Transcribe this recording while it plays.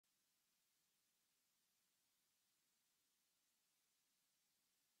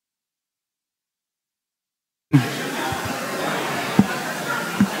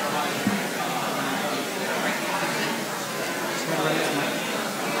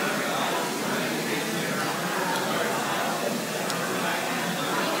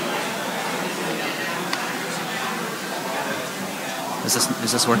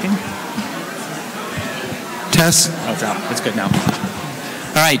Is this working? Test. Oh, it's out. It's good now.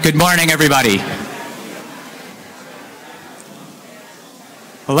 All right. Good morning, everybody.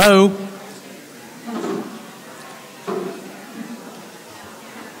 Hello.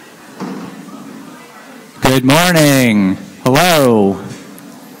 Good morning. Hello.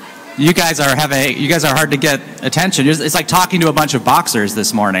 You guys are hard to get attention. It's like talking to a bunch of boxers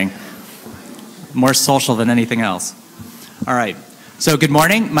this morning. More social than anything else. All right. So good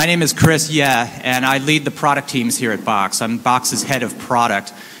morning. My name is Chris and I lead the product teams here at Box. I'm Box's head of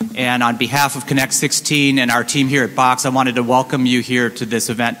product. And on behalf of connect16 and our team here at Box, I wanted to welcome you here to this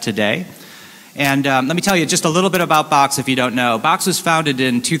event today. And let me tell you just a little bit about Box if you don't know. Box was founded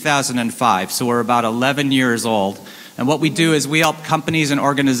in 2005, so we're about 11 years old. And what we do is we help companies and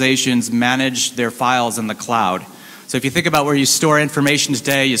organizations manage their files in the cloud. So if you think about where you store information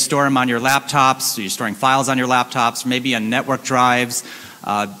today, you store them on your laptops, so you're storing files on your laptops, maybe on network drives.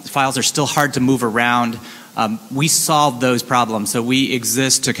 Files are still hard to move around. We solve those problems, so we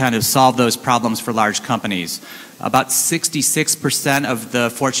exist to kind of solve those problems for large companies. About 66% of the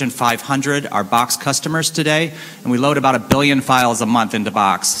Fortune 500 are Box customers today, and we load about 1 billion files a month into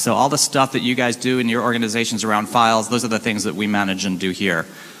Box. So all the stuff that you guys do in your organizations around files, those are the things that we manage and do here.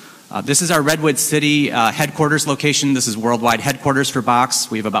 This is our Redwood City headquarters location. This is worldwide headquarters for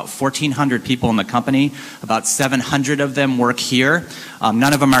Box. We have about 1,400 people in the company. About 700 of them work here.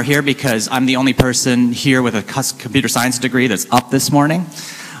 None of them are here because I'm the only person here with a computer science degree that's up this morning.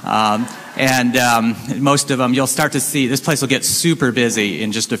 Most of them, you'll start to see, this place will get super busy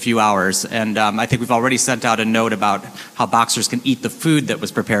in just a few hours. And I think we've already sent out a note about how Boxers can eat the food that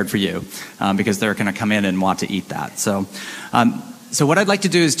was prepared for you because they're going to come in and want to eat that. So what I'd like to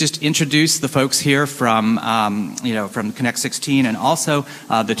do is just introduce the folks here from connect16 and also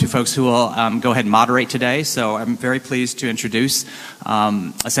the two folks who will go ahead and moderate today. So I'm very pleased to introduce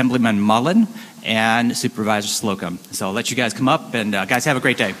Assemblyman Mullen and Supervisor Slocum. So I'll let you guys come up and guys have a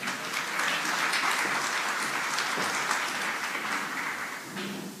great day.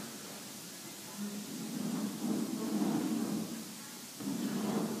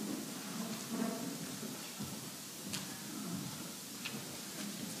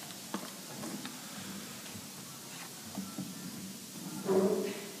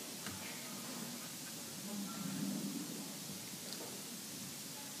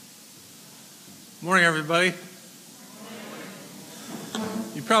 Morning, everybody.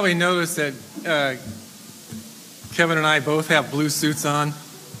 You probably noticed that Kevin and I both have blue suits on.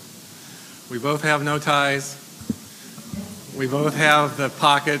 We both have no ties. We both have the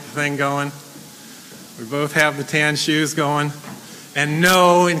pocket thing going. We both have the tan shoes going. And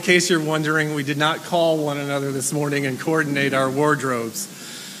no, in case you're wondering, we did not call one another this morning and coordinate our wardrobes.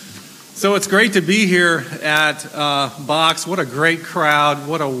 So it's great to be here at Box. What a great crowd.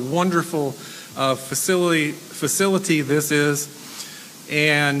 What a wonderful facility this is,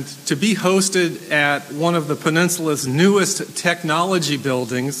 and to be hosted at one of the peninsula's newest technology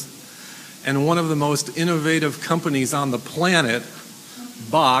buildings and one of the most innovative companies on the planet,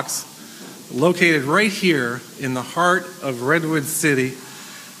 Box, located right here in the heart of Redwood City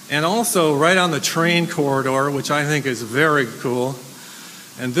and also right on the train corridor, which I think is very cool.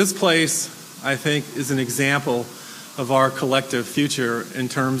 And this place, I think, is an example of our collective future in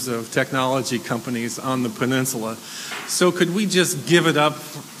terms of technology companies on the peninsula. So could we just give it up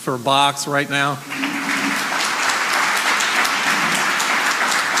for Box right now?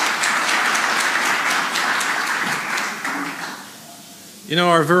 You know,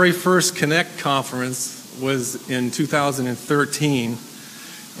 our very first Connect conference was in 2013,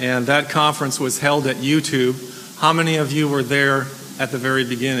 and that conference was held at YouTube. How many of you were there at the very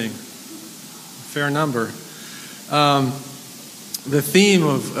beginning? A fair number. The theme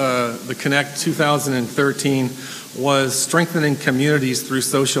of the Connect 2013 was strengthening communities through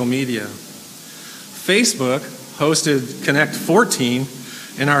social media. Facebook hosted Connect 14,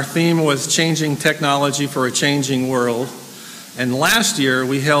 and our theme was changing technology for a changing world. And last year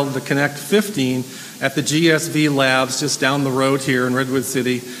we held the Connect 15 at the GSV Labs just down the road here in Redwood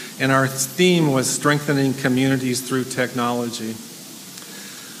City, and our theme was strengthening communities through technology.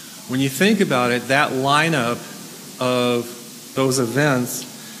 When you think about it, that lineup of those events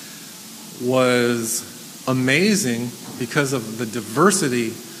was amazing because of the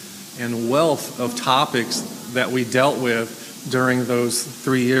diversity and wealth of topics that we dealt with during those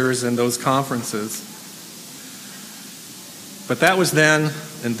 3 years and those conferences. But that was then,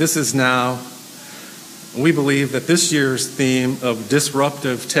 and this is now. We believe that this year's theme of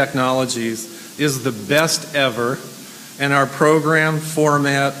disruptive technologies is the best ever, and our program,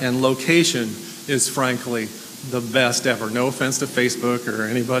 format, and location is frankly the best ever. No offense to Facebook or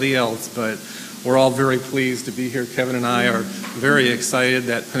anybody else, but we're all very pleased to be here. Kevin and I are very excited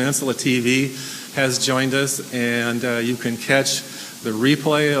that Peninsula TV has joined us, and you can catch the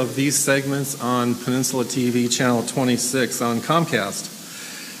replay of these segments on Peninsula TV channel 26 on Comcast.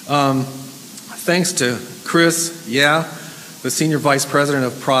 Thanks to Chris, the Senior Vice President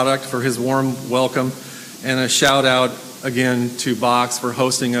of Product, for his warm welcome, and a shout out again to Box for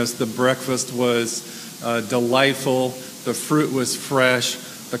hosting us. The breakfast was delightful, the fruit was fresh,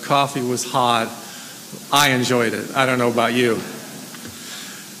 the coffee was hot. I enjoyed it. I don't know about you.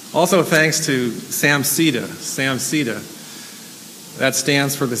 Also thanks to SAMCETA. SAMCETA. That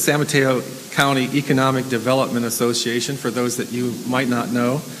stands for the San Mateo County Economic Development Association, for those that you might not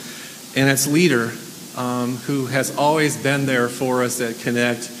know. And its leader, who has always been there for us at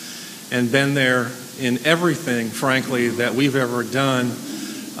Connect and been there in everything, frankly, that we've ever done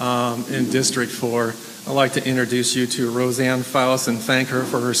in District 4. I'd like to introduce you to Roseanne Faust and thank her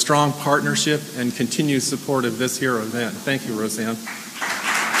for her strong partnership and continued support of this here event. Thank you, Roseanne.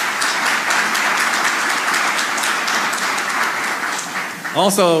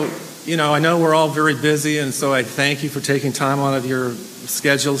 Also, I know we're all very busy, and so I thank you for taking time out of your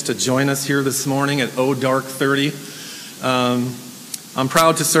schedules to join us here this morning at dark 30. I'm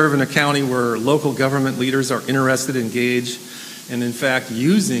proud to serve in a county where local government leaders are interested, engaged, and in fact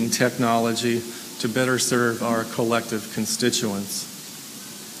using technology to better serve our collective constituents.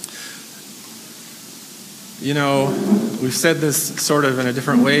 We've said this sort of in a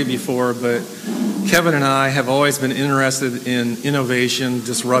different way before, but Kevin and I have always been interested in innovation,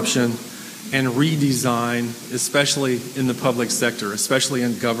 disruption, and redesign, especially in the public sector, especially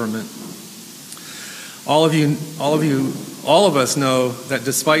in government. All of us know that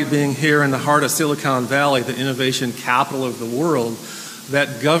despite being here in the heart of Silicon Valley, the innovation capital of the world,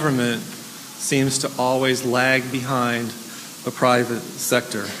 that government seems to always lag behind the private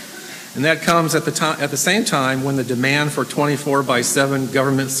sector. And that comes at the same time when the demand for 24/7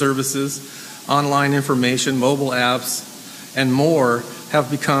 government services, online information, mobile apps, and more have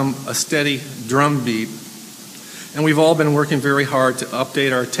become a steady drumbeat. And we've all been working very hard to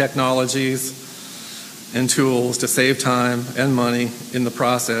update our technologies and tools to save time and money in the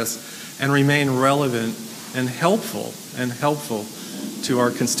process and remain relevant and helpful to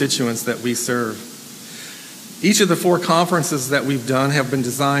our constituents that we serve. Each of the 4 conferences that we've done have been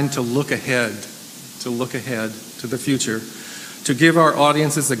designed to look ahead to the future, to give our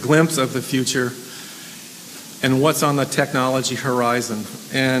audiences a glimpse of the future and what's on the technology horizon.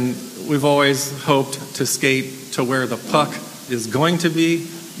 And we've always hoped to skate to where the puck is going to be,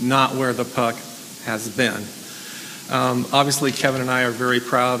 not where the puck has been. Obviously, Kevin and I are very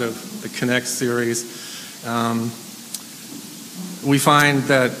proud of the Connect series. We find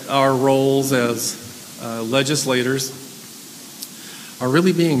that our roles as legislators are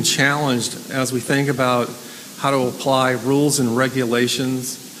really being challenged as we think about how to apply rules and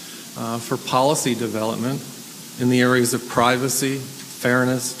regulations for policy development in the areas of privacy,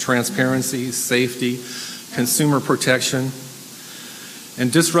 fairness, transparency, safety, consumer protection,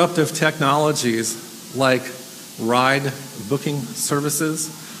 and disruptive technologies like ride booking services,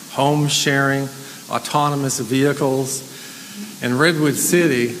 home sharing, autonomous vehicles. And Redwood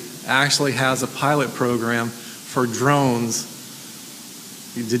City actually has a pilot program for drones.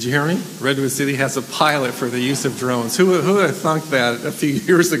 Did you hear me? Redwood City has a pilot for the use of drones. Who would have thunk that a few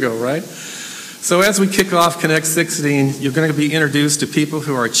years ago, right? So as we kick off connect16, you're going to be introduced to people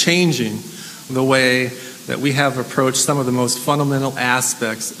who are changing the way that we have approached some of the most fundamental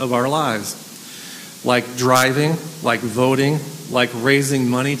aspects of our lives, like driving, like voting, like raising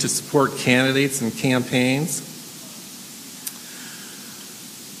money to support candidates and campaigns,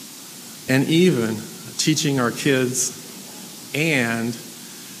 and even teaching our kids. And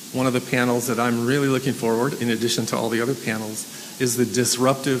one of the panels that I'm really looking forward, in addition to all the other panels, is the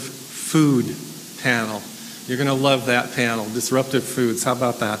disruptive food panel. You're going to love that panel, disruptive foods. How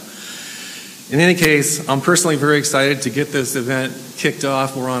about that? In any case, I'm personally very excited to get this event kicked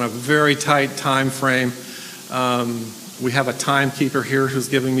off. We're on a very tight time frame. We have a timekeeper here who's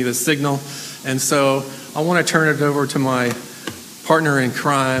giving me the signal. And so I want to turn it over to my partner in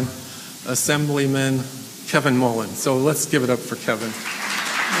crime, Assemblyman Kevin Mullen. So let's give it up for Kevin.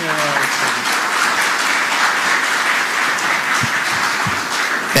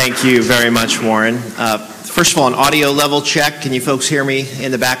 Thank you very much, Warren. First of all, an audio level check. Can you folks hear me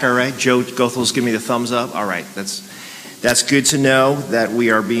in the back all right? Joe Gothel's giving me the thumbs up. All right, that's good to know that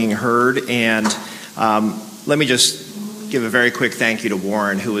we are being heard. And let me just give a very quick thank you to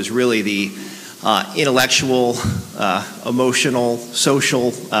Warren, who is really the intellectual, emotional,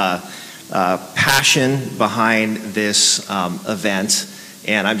 social passion behind this event,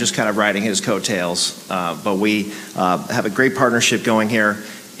 and I'm just kind of riding his coattails. But we have a great partnership going here.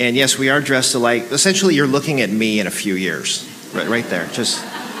 And yes, we are dressed alike. Essentially, you're looking at me in a few years, right there. Just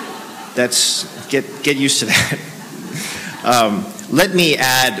get used to that. Let me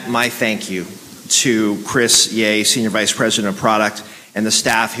add my thank you to Chris Ye, Senior Vice President of Product, and the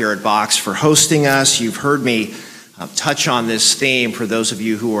staff here at Box for hosting us. You've heard me touch on this theme for those of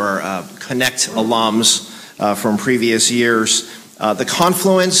you who are Connect alums from previous years. The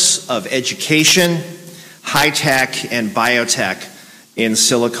confluence of education, high tech, and biotech in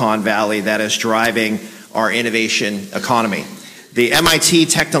Silicon Valley that is driving our innovation economy. The MIT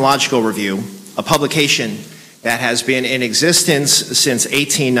Technological Review, a publication that has been in existence since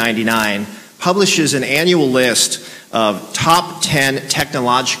 1899, publishes an annual list of top 10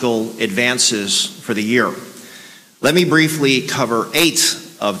 technological advances for the year. Let me briefly cover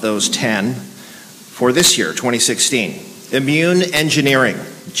 8 of those 10 for this year, 2016. Immune engineering.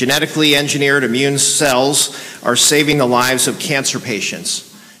 Genetically engineered immune cells are saving the lives of cancer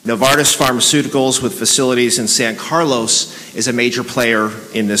patients. Novartis Pharmaceuticals, with facilities in San Carlos, is a major player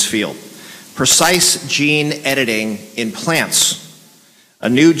in this field. Precise gene editing in plants. A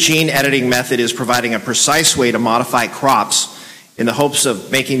new gene editing method is providing a precise way to modify crops in the hopes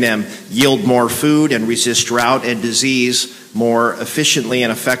of making them yield more food and resist drought and disease more efficiently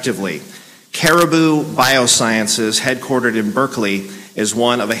and effectively. Caribou Biosciences, headquartered in Berkeley, is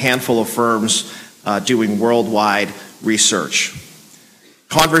one of a handful of firms doing worldwide research.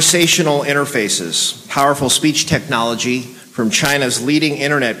 Conversational interfaces, powerful speech technology from China's leading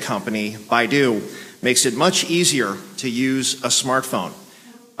internet company, Baidu, makes it much easier to use a smartphone.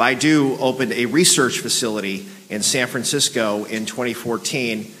 Baidu opened a research facility in San Francisco in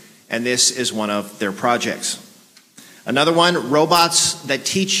 2014, and this is one of their projects. Another one, robots that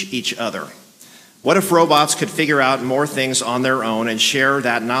teach each other. What if robots could figure out more things on their own and share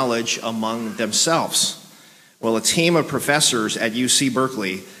that knowledge among themselves? Well, a team of professors at UC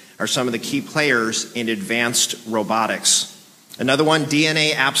Berkeley are some of the key players in advanced robotics. Another one,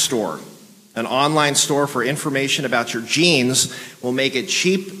 DNA App Store. An online store for information about your genes will make it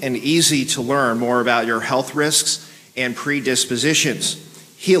cheap and easy to learn more about your health risks and predispositions.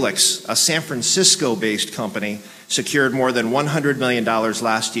 Helix, a San Francisco-based company, secured more than $100 million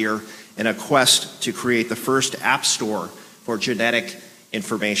last year in a quest to create the first app store for genetic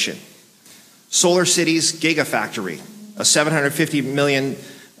information. Solar City's Gigafactory, a $750 million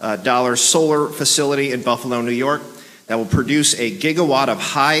solar facility in Buffalo, New York, that will produce a gigawatt of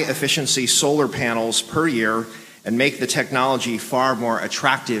high-efficiency solar panels per year and make the technology far more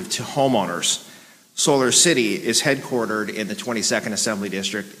attractive to homeowners. Solar City is headquartered in the 22nd Assembly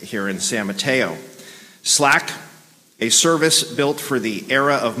District here in San Mateo. Slack, a service built for the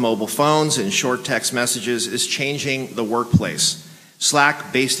era of mobile phones and short text messages, is changing the workplace.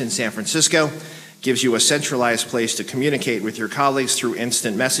 Slack, based in San Francisco, gives you a centralized place to communicate with your colleagues through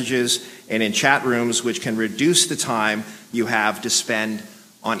instant messages and in chat rooms, which can reduce the time you have to spend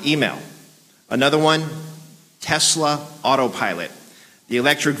on email. Another one, Tesla Autopilot. The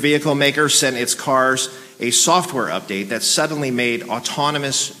electric vehicle maker sent its cars a software update that suddenly made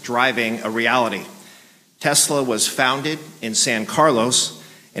autonomous driving a reality. Tesla was founded in San Carlos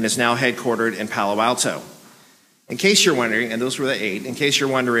and is now headquartered in Palo Alto. In case you're wondering, and those were the 8, in case you're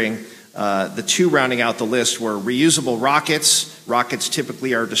wondering, the 2 rounding out the list were reusable rockets. Rockets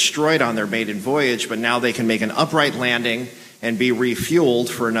typically are destroyed on their maiden voyage, but now they can make an upright landing and be refueled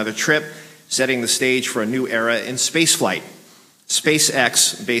for another trip, setting the stage for a new era in spaceflight.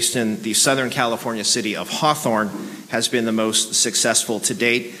 SpaceX, based in the Southern California city of Hawthorne, has been the most successful to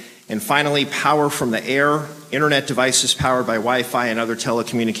date. And finally, power from the air. Internet devices powered by Wi-Fi and other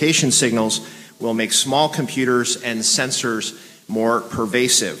telecommunication signals will make small computers and sensors more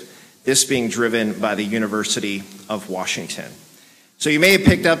pervasive. This being driven by the University of Washington. So you may have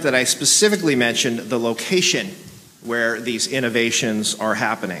picked up that I specifically mentioned the location where these innovations are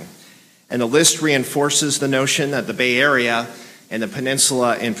happening. And the list reinforces the notion that the Bay Area and the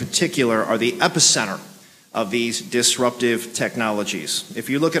peninsula in particular are the epicenter of these disruptive technologies. If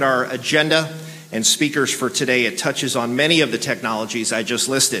you look at our agenda and speakers for today, it touches on many of the technologies I just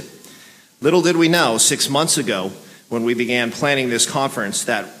listed. Little did we know 6 months ago when we began planning this conference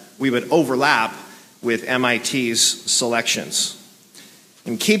that we would overlap with MIT's selections.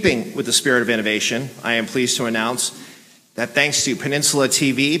 In keeping with the spirit of innovation, I am pleased to announce that thanks to Peninsula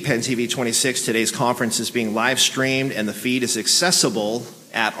TV, Penn TV 26, today's conference is being live streamed and the feed is accessible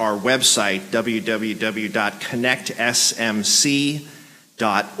at our website,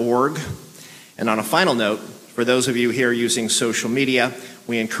 www.connect16.org. And on a final note, for those of you here using social media,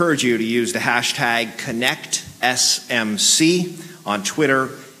 we encourage you to use the hashtag connect16 on Twitter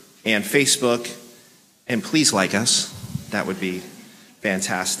and Facebook. And please like us. That would be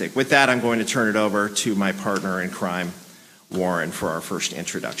fantastic. With that, I'm going to turn it over to my partner in crime, Warren, for our first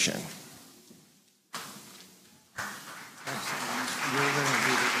introduction.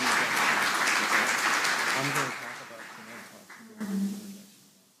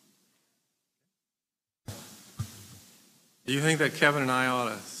 Do you think that Kevin and I ought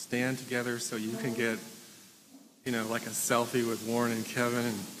to stand together so you can get, like a selfie with Warren and Kevin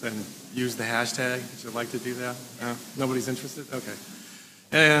and then use the hashtag? Would you like to do that? No? Nobody's interested? Okay.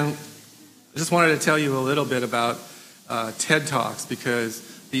 And I just wanted to tell you a little bit about TED Talks, because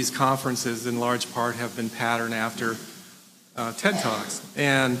these conferences in large part have been patterned after TED Talks.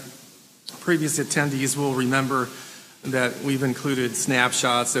 And previous attendees will remember that we've included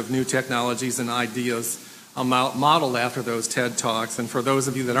snapshots of new technologies and ideas modeled after those TED Talks. And for those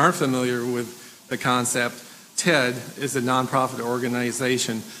of you that aren't familiar with the concept, TED is a nonprofit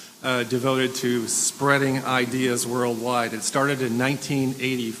organization devoted to spreading ideas worldwide. It started in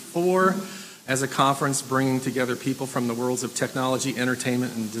 1984 as a conference bringing together people from the worlds of technology,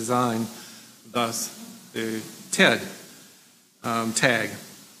 entertainment, and design, thus the TED tag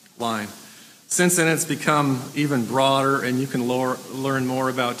line. Since then, it's become even broader, and you can learn more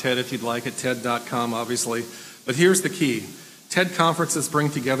about TED if you'd like at TED.com, obviously. But here's the key. TED conferences bring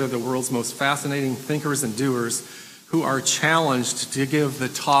together the world's most fascinating thinkers and doers who are challenged to give the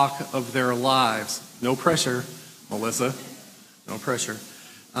talk of their lives. No pressure, Melissa, no pressure,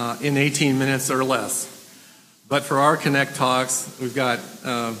 in 18 minutes or less. But for our Connect Talks, we've got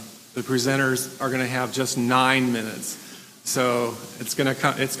the presenters are going to have just 9 minutes. So it's going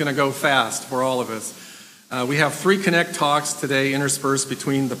to go fast for all of us. We have 3 Connect Talks today interspersed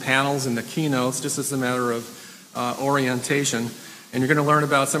between the panels and the keynotes, just as a matter of orientation. And you're going to learn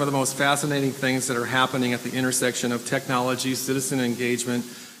about some of the most fascinating things that are happening at the intersection of technology, citizen engagement,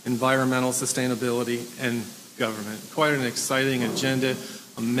 environmental sustainability, and government. Quite an exciting agenda,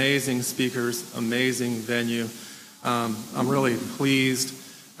 amazing speakers, amazing venue. I'm really pleased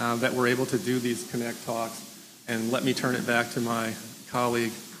that we're able to do these Connect Talks. And let me turn it back to my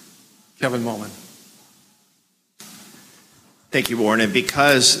colleague, Kevin Mullen. Thank you, Warren. And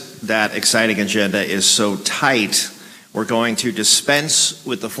because that exciting agenda is so tight, we're going to dispense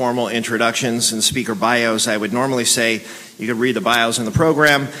with the formal introductions and speaker bios. I would normally say you could read the bios in the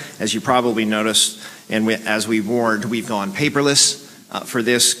program. As you probably noticed, and as we warned, we've gone paperless for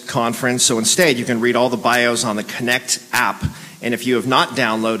this conference. So instead, you can read all the bios on the Connect app. And if you have not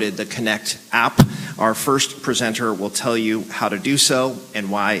downloaded the Connect app, our first presenter will tell you how to do so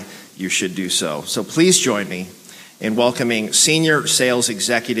and why you should do so. So please join me in welcoming Senior Sales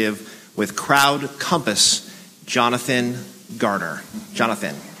Executive with Crowd Compass, Jonathan Garner.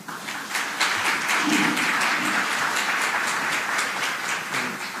 Jonathan.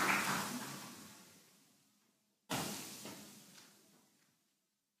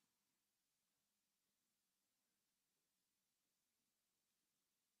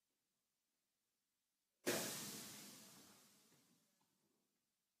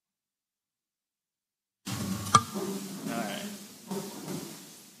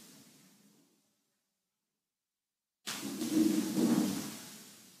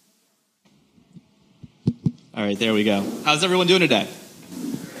 All right, there we go. How's everyone doing today?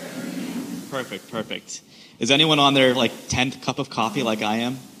 Perfect. Is anyone on their 10th cup of coffee like I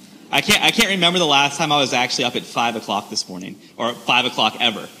am? I can't remember the last time I was actually up at 5 o'clock this morning, or 5 o'clock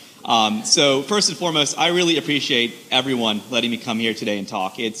ever. So first and foremost, I really appreciate everyone letting me come here today and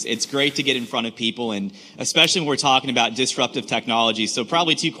talk. It's great to get in front of people, and especially when we're talking about disruptive technology. So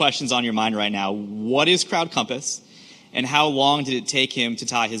probably 2 questions on your mind right now. What is Crowd Compass, and how long did it take him to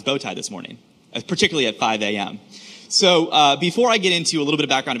tie his bow tie this morning, particularly at 5 a.m.? So before I get into a little bit of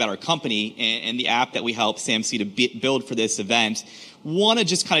background about our company and the app that we helped SAMC to build for this event, want to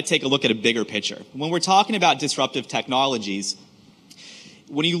just kind of take a look at a bigger picture. When we're talking about disruptive technologies,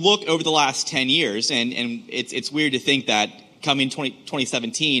 when you look over the last 10 years, and it's weird to think that coming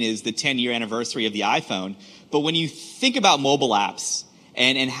 2017 is the 10-year anniversary of the iPhone, but when you think about mobile apps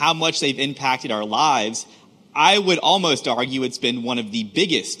and how much they've impacted our lives, I would almost argue it's been one of the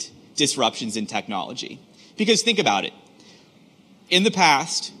biggest disruptions in technology. Because think about it. In the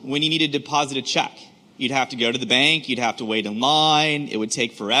past, when you needed to deposit a check, you'd have to go to the bank, you'd have to wait in line, it would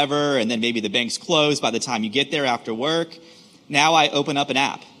take forever, and then maybe the bank's closed by the time you get there after work. Now I open up an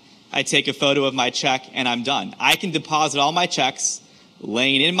app. I take a photo of my check, and I'm done. I can deposit all my checks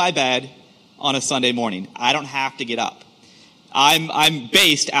laying in my bed on a Sunday morning. I don't have to get up. I'm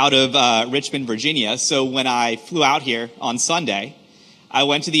based out of Richmond, Virginia, so when I flew out here on Sunday, I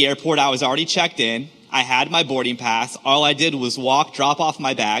went to the airport. I was already checked in. I had my boarding pass. All I did was walk, drop off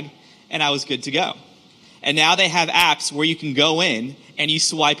my bag, and I was good to go. And now they have apps where you can go in and you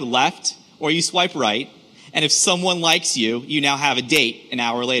swipe left or you swipe right. And if someone likes you, you now have a date an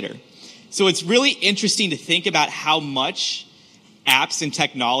hour later. So it's really interesting to think about how much apps and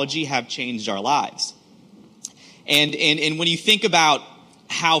technology have changed our lives. And when you think about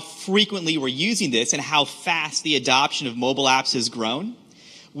how frequently we're using this and how fast the adoption of mobile apps has grown,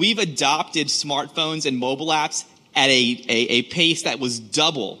 we've adopted smartphones and mobile apps at a pace that was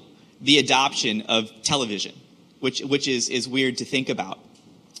double the adoption of television, which is weird to think about.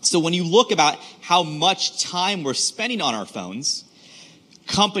 So when you look about how much time we're spending on our phones,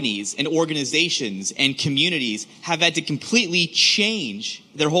 companies and organizations and communities have had to completely change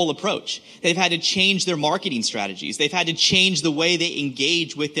their whole approach. They've had to change their marketing strategies. They've had to change the way they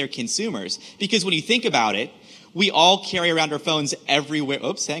engage with their consumers. Because when you think about it, we all carry around our phones everywhere.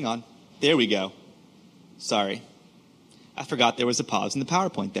 Oops, hang on. There we go. Sorry. I forgot there was a pause in the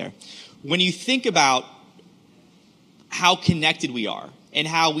PowerPoint there. When you think about how connected we are and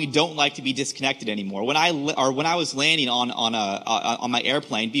how we don't like to be disconnected anymore, when I was landing on my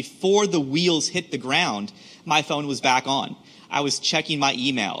airplane, before the wheels hit the ground, my phone was back on. I was checking my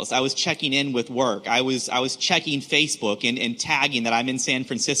emails. I was checking in with work. I was checking Facebook and tagging that I'm in San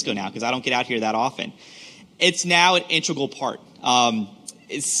Francisco now because I don't get out here that often. It's now an integral part. And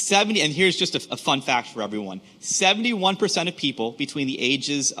here's just a fun fact for everyone. 71% of people between the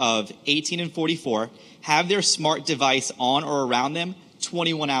ages of 18 and 44 have their smart device on or around them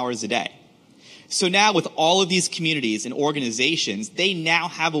 21 hours a day. So now with all of these communities and organizations, they now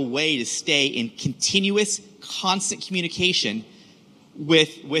have a way to stay in continuous, constant communication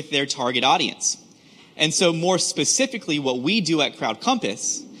with their target audience. And so more specifically, what we do at Crowd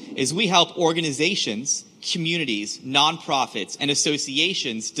Compass is we help organizations, communities, nonprofits, and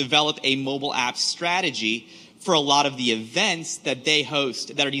associations develop a mobile app strategy for a lot of the events that they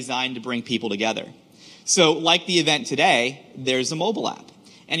host that are designed to bring people together. So like the event today, there's a mobile app.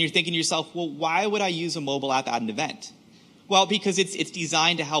 And you're thinking to yourself, well, why would I use a mobile app at an event? Well, because it's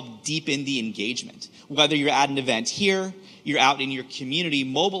designed to help deepen the engagement. Whether you're at an event here, you're out in your community,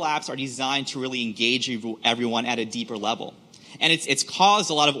 mobile apps are designed to really engage everyone at a deeper level. And it's caused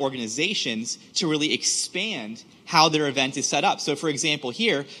a lot of organizations to really expand how their event is set up. So for example,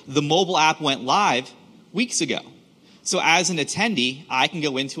 here, the mobile app went live weeks ago. So as an attendee, I can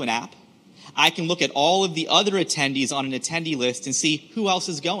go into an app. I can look at all of the other attendees on an attendee list and see who else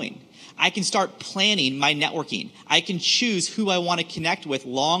is going. I can start planning my networking. I can choose who I want to connect with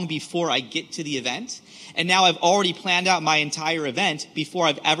long before I get to the event. And now I've already planned out my entire event before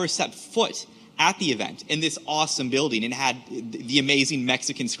I've ever set foot at the event in this awesome building and had the amazing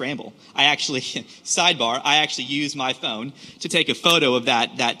Mexican scramble. Sidebar, I actually used my phone to take a photo of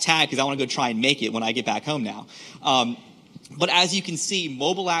that tag because I want to go try and make it when I get back home now. But as you can see,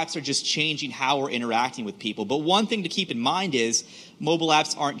 mobile apps are just changing how we're interacting with people. But one thing to keep in mind is mobile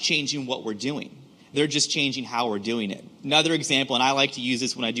apps aren't changing what we're doing. They're just changing how we're doing it. Another example, and I like to use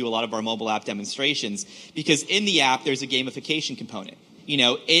this when I do a lot of our mobile app demonstrations, because in the app, there's a gamification component. You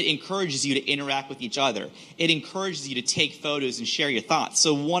know, it encourages you to interact with each other. It encourages you to take photos and share your thoughts.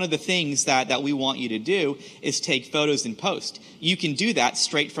 So one of the things that we want you to do is take photos and post. You can do that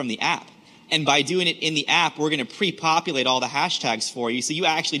straight from the app. And by doing it in the app, we're going to pre-populate all the hashtags for you. So you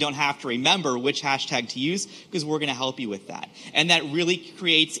actually don't have to remember which hashtag to use because we're going to help you with that. And that really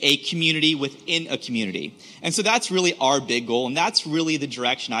creates a community within a community. And so that's really our big goal. And that's really the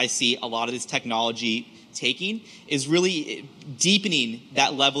direction I see a lot of this technology taking, is really deepening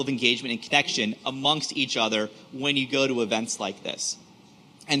that level of engagement and connection amongst each other when you go to events like this.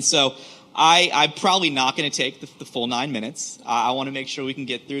 And so I'm probably not going to take the full 9 minutes. I want to make sure we can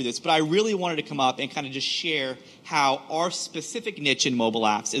get through this. But I really wanted to come up and kind of just share how our specific niche in mobile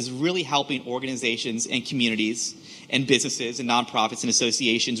apps is really helping organizations and communities and businesses and nonprofits and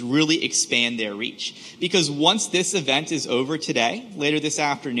associations really expand their reach. Because once this event is over today, later this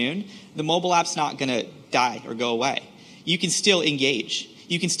afternoon, the mobile app's not going to die or go away. You can still engage.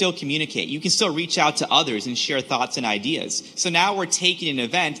 You can still communicate. You can still reach out to others and share thoughts and ideas. So now we're taking an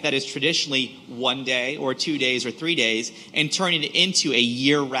event that is traditionally 1 day or 2 days or 3 days and turning it into a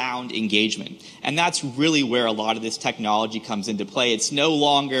year-round engagement. And that's really where a lot of this technology comes into play. It's no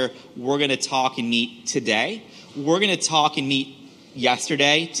longer we're going to talk and meet today. We're going to talk and meet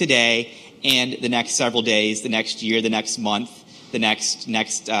yesterday, today, and the next several days, the next year, the next month, the next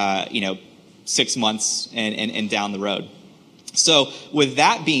 6 months and down the road. So with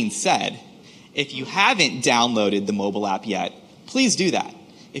that being said, if you haven't downloaded the mobile app yet, please do that.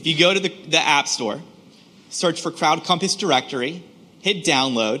 If you go to the App Store, search for Crowd Compass Directory, hit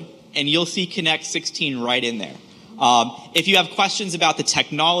download, and you'll see connect16 right in there. If you have questions about the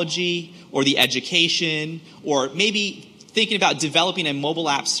technology or the education, or maybe thinking about developing a mobile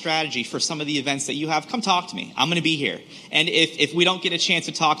app strategy for some of the events that you have, come talk to me. I'm going to be here. And if we don't get a chance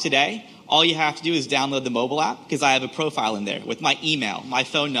to talk today, all you have to do is download the mobile app, because I have a profile in there with my email, my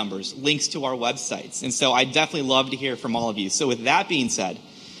phone numbers, links to our websites. And so I definitely love to hear from all of you. So with that being said,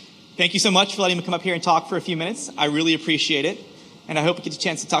 thank you so much for letting me come up here and talk for a few minutes. I really appreciate it. And I hope we get a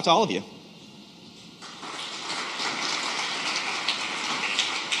chance to talk to all of you.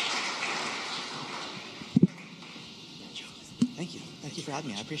 Thank you. Thank you for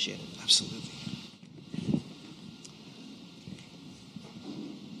having me. I appreciate it. Absolutely.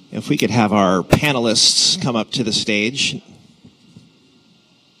 If we could have our panelists come up to the stage.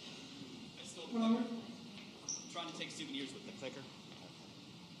 Trying to take souvenirs with the clicker.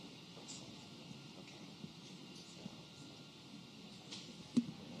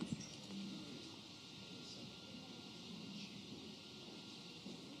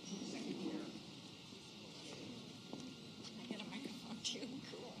 I get a microphone too.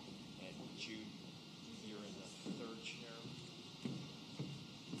 Cool. And Jude, you're in the third chair.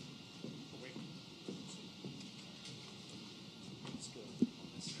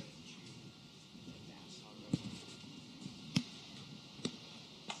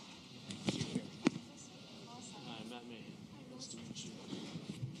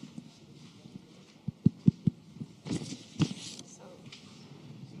 So,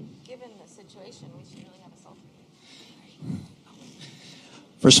 given the situation, we should really have a selfie.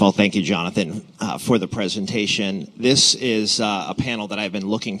 First of all, thank you, Jonathan, for the presentation. This is a panel that I've been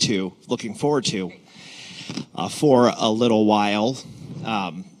looking forward to for a little while.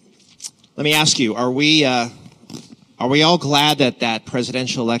 Let me ask you: Are we all glad that that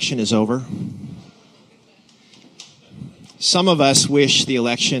presidential election is over? Some of us wish the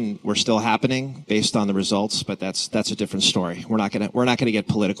election were still happening based on the results, but that's a different story. We're not gonna get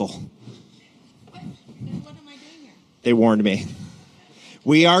political. What am I doing here? They warned me.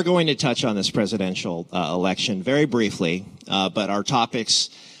 We are going to touch on this presidential election very briefly, but our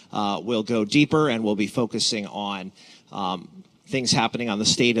topics will go deeper, and we'll be focusing on things happening on the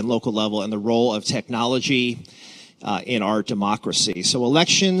state and local level and the role of technology in our democracy. So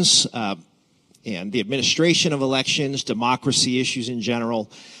elections and the administration of elections, democracy issues in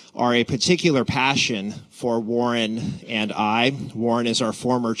general, are a particular passion for Warren and I. Warren is our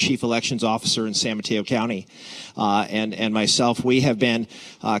former chief elections officer in San Mateo County, and myself. We have been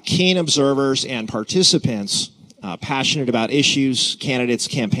keen observers and participants, passionate about issues, candidates,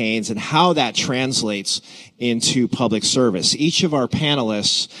 campaigns, and how that translates into public service. Each of our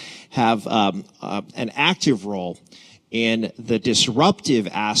panelists have an active role in the disruptive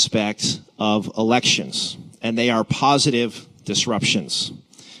aspect of elections, and they are positive disruptions.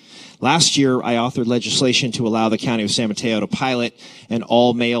 Last year, I authored legislation to allow the County of San Mateo to pilot an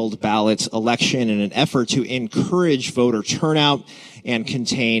all-mailed ballot election in an effort to encourage voter turnout and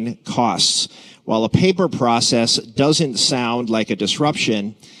contain costs. While a paper process doesn't sound like a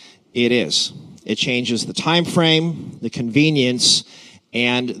disruption, it is. It changes the time frame, the convenience,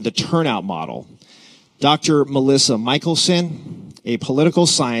 and the turnout model. Dr. Melissa Michelson, a political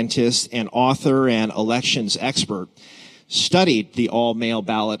scientist and author and elections expert, studied the all-mail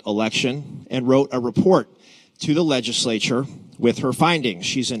ballot election and wrote a report to the legislature with her findings.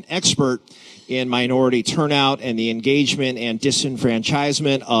 She's an expert in minority turnout and the engagement and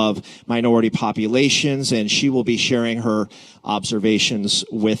disenfranchisement of minority populations, and she will be sharing her observations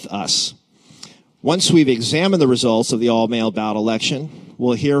with us. Once we've examined the results of the all-mail ballot election,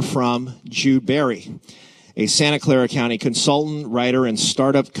 we'll hear from Jude Berry, a Santa Clara County consultant, writer, and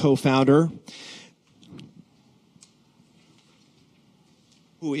startup co-founder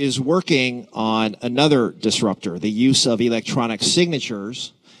who is working on another disruptor, the use of electronic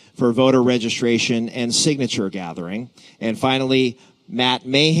signatures for voter registration and signature gathering. And finally, Matt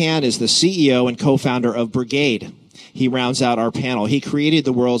Mahan is the CEO and co-founder of Brigade. He rounds out our panel. He created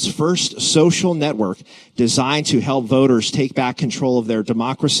the world's first social network designed to help voters take back control of their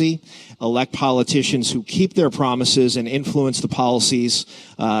democracy, elect politicians who keep their promises, and influence the policies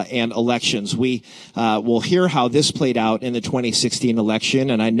and elections. We will hear how this played out in the 2016 election.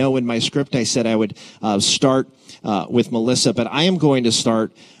 And I know in my script I said I would start with Melissa, but I am going to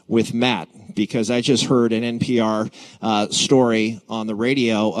start with Matt, because I just heard an NPR story on the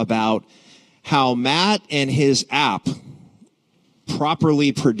radio about how Matt and his app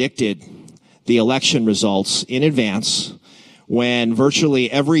properly predicted the election results in advance, when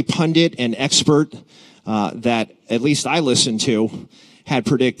virtually every pundit and expert that at least I listened to had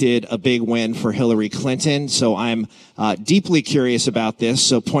predicted a big win for Hillary Clinton. So I'm deeply curious about this.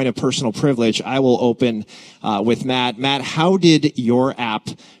 So point of personal privilege, I will open with Matt. Matt, how did your app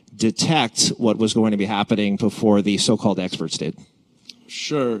detect what was going to be happening before the so-called experts did?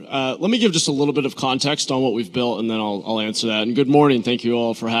 Sure. Let me give just a little bit of context on what we've built, and then I'll answer that. And good morning. Thank you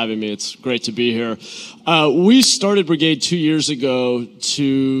all for having me. It's great to be here. We started Brigade 2 years ago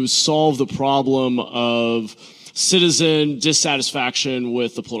to solve the problem of citizen dissatisfaction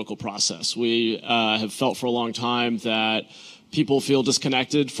with the political process. We have felt for a long time that people feel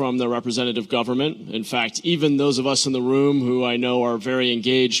disconnected from their representative government. In fact, even those of us in the room who I know are very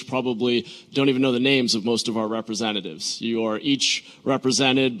engaged probably don't even know the names of most of our representatives. You are each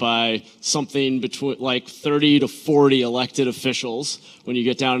represented by something between like 30 to 40 elected officials. When you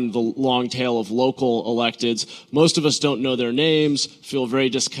get down to the long tail of local electeds, most of us don't know their names, feel very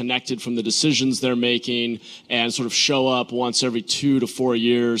disconnected from the decisions they're making, and sort of show up once every 2 to 4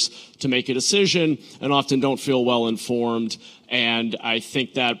 years to make a decision, and often don't feel well informed. And I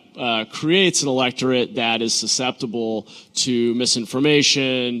think that creates an electorate that is susceptible to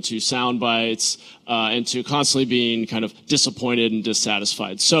misinformation, to sound bites, and to constantly being kind of disappointed and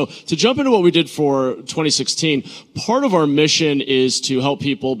dissatisfied. So to jump into what we did for 2016, part of our mission is to help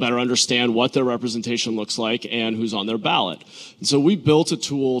people better understand what their representation looks like and who's on their ballot. And so we built a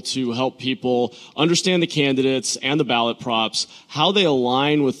tool to help people understand the candidates and the ballot props, how they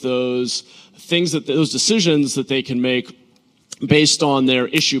align with those things, those decisions that they can make based on their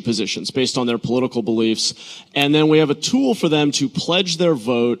issue positions, based on their political beliefs. And then we have a tool for them to pledge their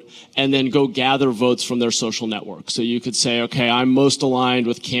vote and then go gather votes from their social network. So you could say, okay, I'm most aligned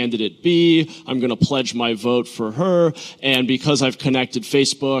with candidate B. I'm going to pledge my vote for her. And because I've connected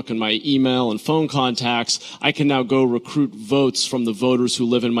Facebook and my email and phone contacts, I can now go recruit votes from the voters who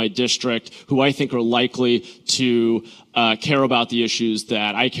live in my district who I think are likely to care about the issues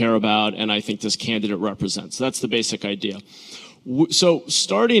that I care about and I think this candidate represents. That's the basic idea. So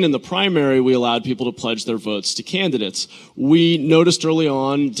starting in the primary, we allowed people to pledge their votes to candidates. We noticed early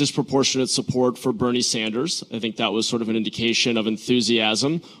on disproportionate support for Bernie Sanders. I think that was sort of an indication of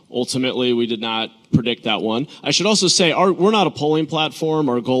enthusiasm. Ultimately, we did not predict that one. I should also say we're not a polling platform.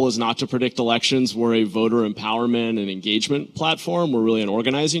 Our goal is not to predict elections. We're a voter empowerment and engagement platform. We're really an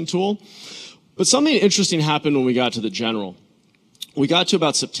organizing tool. But something interesting happened when we got to the general. We got to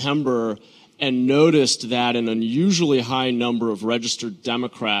about September and noticed that an unusually high number of registered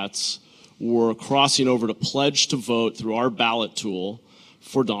Democrats were crossing over to pledge to vote through our ballot tool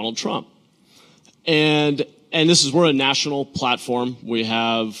for Donald Trump. And we're a national platform. We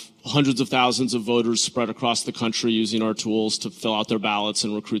have hundreds of thousands of voters spread across the country using our tools to fill out their ballots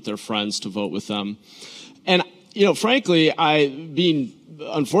and recruit their friends to vote with them. And, you know, frankly, being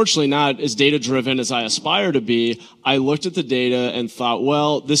unfortunately not as data-driven as I aspire to be, I looked at the data and thought,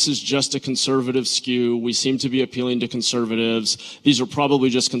 well, this is just a conservative skew. We seem to be appealing to conservatives. These are probably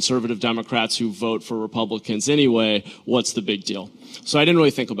just conservative Democrats who vote for Republicans anyway. What's the big deal? So I didn't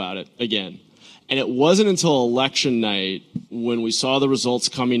really think about it again. And it wasn't until election night when we saw the results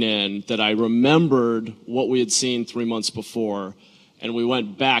coming in that I remembered what we had seen 3 months before. And we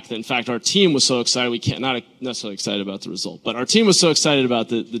went back. In fact, our team was so excited, not necessarily excited about the result, but our team was so excited about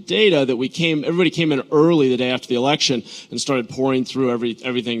the data that everybody came in early the day after the election and started pouring through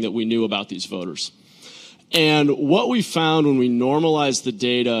everything that we knew about these voters. And what we found when we normalized the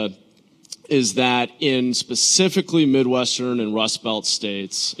data is that in specifically Midwestern and Rust Belt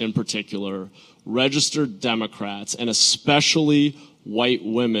states in particular, registered Democrats, and especially white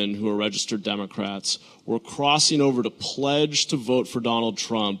women who are registered Democrats, were crossing over to pledge to vote for Donald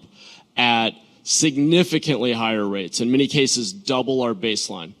Trump at significantly higher rates, in many cases double our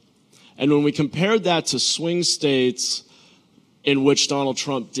baseline. And when we compared that to swing states in which Donald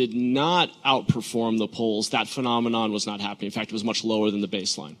Trump did not outperform the polls, that phenomenon was not happening. In fact, it was much lower than the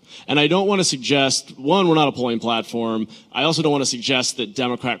baseline. And I don't want to suggest, one, we're not a polling platform. I also don't want to suggest that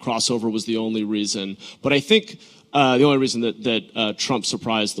Democrat crossover was the only reason. But I think the only reason that Trump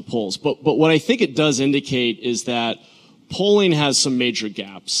surprised the polls. But what I think it does indicate is that polling has some major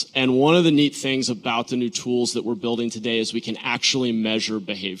gaps. And one of the neat things about the new tools that we're building today is we can actually measure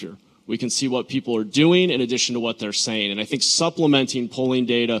behavior. We can see what people are doing in addition to what they're saying. And I think supplementing polling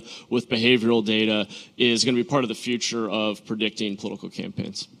data with behavioral data is going to be part of the future of predicting political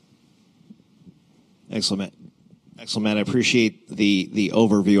campaigns. Excellent. Excellent, Matt. I appreciate the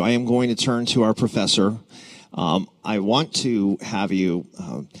overview. I am going to turn to our professor. I want to have you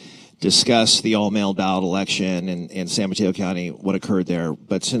discuss the all-mail ballot election in San Mateo County, what occurred there.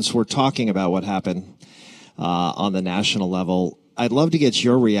 But since we're talking about what happened on the national level, I'd love to get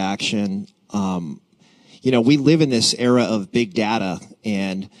your reaction. we live in this era of big data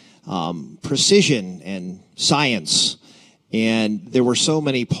and precision and science. And there were so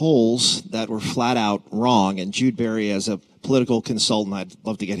many polls that were flat out wrong. And Jude Berry, as a political consultant, I'd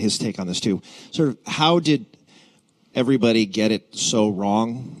love to get his take on this too. Sort of, how did everybody get it so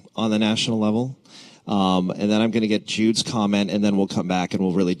wrong on the national level? And then I'm going to get Jude's comment, and then we'll come back and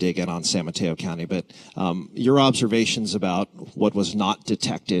we'll really dig in on San Mateo County. But your observations about what was not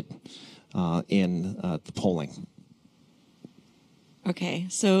detected in the polling. Okay,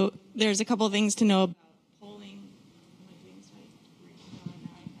 so there's a couple of things to know about polling. Am I doing this right? No,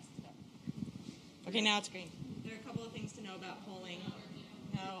 now I messed it up. Okay, now it's green. There are a couple of things to know about polling.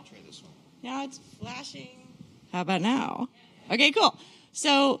 No. Try this one. Now it's flashing. How about now? Okay, cool.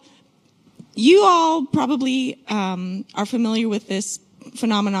 So you all probably are familiar with this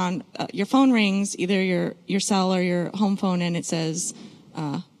phenomenon. Your phone rings, either your cell or your home phone, and it says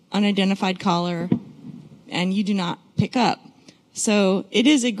unidentified caller, and you do not pick up. So it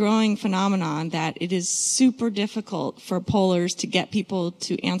is a growing phenomenon that it is super difficult for pollers to get people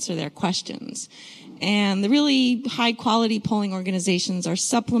to answer their questions. And the really high-quality polling organizations are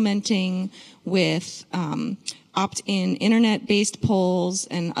supplementing with opt-in internet-based polls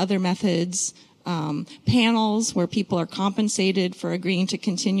and other methods, panels where people are compensated for agreeing to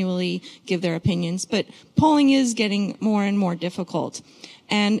continually give their opinions. But polling is getting more and more difficult.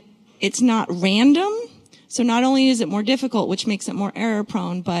 And it's not random. So not only is it more difficult, which makes it more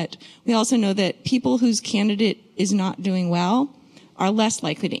error-prone, but we also know that people whose candidate is not doing well are less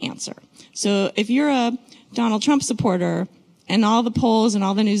likely to answer. So if you're a Donald Trump supporter and all the polls and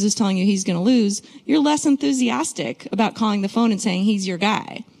all the news is telling you he's going to lose, you're less enthusiastic about calling the phone and saying he's your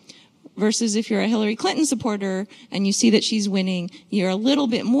guy. Versus if you're a Hillary Clinton supporter and you see that she's winning, you're a little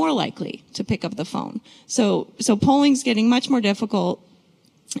bit more likely to pick up the phone. So polling's getting much more difficult,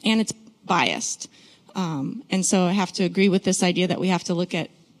 and it's biased. And so I have to agree with this idea that we have to look at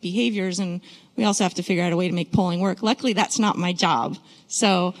behaviors, and we also have to figure out a way to make polling work. Luckily, that's not my job.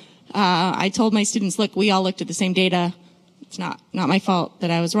 So I told my students, look, we all looked at the same data. It's not my fault that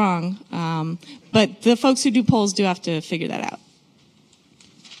I was wrong. But the folks who do polls do have to figure that out.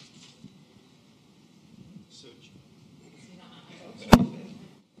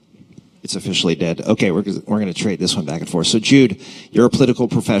 It's officially dead. Okay, we're going to trade this one back and forth. So, Jude, you're a political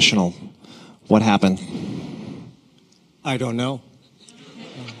professional. What happened? I don't know.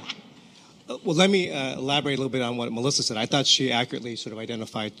 Well, let me elaborate a little bit on what Melissa said. I thought she accurately sort of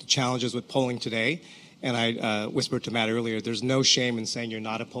identified the challenges with polling today. And I whispered to Matt earlier, there's no shame in saying you're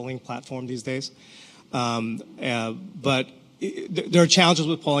not a polling platform these days. But there are challenges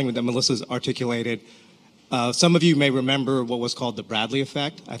with polling that Melissa's articulated. Some of you may remember what was called the Bradley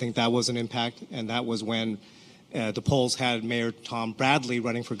effect. I think that was an impact, and that was when the polls had Mayor Tom Bradley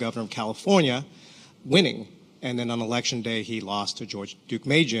running for governor of California, winning. And then on election day, he lost to George Duke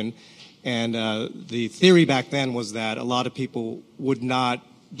Majan. And the theory back then was that a lot of people would not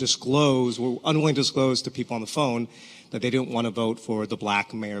disclose, were unwilling to disclose to people on the phone that they didn't want to vote for the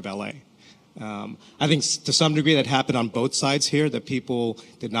black mayor of LA. I think to some degree that happened on both sides here, that people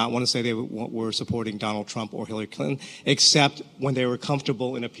did not want to say they were supporting Donald Trump or Hillary Clinton, except when they were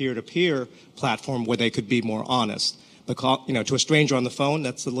comfortable in a peer-to-peer platform where they could be more honest. But, to a stranger on the phone,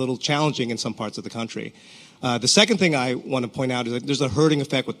 that's a little challenging in some parts of the country. The second thing I want to point out is that there's a herding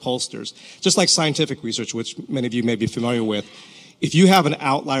effect with pollsters. Just like scientific research, which many of you may be familiar with, if you have an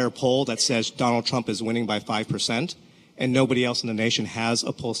outlier poll that says Donald Trump is winning by 5% and nobody else in the nation has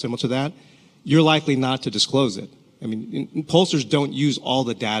a poll similar to that, you're likely not to disclose it. I mean, pollsters don't use all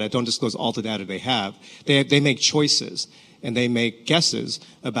the data, don't disclose all the data they have. They make choices, and they make guesses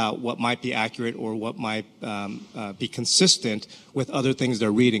about what might be accurate or what might be consistent with other things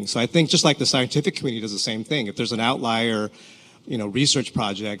they're reading. So I think just like the scientific community does the same thing. If there's an outlier, research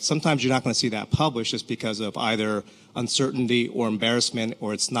project, sometimes you're not going to see that published just because of either uncertainty or embarrassment,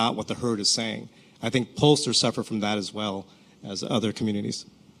 or it's not what the herd is saying. I think pollsters suffer from that as well as other communities.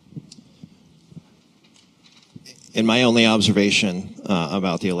 And my only observation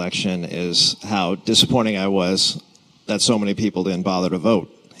about the election is how disappointing I was that so many people didn't bother to vote.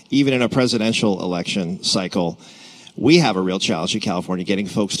 Even in a presidential election cycle, we have a real challenge in California getting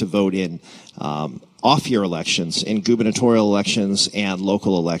folks to vote in off-year elections, in gubernatorial elections and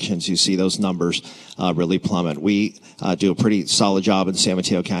local elections. You see those numbers really plummet. We do a pretty solid job in San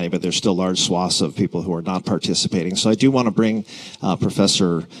Mateo County, but there's still large swaths of people who are not participating. So I do want to bring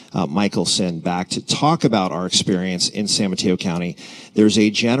Professor Michelson back to talk about our experience in San Mateo County. There's a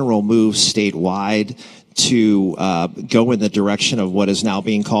general move statewide to go in the direction of what is now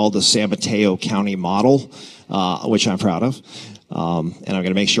being called the San Mateo County model, which I'm proud of. and I'm going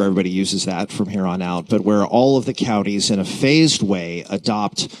to make sure everybody uses that from here on out, but where all of the counties in a phased way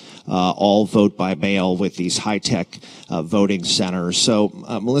adopt all vote by mail with these high-tech voting centers. So,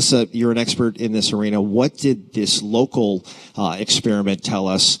 Melissa, you're an expert in this arena. What did this local experiment tell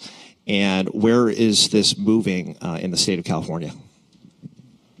us, and where is this moving in the state of California?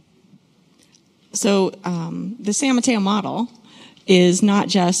 So the San Mateo model is not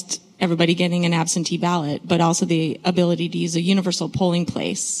just everybody getting an absentee ballot, but also the ability to use a universal polling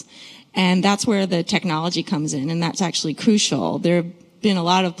place. And that's where the technology comes in, and that's actually crucial. There have been a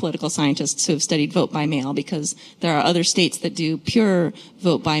lot of political scientists who have studied vote by mail because there are other states that do pure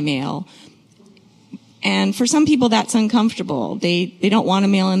vote by mail. And for some people, that's uncomfortable. They don't want to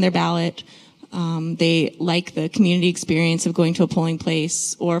mail in their ballot. They like the community experience of going to a polling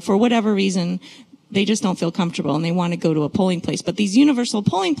place, or for whatever reason, they just don't feel comfortable and they want to go to a polling place. But these universal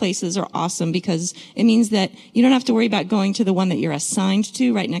polling places are awesome because it means that you don't have to worry about going to the one that you're assigned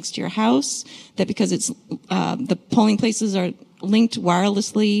to right next to your house, that because it's the polling places are linked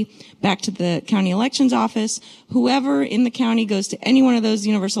wirelessly back to the county elections office. Whoever in the county goes to any one of those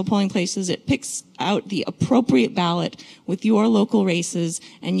universal polling places, it picks out the appropriate ballot with your local races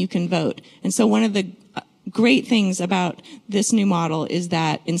and you can vote. And so one of the great things about this new model is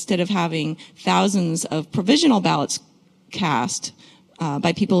that instead of having thousands of provisional ballots cast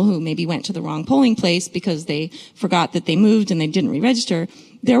by people who maybe went to the wrong polling place because they forgot that they moved and they didn't re-register,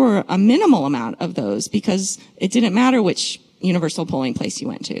 there were a minimal amount of those because it didn't matter which universal polling place you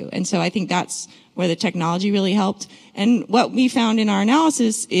went to. And so I think that's where the technology really helped. And what we found in our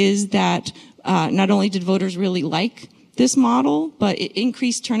analysis is that not only did voters really like this model, but it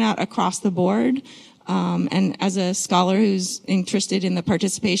increased turnout across the board. And as a scholar who's interested in the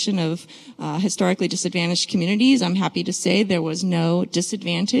participation of historically disadvantaged communities, I'm happy to say there was no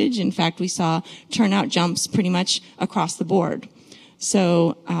disadvantage. In fact, we saw turnout jumps pretty much across the board.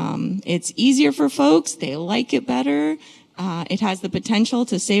 So it's easier for folks. They like it better. It has the potential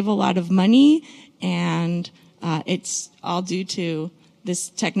to save a lot of money, and it's all due to this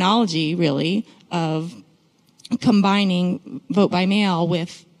technology, really, of combining vote by mail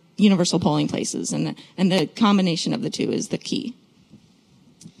with universal polling places, and the combination of the two is the key.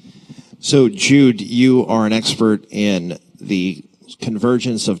 So, Jude, you are an expert in the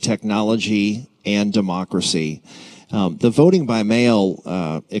convergence of technology and democracy. The voting by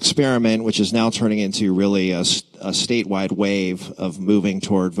mail experiment, which is now turning into really a statewide wave of moving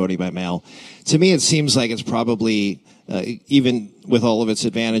toward voting by mail, to me it seems like it's probably, even with all of its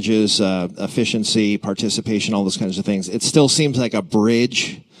advantages, efficiency, participation, all those kinds of things, it still seems like a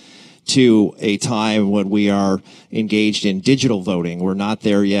bridge to a time when we are engaged in digital voting. We're not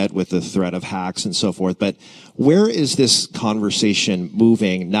there yet with the threat of hacks and so forth, but where is this conversation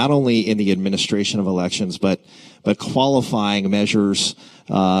moving, not only in the administration of elections, but qualifying measures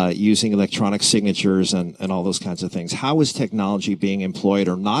using electronic signatures and all those kinds of things? How is technology being employed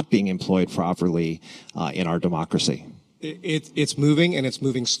or not being employed properly in our democracy? It's moving, and it's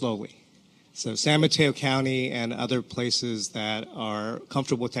moving slowly. So San Mateo County and other places that are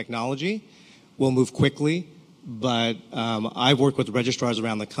comfortable with technology will move quickly, but I've worked with registrars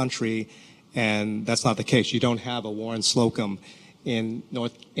around the country, and that's not the case. You don't have a Warren Slocum in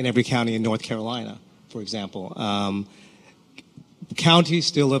every county in North Carolina, for example. Counties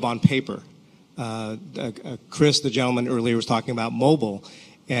still live on paper. Chris, the gentleman earlier, was talking about mobile,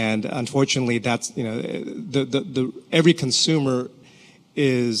 and unfortunately, that's every consumer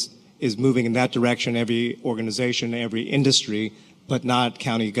is moving in that direction. Every organization, every industry, but not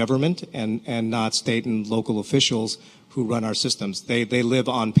county government and not state and local officials who run our systems. They live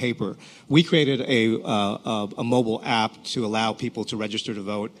on paper. We created a mobile app to allow people to register to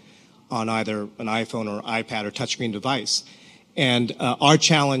vote on either an iPhone or iPad or touchscreen device. And our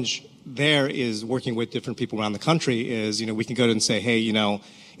challenge there is working with different people around the country is, we can go to and say, hey,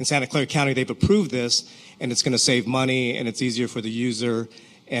 in Santa Clara County, they've approved this, and it's going to save money, and it's easier for the user,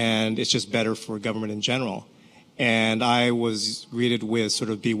 and it's just better for government in general. And I was greeted with sort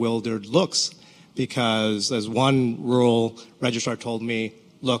of bewildered looks because, as one rural registrar told me,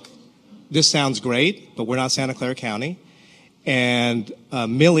 look, this sounds great, but we're not Santa Clara County. And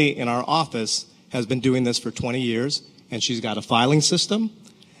Millie in our office has been doing this for 20 years, and she's got a filing system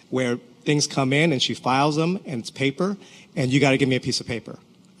where things come in and she files them, and it's paper, and you got to give me a piece of paper.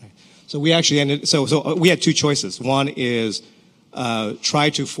 So we actually ended, so we had two choices. One is try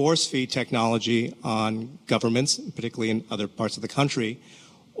to force feed technology on governments, particularly in other parts of the country,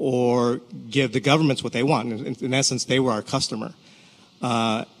 or give the governments what they want. In essence, they were our customer.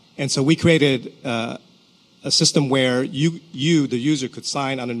 And so we created a system where you, the user, could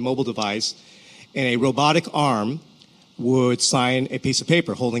sign on a mobile device, and a robotic arm would sign a piece of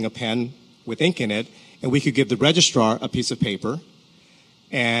paper holding a pen with ink in it, and we could give the registrar a piece of paper,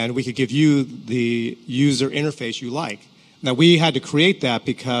 and we could give you the user interface you like. Now, we had to create that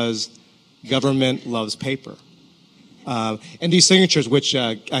because government loves paper. And these signatures, which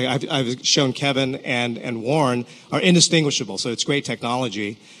I've shown Kevin and Warren, are indistinguishable, so it's great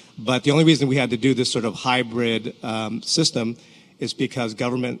technology. But the only reason we had to do this sort of hybrid system is because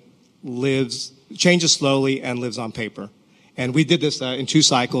government changes slowly and lives on paper. And we did this in 2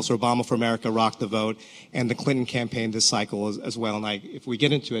 cycles. Obama for America rocked the vote, and the Clinton campaign this cycle as well. And if we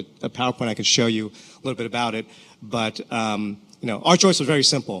get into a PowerPoint, I can show you a little bit about it. But our choice was very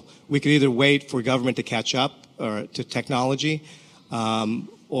simple. We could either wait for government to catch up or to technology,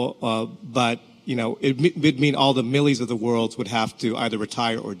 but it would mean all the millies of the world would have to either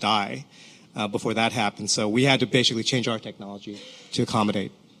retire or die before that happened. So we had to basically change our technology to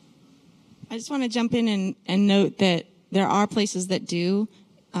accommodate. I just want to jump in and note that there are places that do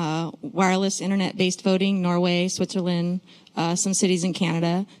wireless internet-based voting: Norway, Switzerland, some cities in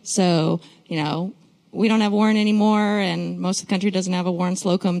Canada. So, we don't have Warren anymore, and most of the country doesn't have a Warren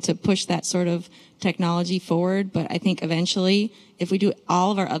Slocum to push that sort of technology forward. But I think eventually, if we do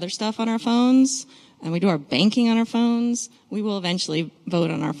all of our other stuff on our phones and we do our banking on our phones, we will eventually vote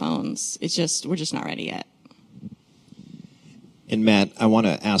on our phones. We're just not ready yet. And Matt, I want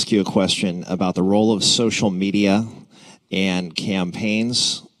to ask you a question about the role of social media and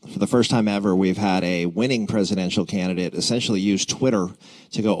campaigns. For the first time ever, we've had a winning presidential candidate essentially use Twitter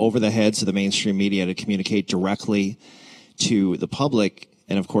to go over the heads of the mainstream media to communicate directly to the public.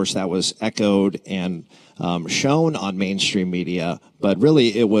 And of course, that was echoed and shown on mainstream media. But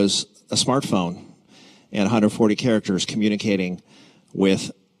really, it was a smartphone and 140 characters communicating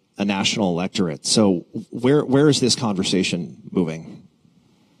with a national electorate. So where is this conversation moving?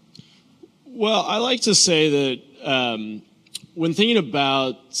 Well, I like to say that when thinking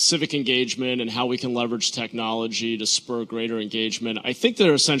about civic engagement and how we can leverage technology to spur greater engagement, I think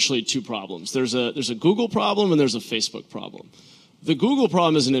there are essentially 2 problems. There's a Google problem and there's a Facebook problem. The Google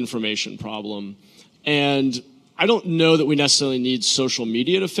problem is an information problem, and I don't know that we necessarily need social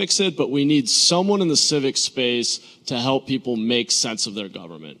media to fix it, but we need someone in the civic space to help people make sense of their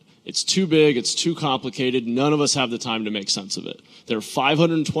government. It's too big, it's too complicated, none of us have the time to make sense of it. There are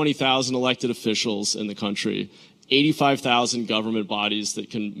 520,000 elected officials in the country, 85,000 government bodies that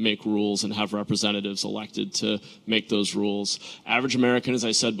can make rules and have representatives elected to make those rules. Average American, as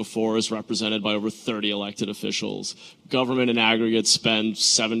I said before, is represented by over 30 elected officials. Government in aggregate spends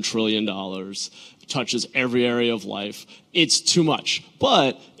 $7 trillion, touches every area of life. It's too much.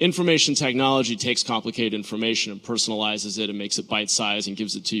 But information technology takes complicated information and personalizes it and makes it bite-sized and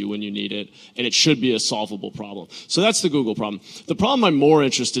gives it to you when you need it. And it should be a solvable problem. So that's the Google problem. The problem I'm more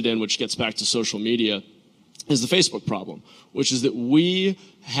interested in, which gets back to social media, is the Facebook problem, which is that we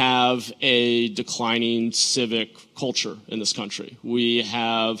have a declining civic culture in this country. We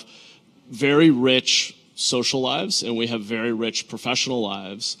have very rich social lives and we have very rich professional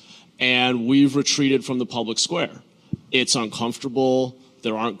lives, and we've retreated from the public square. It's uncomfortable.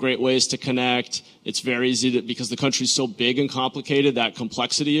 There aren't great ways to connect. It's very easy to, because the country's so big and complicated, that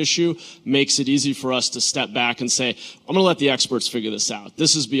complexity issue makes it easy for us to step back and say, I'm going to let the experts figure this out.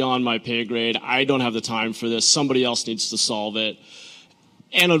 This is beyond my pay grade. I don't have the time for this. Somebody else needs to solve it.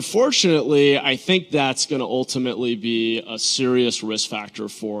 And unfortunately, I think that's going to ultimately be a serious risk factor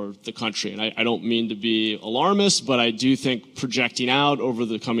for the country. And I don't mean to be alarmist, but I do think projecting out over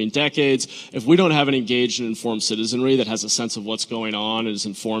the coming decades, if we don't have an engaged and informed citizenry that has a sense of what's going on and is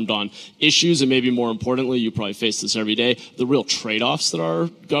informed on issues, and maybe more importantly, you probably face this every day, the real trade-offs that our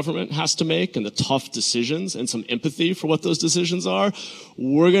government has to make and the tough decisions and some empathy for what those decisions are,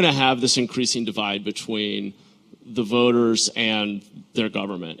 we're going to have this increasing divide between the voters and their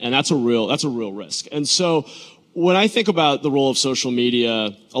government. And that's a real risk. And so when I think about the role of social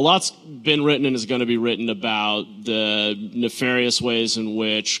media, a lot's been written and is going to be written about the nefarious ways in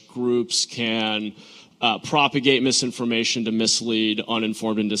which groups can propagate misinformation to mislead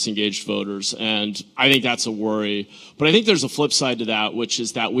uninformed and disengaged voters. And I think that's a worry. But I think there's a flip side to that, which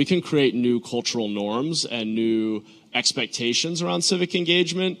is that we can create new cultural norms and new expectations around civic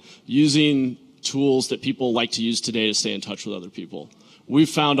engagement using tools that people like to use today to stay in touch with other people. We've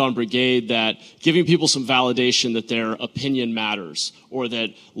found on Brigade that giving people some validation that their opinion matters, or that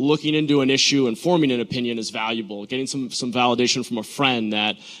looking into an issue and forming an opinion is valuable, getting some validation from a friend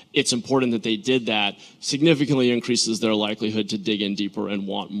that it's important that they did that, significantly increases their likelihood to dig in deeper and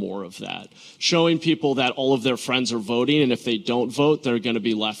want more of that. Showing people that all of their friends are voting, and if they don't vote, they're going to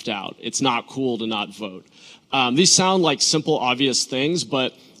be left out. It's not cool to not vote. These sound like simple, obvious things,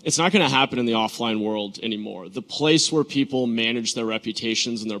 but it's not going to happen in the offline world anymore. The place where people manage their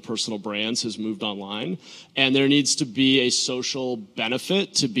reputations and their personal brands has moved online, and there needs to be a social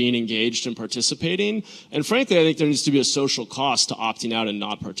benefit to being engaged and participating. And frankly, I think there needs to be a social cost to opting out and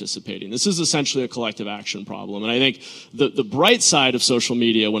not participating. This is essentially a collective action problem. And I think the bright side of social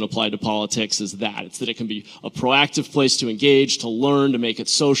media when applied to politics is that. It's that it can be a proactive place to engage, to learn, to make it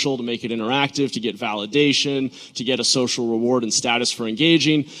social, to make it interactive, to get validation, to get a social reward and status for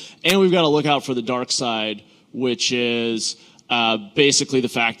engaging. And we've got to look out for the dark side, which is basically the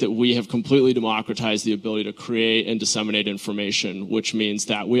fact that we have completely democratized the ability to create and disseminate information, which means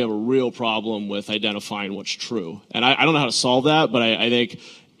that we have a real problem with identifying what's true. And I don't know how to solve that, but I think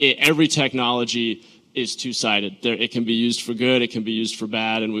every technology is two-sided. It can be used for good, it can be used for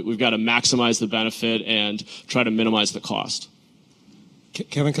bad, and we've got to maximize the benefit and try to minimize the cost.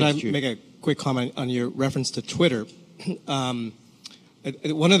 Kevin, can I make a quick comment on your reference to Twitter?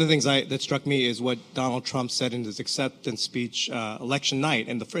 One of the things that struck me is what Donald Trump said in his acceptance speech election night.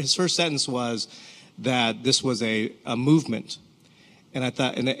 And his first sentence was that this was a movement. And I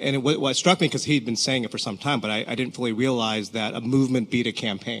thought, what struck me, because he'd been saying it for some time, but I didn't fully realize that a movement beat a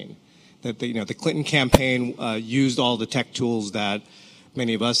campaign. That the Clinton campaign used all the tech tools that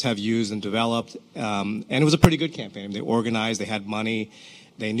many of us have used and developed. And it was a pretty good campaign. They organized, they had money,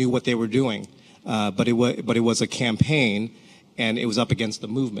 they knew what they were doing. But it was a campaign, and it was up against the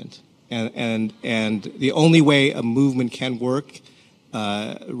movement. And the only way a movement can work,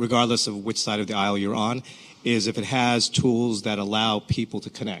 regardless of which side of the aisle you're on, is if it has tools that allow people to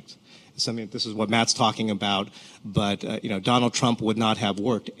connect. This is what Matt's talking about, but Donald Trump would not have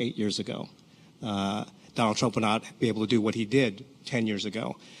worked 8 years ago. Donald Trump would not be able to do what he did 10 years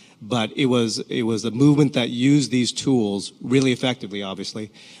ago. But it was a movement that used these tools really effectively,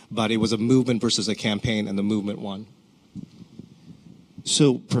 obviously, but it was a movement versus a campaign, and the movement won.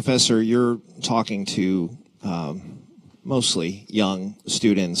 So, Professor, you're talking to mostly young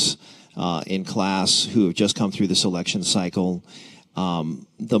students in class who have just come through this election cycle.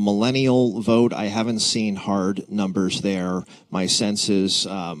 The millennial vote, I haven't seen hard numbers there. My sense is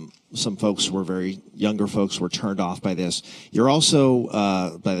some folks younger folks were turned off by this. You're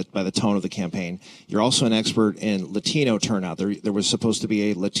also, by the tone of the campaign, you're also an expert in Latino turnout. There was supposed to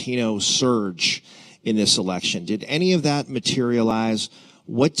be a Latino surge in this election. Did any of that materialize?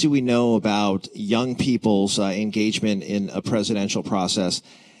 What do we know about young people's engagement in a presidential process?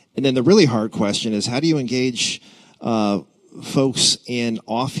 And then the really hard question is, how do you engage folks in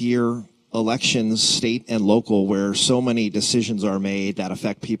off-year elections, state and local, where so many decisions are made that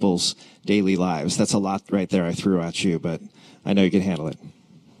affect people's daily lives? That's a lot right there I threw at you, but I know you can handle it.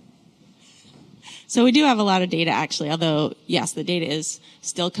 So we do have a lot of data, actually, although, yes, the data is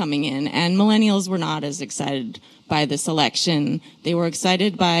still coming in. And millennials were not as excited by this election. They were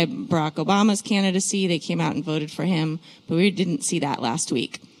excited by Barack Obama's candidacy. They came out and voted for him, but we didn't see that last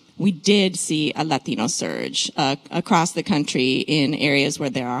week. We did see a Latino surge across the country in areas where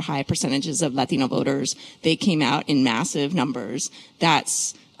there are high percentages of Latino voters. They came out in massive numbers.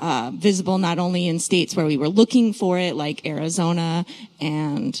 That's visible not only in states where we were looking for it, like Arizona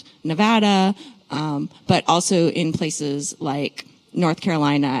and Nevada, but also in places like North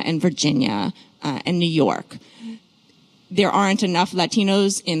Carolina and Virginia and New York. There aren't enough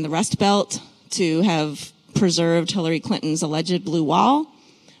Latinos in the Rust Belt to have preserved Hillary Clinton's alleged blue wall,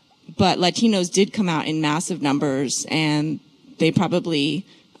 but Latinos did come out in massive numbers, and they probably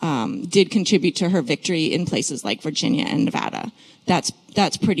did contribute to her victory in places like Virginia and Nevada.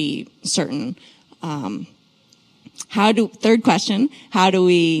 That's pretty certain. Third question, how do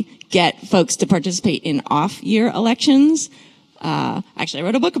we get folks to participate in off-year elections? Actually, I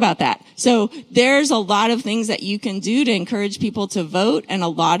wrote a book about that. So there's a lot of things that you can do to encourage people to vote, and a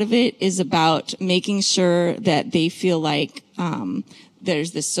lot of it is about making sure that they feel like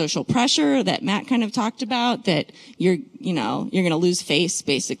there's this social pressure that Matt kind of talked about, that you're going to lose face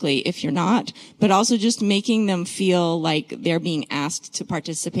basically if you're not, but also just making them feel like they're being asked to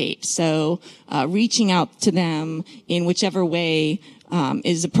participate. So reaching out to them in whichever way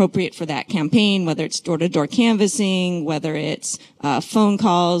is appropriate for that campaign, whether it's door-to-door canvassing, whether it's phone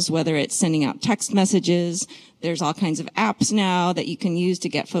calls, whether it's sending out text messages. There's all kinds of apps now that you can use to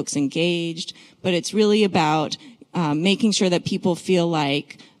get folks engaged, but it's really about making sure that people feel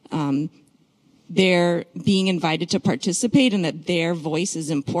like they're being invited to participate and that their voice is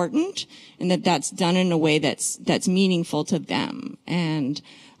important, and that that's done in a way that's meaningful to them. And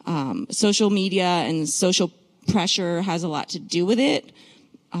social media and social pressure has a lot to do with it.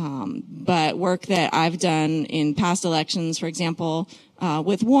 But work that I've done in past elections, for example,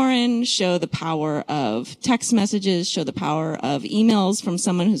 with Warren, show the power of text messages, show the power of emails from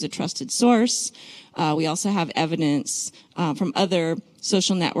someone who's a trusted source. We also have evidence from other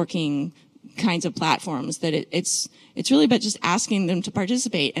social networking kinds of platforms that it's really about just asking them to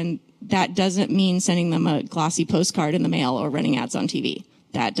participate, and that doesn't mean sending them a glossy postcard in the mail or running ads on TV.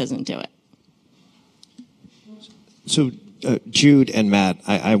 That doesn't do it. So, Jude and Matt,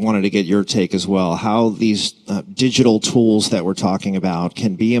 I wanted to get your take as well. How these digital tools that we're talking about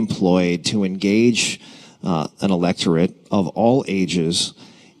can be employed to engage an electorate of all ages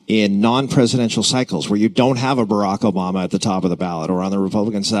in non-presidential cycles where you don't have a Barack Obama at the top of the ballot, or on the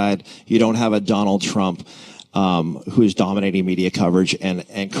Republican side, you don't have a Donald Trump who's dominating media coverage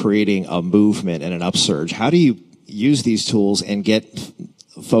and creating a movement and an upsurge. How do you use these tools and get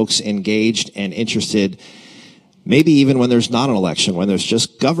folks engaged and interested, maybe even when there's not an election, when there's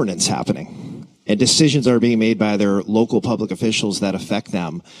just governance happening and decisions are being made by their local public officials that affect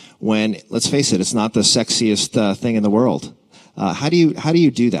them, when, let's face it, it's not the sexiest thing in the world? How do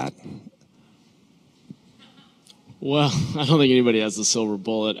you do that? Well, I don't think anybody has the silver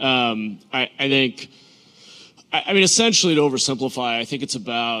bullet. I think, essentially, to oversimplify, I think it's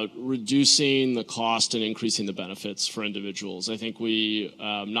about reducing the cost and increasing the benefits for individuals. I think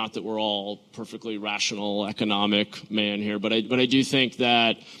not that we're all perfectly rational economic man here, but I do think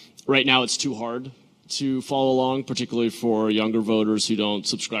that right now it's too hard to follow along, particularly for younger voters who don't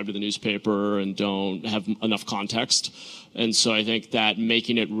subscribe to the newspaper and don't have enough context. And so I think that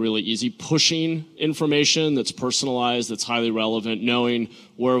making it really easy, pushing information that's personalized, that's highly relevant, knowing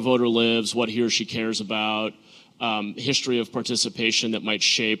where a voter lives, what he or she cares about, history of participation that might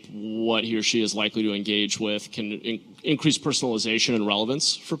shape what he or she is likely to engage with, can increase personalization and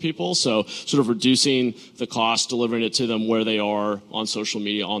relevance for people. So sort of reducing the cost, delivering it to them where they are on social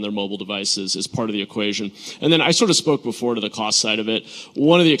media, on their mobile devices, is part of the equation. And then I sort of spoke before to the cost side of it.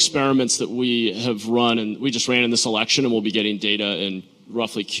 One of the experiments that we have run, and we just ran in this election, and we'll be getting data in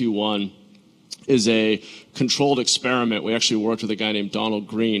roughly Q1, is a controlled experiment. We actually worked with a guy named Donald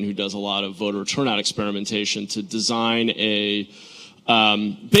Green, who does a lot of voter turnout experimentation, to design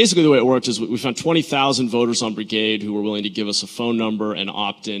basically the way it worked is we found 20,000 voters on Brigade who were willing to give us a phone number and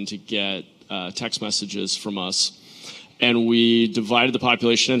opt in to get text messages from us. And we divided the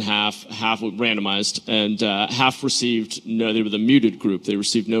population in half randomized, and half received they were the muted group. They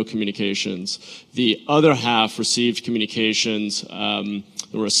received no communications. The other half received communications.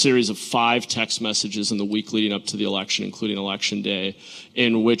 There were a series of 5 text messages in the week leading up to the election, including Election Day,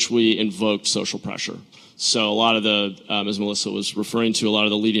 in which we invoked social pressure. So a lot of as Melissa was referring to, a lot of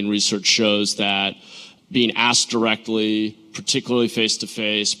the leading research shows that being asked directly, particularly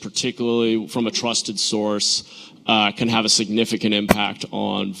face-to-face, particularly from a trusted source, can have a significant impact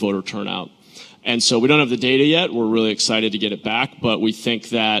on voter turnout. And so we don't have the data yet. We're really excited to get it back, but we think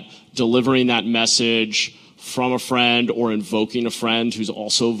that delivering that message from a friend or invoking a friend who's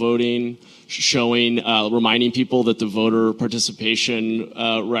also voting, reminding people that the voter participation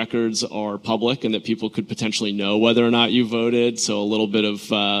records are public and that people could potentially know whether or not you voted. So a little bit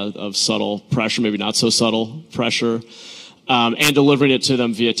of subtle pressure, maybe not so subtle pressure. And delivering it to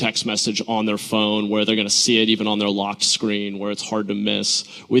them via text message on their phone, where they're going to see it even on their locked screen, where it's hard to miss.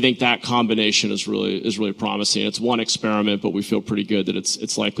 We think that combination is really promising. It's one experiment, but we feel pretty good that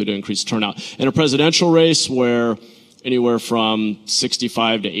it's likely to increase turnout. In a presidential race where anywhere from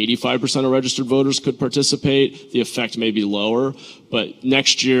 65 to 85% of registered voters could participate, the effect may be lower. But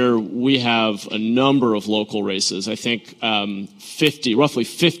next year, we have a number of local races. I think roughly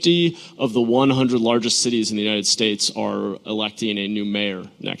 50 of the 100 largest cities in the United States are electing a new mayor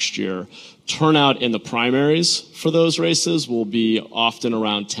next year. Turnout in the primaries for those races will be often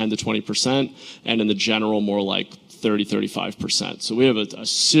around 10 to 20%, and in the general, more like 30-35%. So we have a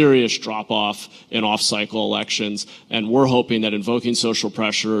serious drop-off in off-cycle elections, and we're hoping that invoking social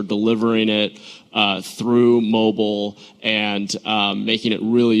pressure, delivering it through mobile, and making it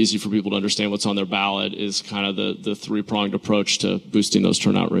really easy for people to understand what's on their ballot is kind of the three-pronged approach to boosting those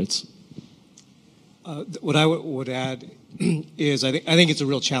turnout rates. What I would add is I think it's a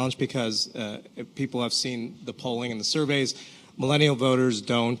real challenge because if people have seen the polling and the surveys. Millennial voters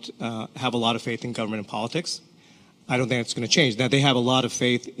don't have a lot of faith in government and politics. I don't think it's going to change. Now, they have a lot of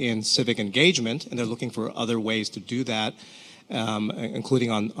faith in civic engagement, and they're looking for other ways to do that,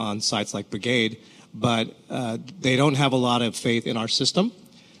 including on sites like Brigade. But they don't have a lot of faith in our system,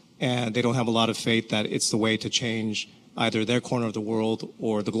 and they don't have a lot of faith that it's the way to change either their corner of the world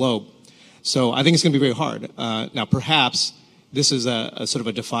or the globe. So I think it's going to be very hard. Now, perhaps this is a sort of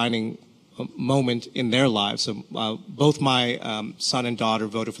a defining moment in their lives. So both my son and daughter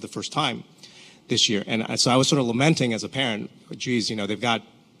voted for the first time this year, and so I was sort of lamenting as a parent, geez, they've got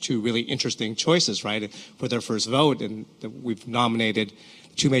two really interesting choices, right, for their first vote, and we've nominated,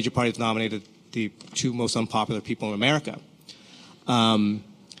 two major parties nominated the two most unpopular people in America.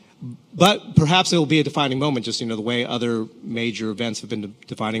 But perhaps it will be a defining moment, just the way other major events have been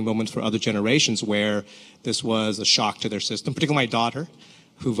defining moments for other generations, where this was a shock to their system, particularly my daughter,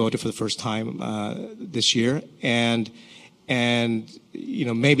 who voted for the first time this year, and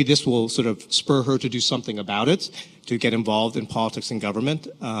maybe this will sort of spur her to do something about it, to get involved in politics and government.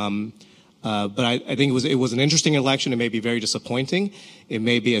 But I think it was an interesting election. It may be very disappointing. It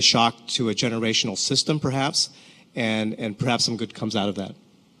may be a shock to a generational system, perhaps, and perhaps some good comes out of that.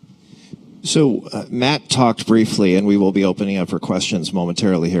 So Matt talked briefly, and we will be opening up for questions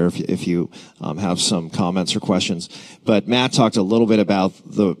momentarily here if you have some comments or questions. But Matt talked a little bit about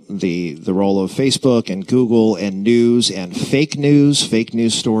the role of Facebook and Google and news and fake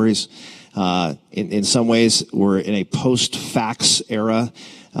news stories. In some ways, we're in a post-fax era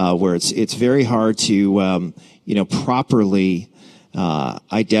where it's very hard to properly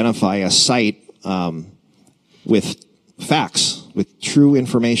identify a site with facts, with true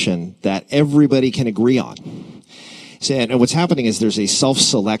information that everybody can agree on. So, and what's happening is there's a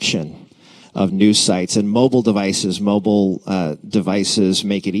self-selection of news sites, and mobile devices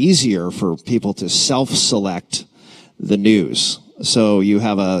make it easier for people to self-select the news. So you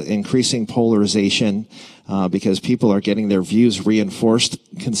have an increasing polarization because people are getting their views reinforced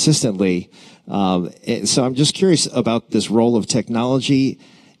consistently. So I'm just curious about this role of technology,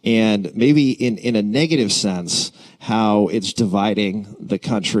 and maybe in a negative sense, how it's dividing the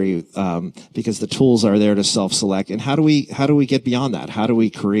country, because the tools are there to self-select. And how do we get beyond that? How do we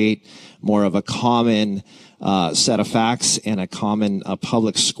create more of a common set of facts and a common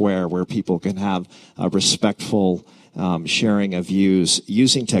public square where people can have a respectful sharing of views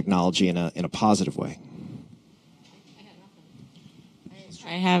using technology in a positive way?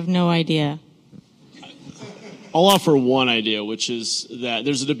 I have no idea. I'll offer one idea, which is that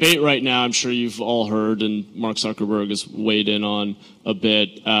there's a debate right now, I'm sure you've all heard, and Mark Zuckerberg has weighed in on a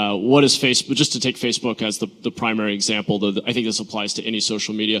bit. What is Facebook, just to take Facebook as the primary example, though I think this applies to any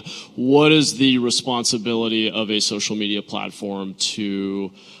social media, what is the responsibility of a social media platform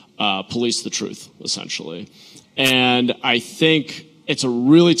to police the truth, essentially? And I think it's a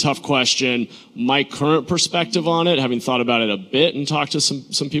really tough question. My current perspective on it, having thought about it a bit and talked to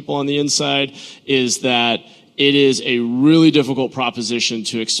some people on the inside, is that it is a really difficult proposition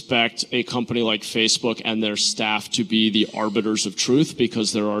to expect a company like Facebook and their staff to be the arbiters of truth,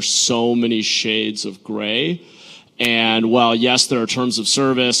 because there are so many shades of gray. And while, yes, there are terms of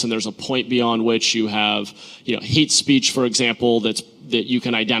service and there's a point beyond which you have, hate speech, for example, that you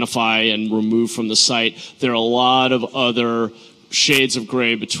can identify and remove from the site, there are a lot of other shades of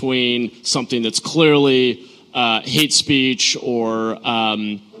gray between something that's clearly hate speech or I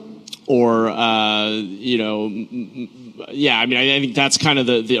think that's kind of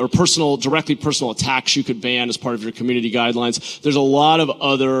directly personal attacks you could ban as part of your community guidelines. There's a lot of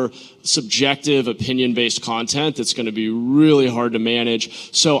other subjective opinion-based content that's going to be really hard to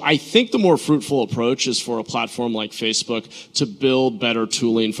manage. So I think the more fruitful approach is for a platform like Facebook to build better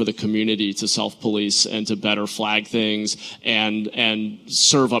tooling for the community to self-police and to better flag things and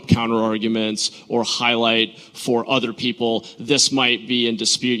serve up counter-arguments or highlight for other people this might be in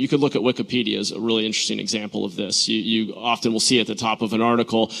dispute. You could look at Wikipedia as a really interesting example of this. You often will see at the top of an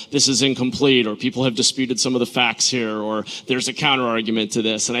article, this is incomplete, or people have disputed some of the facts here, or there's a counter-argument to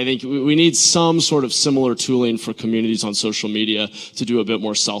this. And I think we need some sort of similar tooling for communities on social media to do a bit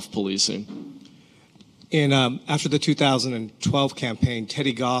more self-policing. After the 2012 campaign,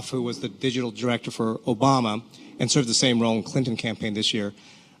 Teddy Goff, who was the digital director for Obama and served the same role in Clinton campaign this year,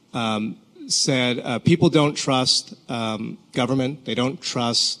 said people don't trust government, they don't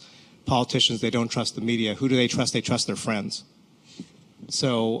trust politicians, they don't trust the media. Who do they trust? They trust their friends.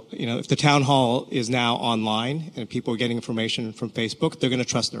 So, if the town hall is now online and people are getting information from Facebook, they're going to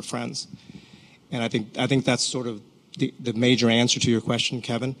trust their friends. And I think that's sort of the major answer to your question,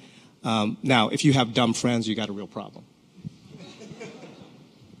 Kevin. Now, if you have dumb friends, you got a real problem.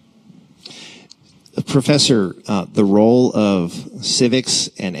 Professor, the role of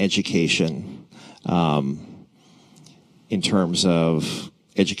civics and education in terms of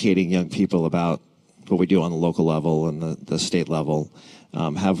educating young people about what we do on the local level and the state level.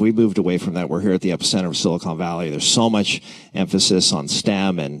 Have we moved away from that? We're here at the epicenter of Silicon Valley. There's so much emphasis on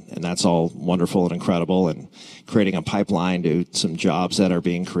STEM, and that's all wonderful and incredible, and creating a pipeline to some jobs that are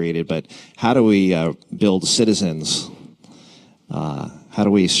being created. But how do we build citizens? How How do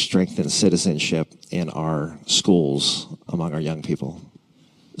we strengthen citizenship in our schools among our young people?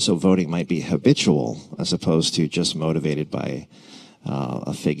 So voting might be habitual as opposed to just motivated by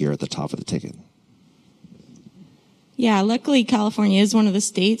a figure at the top of the ticket. Yeah, luckily California is one of the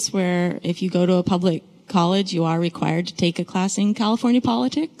states where if you go to a public college, you are required to take a class in California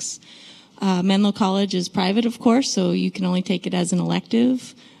politics. Menlo College is private, of course, so you can only take it as an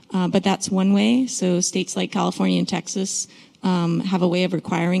elective, but that's one way. So states like California and Texas have a way of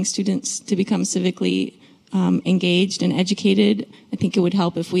requiring students to become civically engaged and educated. I think it would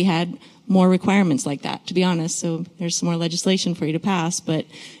help if we had more requirements like that, to be honest. So there's some more legislation for you to pass. But,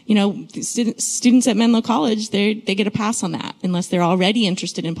 you know, students at Menlo College, they get a pass on that unless they're already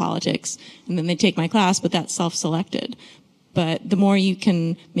interested in politics. And then they take my class, but that's self-selected. But the more you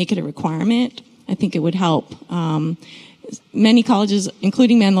can make it a requirement, I think it would help. Many colleges,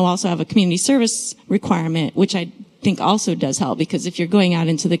 including Menlo, also have a community service requirement, which I think also does help, because if you're going out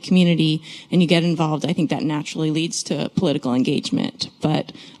into the community and you get involved, I think that naturally leads to political engagement.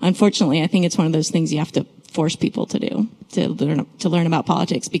 But unfortunately, I think it's one of those things you have to force people to do, to learn about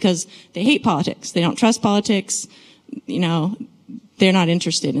politics, because they hate politics. They don't trust politics. You know, they're not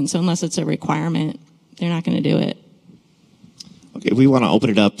interested. And so unless it's a requirement, they're not going to do it. Okay, we want to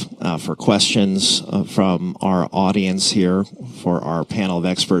open it up for questions from our audience here for our panel of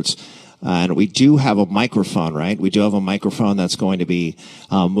experts. And we do have a microphone, right? We do have a microphone that's going to be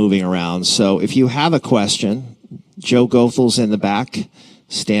moving around. So if you have a question, Joe Gothel's in the back,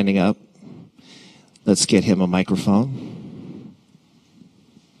 standing up. Let's get him a microphone.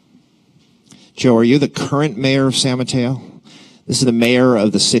 Joe, are you the current mayor of San Mateo? This is the mayor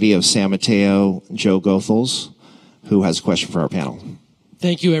of the city of San Mateo, Joe Goethals, who has a question for our panel.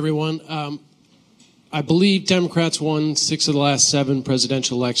 Thank you, everyone. I believe Democrats won 6 of the last 7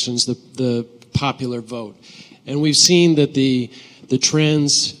 presidential elections, the popular vote. And we've seen that the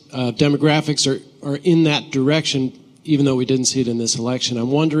trends, demographics are in that direction, even though we didn't see it in this election. I'm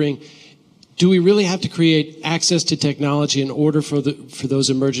wondering, do we really have to create access to technology in order for those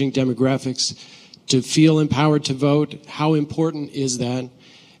emerging demographics to feel empowered to vote? How important is that?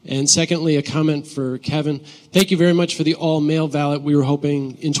 And secondly, a comment for Kevin. Thank you very much for the all-male ballot. We were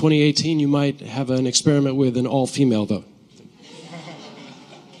hoping in 2018 you might have an experiment with an all-female vote.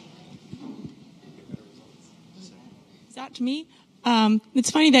 Is that to me?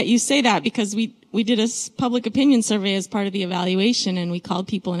 It's funny that you say that, because we did a public opinion survey as part of the evaluation, and we called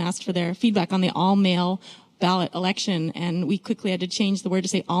people and asked for their feedback on the all-male ballot election, and we quickly had to change the word to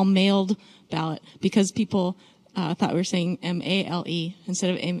say all-mailed ballot, because people thought we were saying M-A-L-E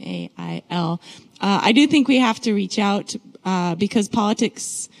instead of M-A-I-L. I do think we have to reach out because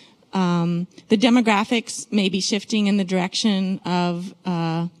politics, the demographics may be shifting in the direction of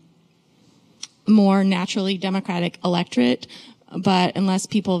more naturally democratic electorate, but unless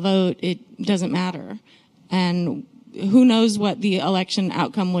people vote, it doesn't matter. And who knows what the election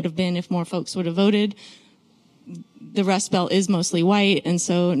outcome would have been if more folks would have voted. The Rust Belt is mostly white, and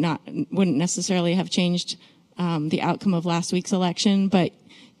so wouldn't necessarily have changed the outcome of last week's election, but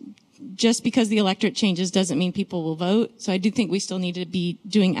just because the electorate changes doesn't mean people will vote. So I do think we still need to be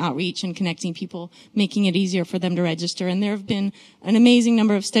doing outreach and connecting people, making it easier for them to register. And there have been an amazing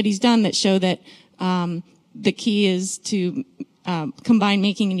number of studies done that show that the key is to combine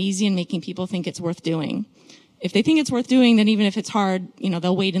making it easy and making people think it's worth doing. If they think it's worth doing, then even if it's hard, you know,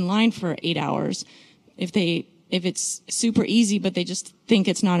 they'll wait in line for 8 hours. If it's super easy, but they just think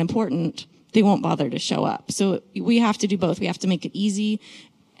it's not important, they won't bother to show up. So we have to do both. We have to make it easy,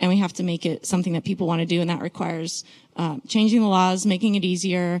 and we have to make it something that people want to do, and that requires changing the laws, making it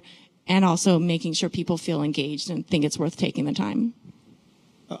easier, and also making sure people feel engaged and think it's worth taking the time.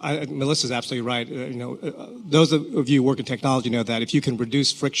 Melissa's absolutely right. Those of you who work in technology know that if you can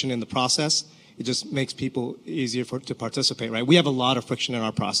reduce friction in the process, it just makes people easier to participate, right? We have a lot of friction in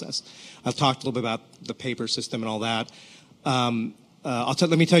our process. I've talked a little bit about the paper system and all that.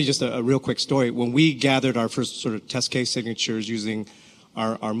 Let me tell you just a real quick story. When we gathered our first sort of test case signatures using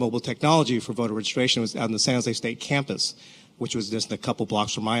our mobile technology for voter registration, it was out on the San Jose State campus, which was just a couple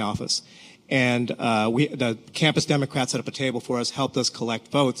blocks from my office. And the campus Democrats set up a table for us, helped us collect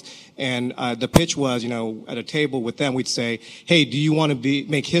votes. And the pitch was, at a table with them, we'd say, hey, do you want to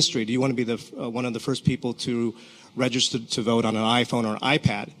make history? Do you want to be one of the first people to register to vote on an iPhone or an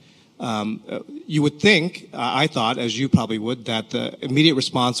iPad? You would think, I thought, as you probably would, that the immediate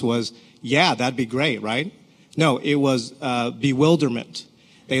response was, yeah, that'd be great, right? No, it was bewilderment.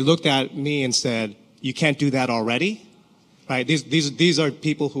 They looked at me and said, you can't do that already? Right? These are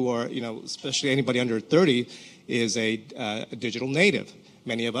people who are, especially anybody under 30 is a digital native.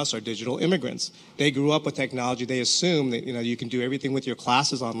 Many of us are digital immigrants. They grew up with technology. They assume that you can do everything with your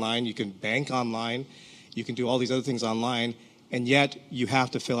classes online. You can bank online. You can do all these other things online. And yet you have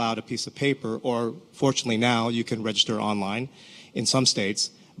to fill out a piece of paper, or fortunately now you can register online in some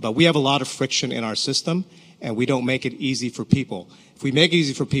states. But we have a lot of friction in our system, and we don't make it easy for people. If we make it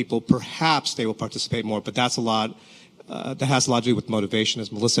easy for people, perhaps they will participate more. But that's a lot. That has a lot to do with motivation,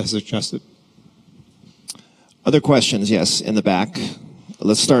 as Melissa has suggested. Other questions? Yes, in the back.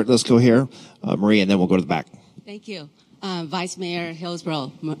 Let's go here. Marie, and then we'll go to the back. Thank you. Vice Mayor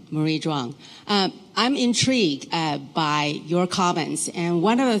Hillsborough, Marie Zhuang. I'm intrigued by your comments. And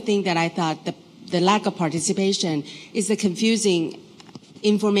one of the things that I thought the lack of participation is the confusing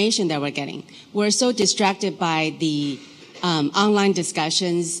information that we're getting. We're so distracted by the online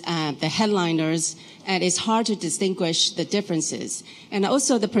discussions, the headliners, and it's hard to distinguish the differences. And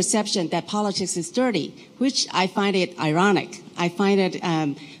also the perception that politics is dirty, which I find it ironic. I find it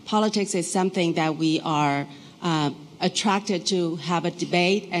politics is something that we are attracted to have a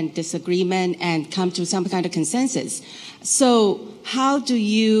debate and disagreement and come to some kind of consensus. So how do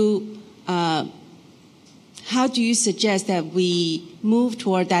you suggest that we move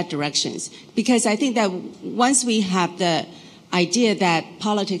toward that directions? Because I think that once we have the idea that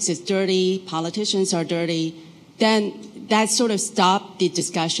politics is dirty, politicians are dirty, then that sort of stopped the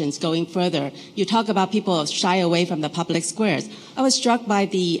discussions going further. You talk about people shy away from the public squares. I was struck by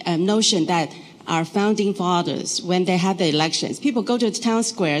the notion that our founding fathers, when they had the elections, people go to the town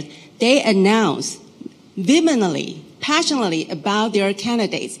squares, they announce vehemently, passionately about their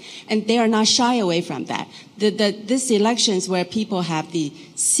candidates, and they are not shy away from that. These elections where people have the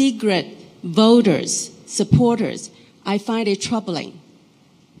secret voters, supporters, I find it troubling.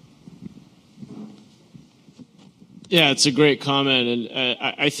 Yeah, it's a great comment, and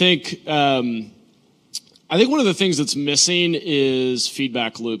I think one of the things that's missing is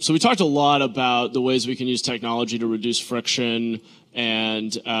feedback loop. So we talked a lot about the ways we can use technology to reduce friction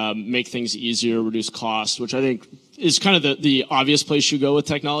and make things easier, reduce cost, which I think is kind of the obvious place you go with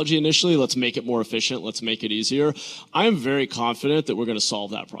technology initially. Let's make it more efficient. Let's make it easier. I'm very confident that we're going to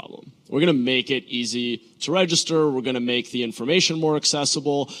solve that problem. We're going to make it easy to register. We're going to make the information more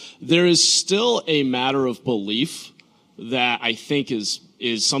accessible. There is still a matter of belief that I think is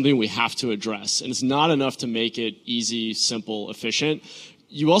something we have to address. And it's not enough to make it easy, simple, efficient.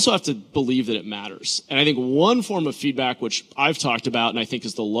 You also have to believe that it matters. And I think one form of feedback, which I've talked about and I think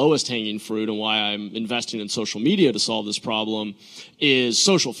is the lowest hanging fruit and why I'm investing in social media to solve this problem, is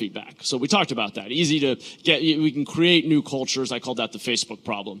social feedback. So we talked about that. Easy to get, we can create new cultures. I called that the Facebook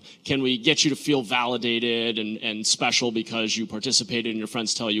problem. Can we get you to feel validated and special because you participated and your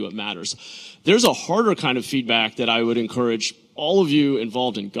friends tell you it matters? There's a harder kind of feedback that I would encourage all of you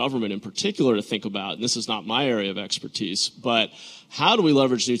involved in government in particular to think about, and this is not my area of expertise, but how do we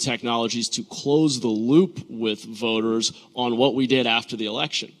leverage new technologies to close the loop with voters on what we did after the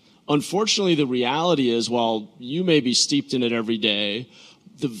election? Unfortunately, the reality is, while you may be steeped in it every day,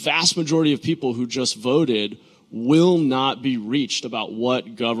 the vast majority of people who just voted will not be reached about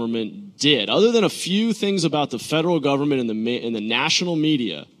what government did. Other than a few things about the federal government in the national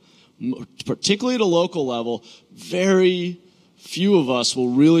media, particularly at a local level, very few of us will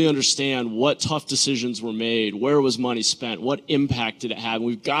really understand what tough decisions were made, where was money spent, what impact did it have.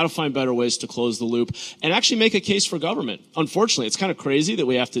 We've got to find better ways to close the loop and actually make a case for government. Unfortunately, it's kind of crazy that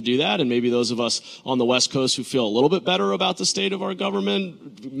we have to do that, and maybe those of us on the West Coast who feel a little bit better about the state of our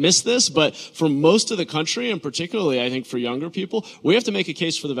government miss this, but for most of the country, and particularly I think for younger people, we have to make a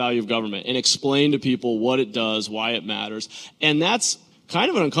case for the value of government and explain to people what it does, why it matters, and that's kind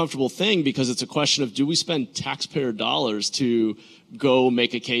of an uncomfortable thing because it's a question of, do we spend taxpayer dollars to go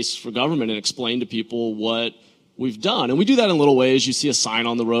make a case for government and explain to people what we've done? And we do that in little ways. You see a sign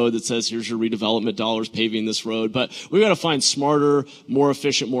on the road that says, here's your redevelopment dollars paving this road. But we've got to find smarter, more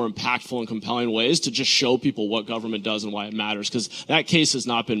efficient, more impactful and compelling ways to just show people what government does and why it matters, because that case has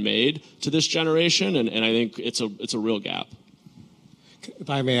not been made to this generation, and I think it's a real gap. If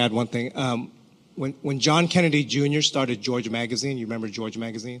I may add one thing. When John Kennedy Jr. started George Magazine, you remember George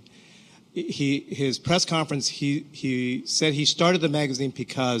Magazine? His press conference, he said he started the magazine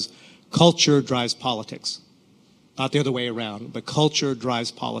because culture drives politics. Not the other way around, but culture drives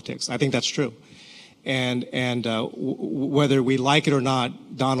politics. I think that's true. And whether we like it or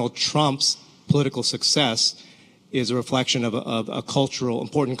not, Donald Trump's political success is a reflection of a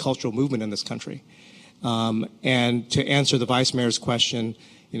important cultural movement in this country. And to answer the Vice Mayor's question,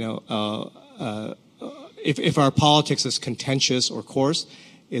 if our politics is contentious or coarse,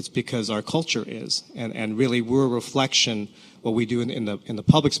 it's because our culture is, and really we're a reflection what we do in the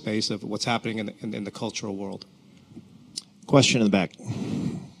public space of what's happening in the cultural world. Question in the back.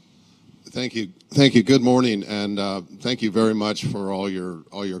 Thank you. Thank you. Good morning, and thank you very much for all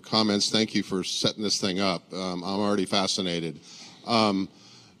your comments. Thank you for setting this thing up. I'm already fascinated.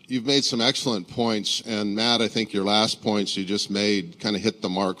 You've made some excellent points, and Matt, I think your last points you just made kind of hit the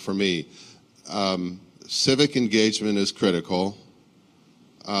mark for me. Civic engagement is critical.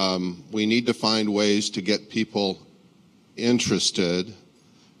 We need to find ways to get people interested,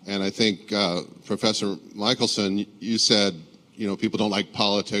 and I think Professor Michelson, you said, people don't like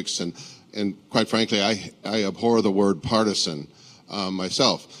politics, and quite frankly, I abhor the word partisan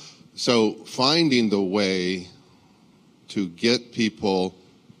myself. So finding the way to get people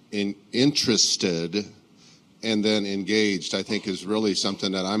interested and then engaged, I think, is really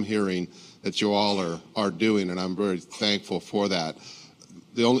something that I'm hearing that you all are doing, and I'm very thankful for that.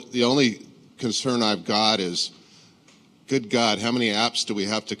 The only concern I've got is, good God, how many apps do we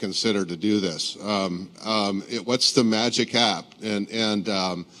have to consider to do this? What's the magic app? And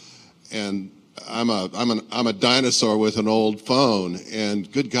I'm a dinosaur with an old phone, and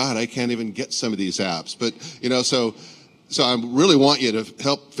good God, I can't even get some of these apps. But so I really want you to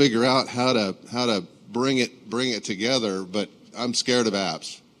help figure out how to bring it together. But I'm scared of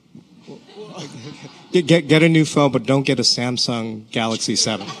apps. Get a new phone, but don't get a Samsung Galaxy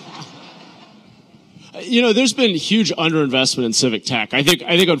 7. There's been huge underinvestment in civic tech. I think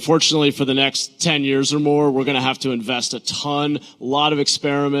unfortunately for the next 10 years or more, we're going to have to invest a ton, a lot of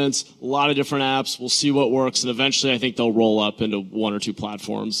experiments, a lot of different apps. We'll see what works, and eventually I think they'll roll up into one or two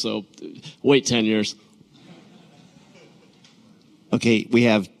platforms. So wait 10 years. Okay, we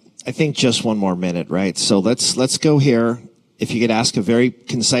have, I think, just one more minute, right? So let's go here. If you could ask a very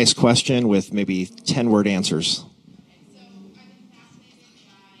concise question with maybe 10-word answers.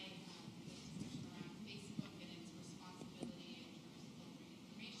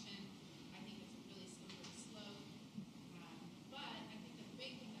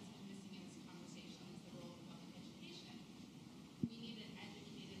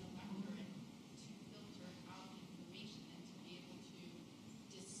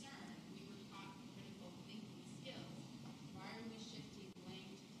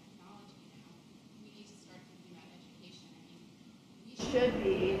 Should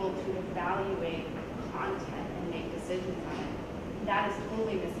be able to evaluate content and make decisions on it. That is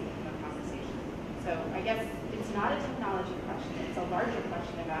totally missing from the conversation. So I guess it's not a technology question. It's a larger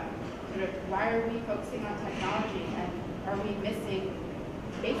question about sort of why are we focusing on technology and are we missing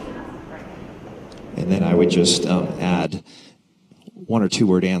basics right now? And then I would just add one or two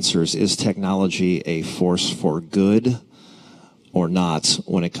word answers. Is technology a force for good or not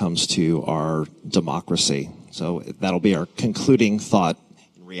when it comes to our democracy? So that'll be our concluding thought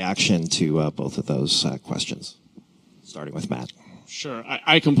and reaction to both of those questions, starting with Matt. Sure,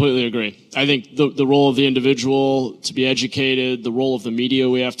 I completely agree. I think the role of the individual to be educated, the role of the media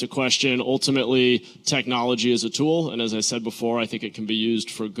we have to question. Ultimately, technology is a tool, and as I said before, I think it can be used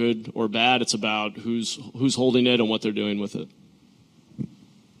for good or bad. It's about who's holding it and what they're doing with it.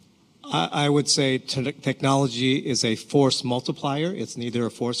 I would say technology is a force multiplier. It's neither a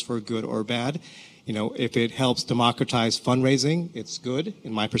force for good or bad. If it helps democratize fundraising, it's good,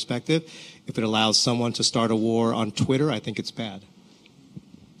 in my perspective. If it allows someone to start a war on Twitter, I think it's bad.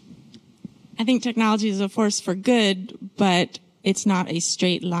 I think technology is a force for good, but it's not a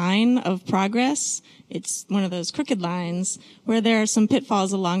straight line of progress. It's one of those crooked lines where there are some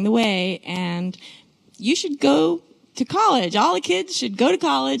pitfalls along the way, and you should go to college. All the kids should go to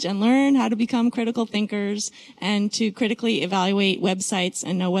college and learn how to become critical thinkers and to critically evaluate websites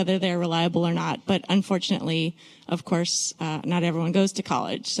and know whether they're reliable or not. But unfortunately, of course, not everyone goes to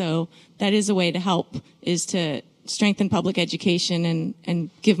college. So that is a way to help, is to strengthen public education and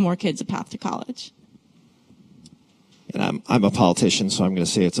give more kids a path to college. And I'm a politician, so I'm going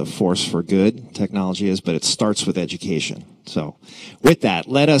to say it's a force for good, technology is, but it starts with education. So with that,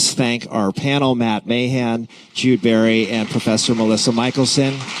 let us thank our panel, Matt Mahan, Jude Berry, and Professor Melissa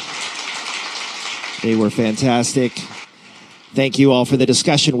Michelson. They were fantastic. Thank you all for the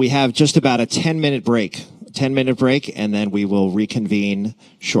discussion. We have just about a 10-minute break, and then we will reconvene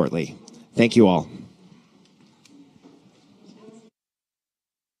shortly. Thank you all.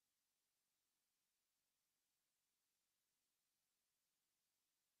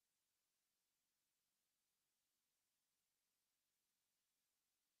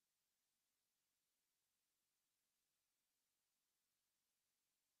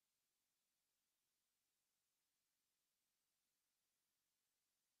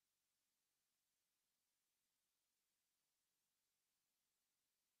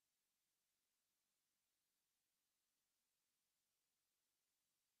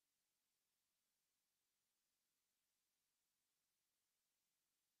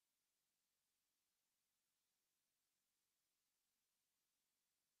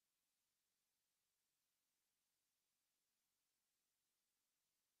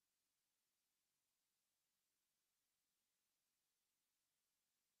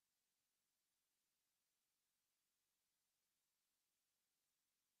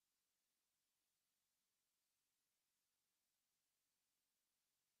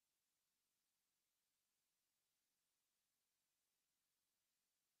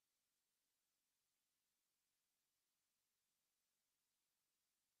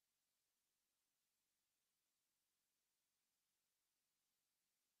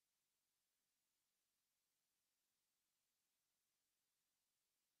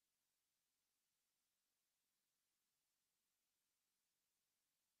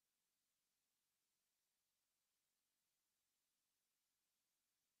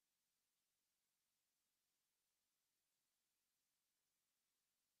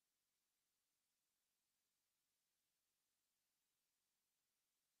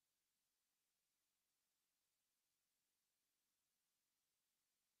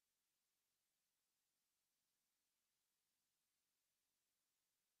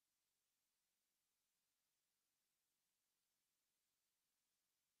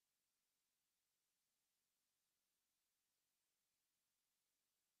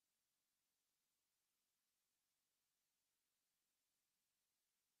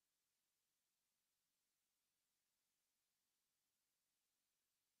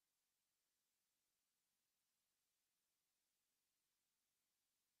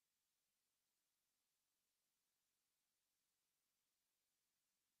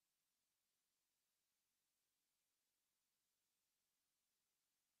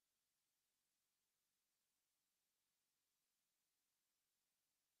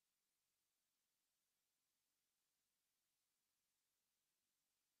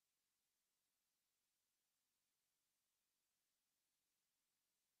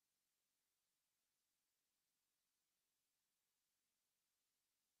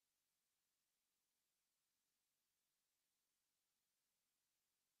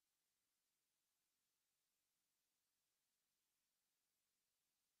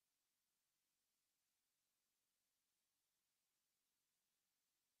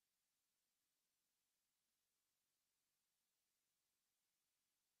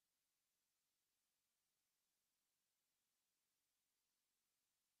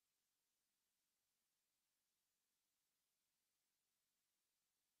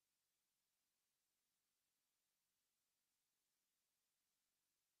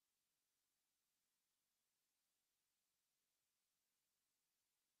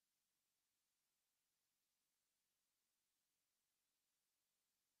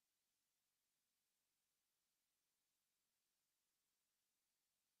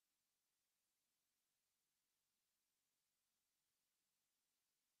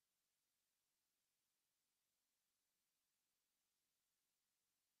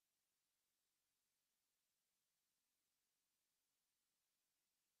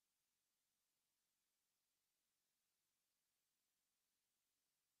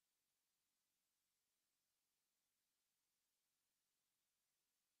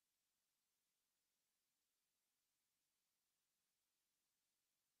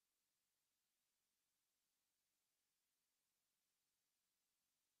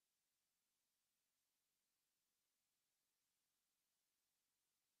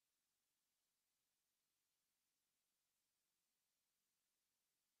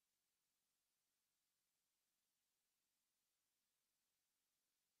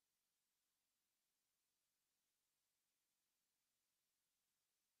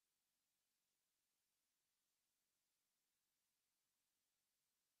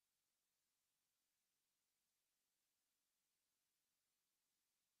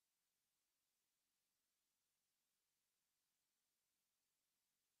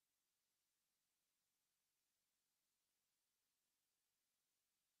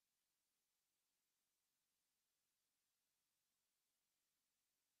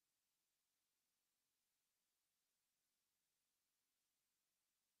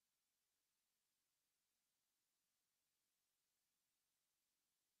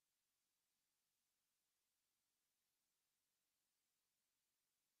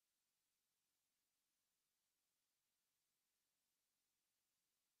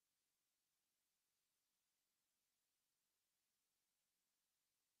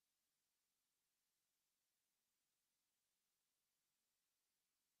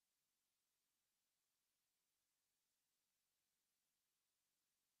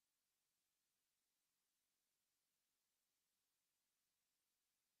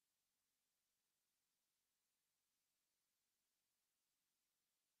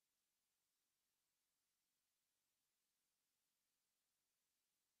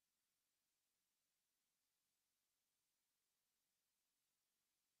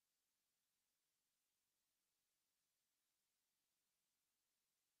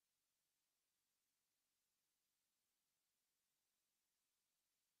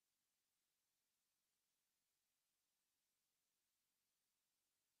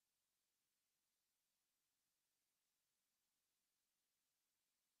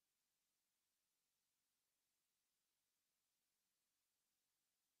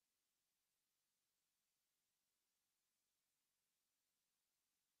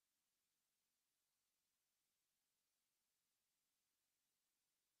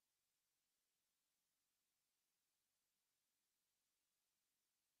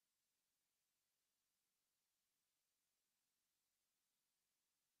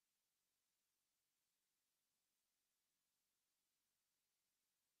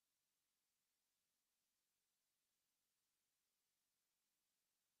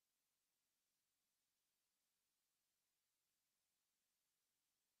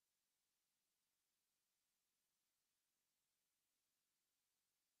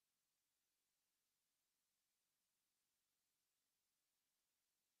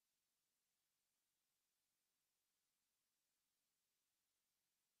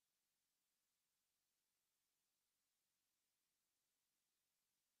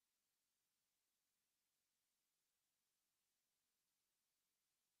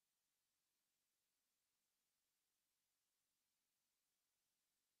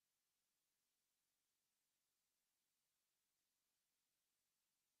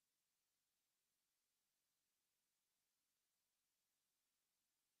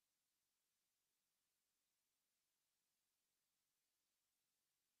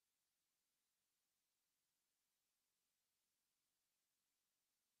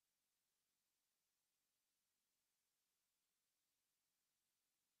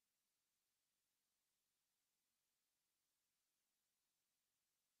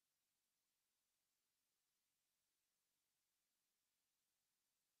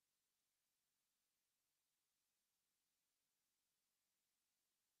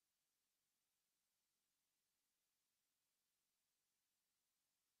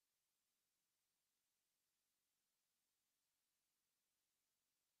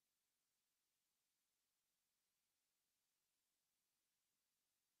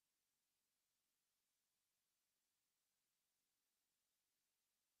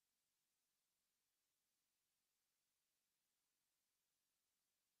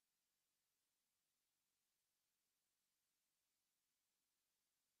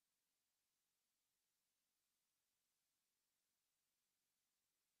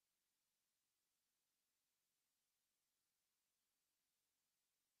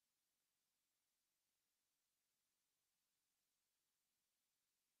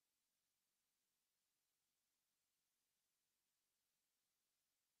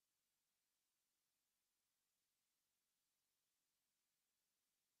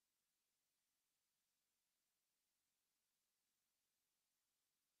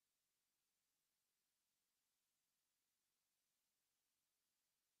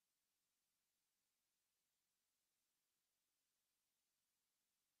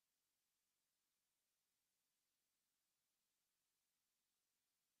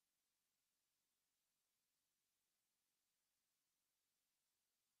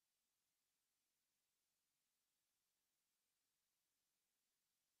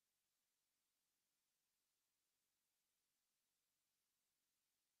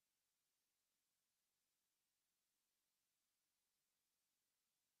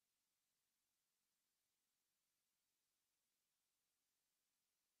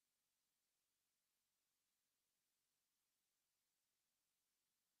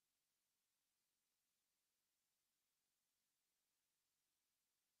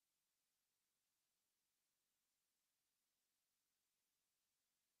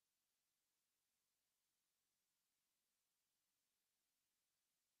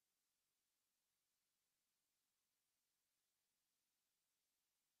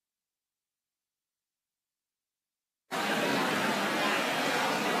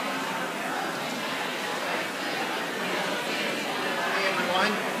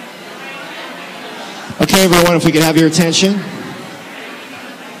 Okay, everyone, if we could have your attention.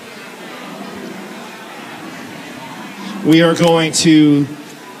 We are going to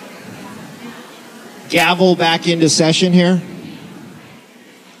gavel back into session here.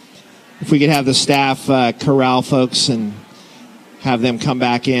 If we could have the staff corral folks and have them come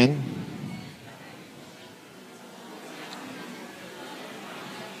back in.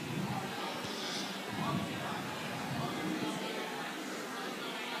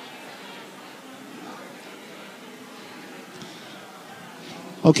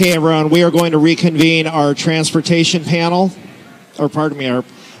 Okay, everyone, we are going to reconvene our transportation panel, or pardon me, our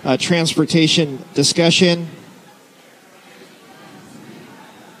transportation discussion.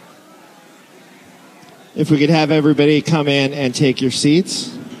 If we could have everybody come in and take your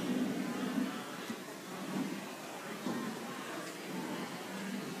seats.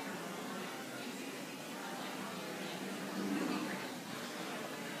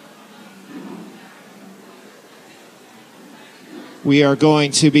 We are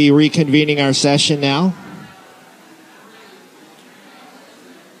going to be reconvening our session now.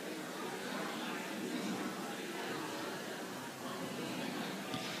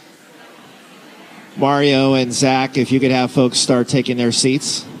 Mario and Zach, if you could have folks start taking their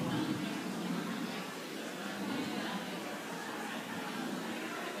seats.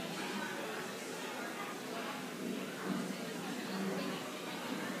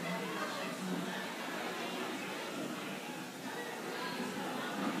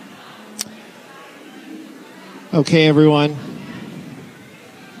 Okay, everyone.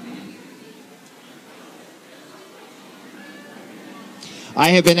 I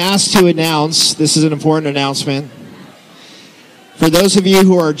have been asked to announce, this is an important announcement, for those of you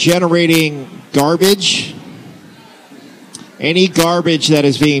who are generating garbage, any garbage that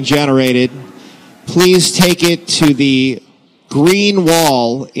is being generated, please take it to the green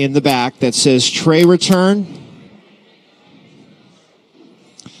wall in the back that says tray return.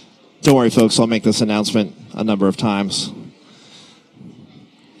 Don't worry, folks, I'll make this announcement a number of times.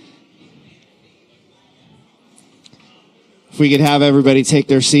 If we could have everybody take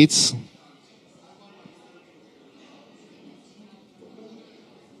their seats.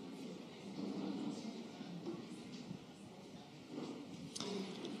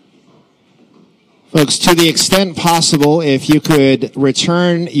 Folks, to the extent possible, if you could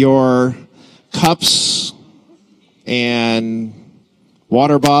return your cups and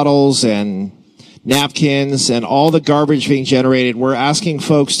water bottles and napkins and all the garbage being generated, we're asking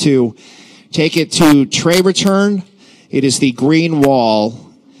folks to take it to tray return. It is the green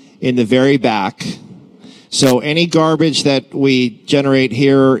wall in the very back. So any garbage that we generate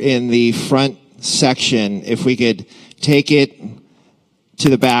here in the front section, if we could take it to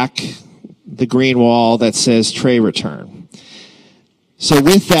the back, the green wall that says tray return. So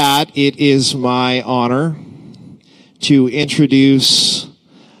with that, it is my honor to introduce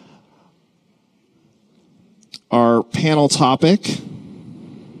our panel topic.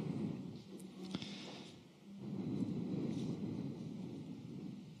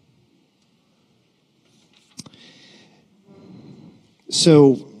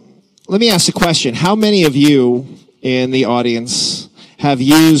 So let me ask a question. How many of you in the audience have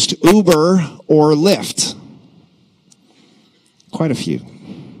used Uber or Lyft? Quite a few.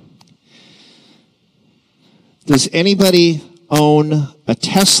 Does anybody own a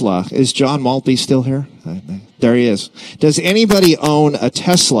Tesla? Is John Maltby still here? There he is. Does anybody own a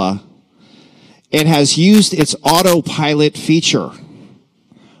Tesla and has used its autopilot feature?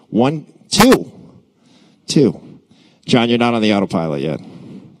 One, two. John, you're not on the autopilot yet.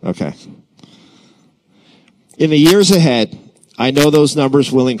 Okay. In the years ahead, I know those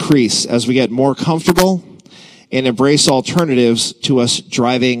numbers will increase as we get more comfortable and embrace alternatives to us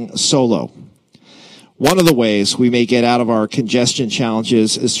driving solo. One of the ways we may get out of our congestion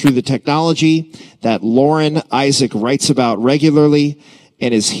challenges is through the technology that Lauren Isaac writes about regularly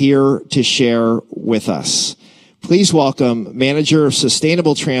and is here to share with us. Please welcome Manager of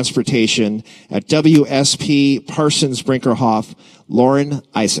Sustainable Transportation at WSP Parsons Brinkerhoff, Lauren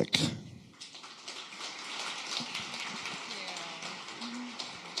Isaac.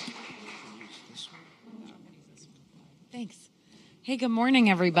 Hey, good morning,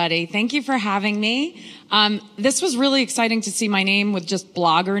 everybody. Thank you for having me. This was really exciting to see my name with just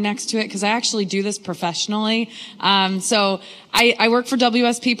blogger next to it because I actually do this professionally. So I work for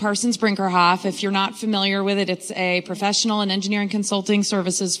WSP Parsons Brinkerhoff. If you're not familiar with it, it's a professional and engineering consulting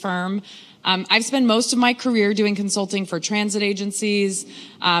services firm. I've spent most of my career doing consulting for transit agencies.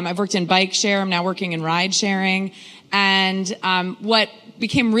 I've worked in bike share. I'm now working in ride sharing. And what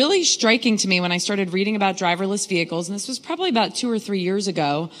became really striking to me when I started reading about driverless vehicles, and this was probably about 2 or 3 years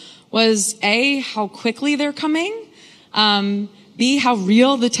ago, was A, how quickly they're coming, B, how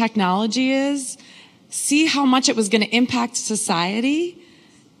real the technology is, C, how much it was going to impact society.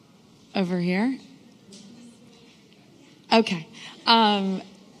 Over here. Okay.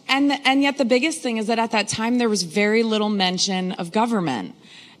 And yet the biggest thing is that at that time there was very little mention of government.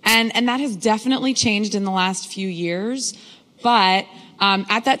 And that has definitely changed in the last few years. But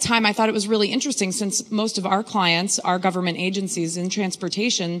at that time, I thought it was really interesting since most of our clients are government agencies in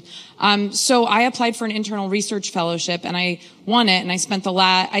transportation. So I applied for an internal research fellowship and I won it. And I spent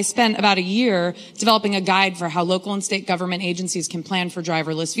about a year developing a guide for how local and state government agencies can plan for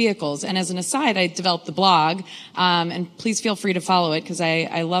driverless vehicles. And as an aside, I developed the blog. And please feel free to follow it because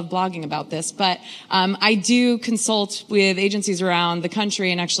I love blogging about this. But I do consult with agencies around the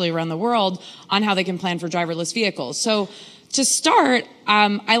country and actually around the world on how they can plan for driverless vehicles. So to start,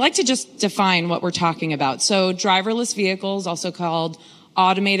 I like to just define what we're talking about. So driverless vehicles, also called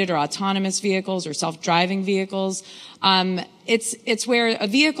automated or autonomous vehicles or self-driving vehicles. It's where a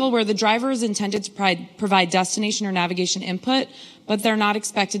vehicle where the driver is intended to provide destination or navigation input, but they're not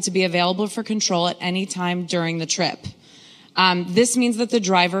expected to be available for control at any time during the trip. This means that the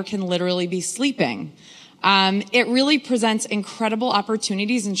driver can literally be sleeping. It really presents incredible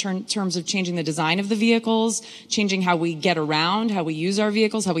opportunities in terms of changing the design of the vehicles, changing how we get around, how we use our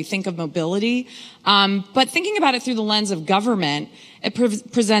vehicles, how we think of mobility. But thinking about it through the lens of government, it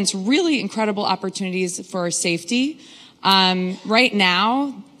presents really incredible opportunities for our safety. Right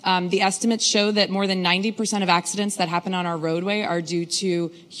now, the estimates show that more than 90% of accidents that happen on our roadway are due to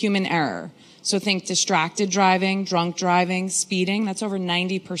human error. So think distracted driving, drunk driving, speeding, that's over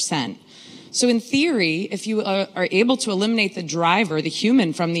 90%. So in theory, if you are able to eliminate the driver, the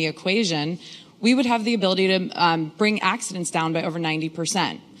human, from the equation, we would have the ability to bring accidents down by over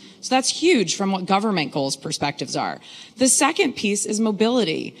 90%. So that's huge from what government goals perspectives are. The second piece is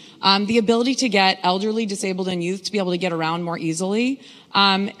mobility. The ability to get elderly, disabled, and youth to be able to get around more easily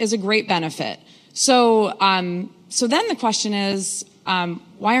is a great benefit. So then the question is,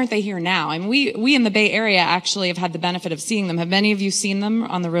 why aren't they here now? I mean, we in the Bay Area actually have had the benefit of seeing them. Have many of you seen them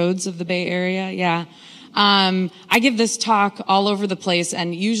on the roads of the Bay Area? Yeah. I give this talk all over the place,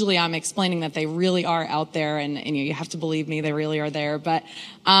 and usually I'm explaining that they really are out there, and you have to believe me, they really are there. But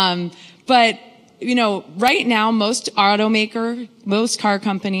you know, right now, most car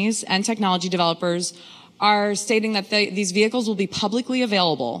companies and technology developers are stating that these vehicles will be publicly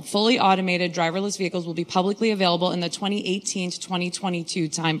available. Fully automated driverless vehicles will be publicly available in the 2018 to 2022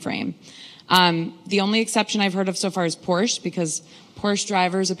 timeframe. The only exception I've heard of so far is Porsche, because Porsche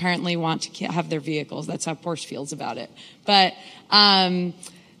drivers apparently want to have their vehicles. That's how Porsche feels about it. But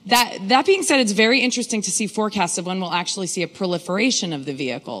that being said, it's very interesting to see forecasts of when we'll actually see a proliferation of the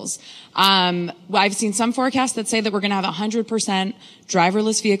vehicles. I've seen some forecasts that say that we're going to have 100%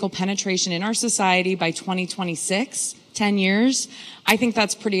 driverless vehicle penetration in our society by 2026, 10 years. I think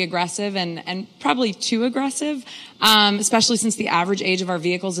that's pretty aggressive and probably too aggressive, especially since the average age of our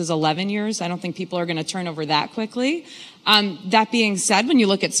vehicles is 11 years. I don't think people are going to turn over that quickly. That being said, when you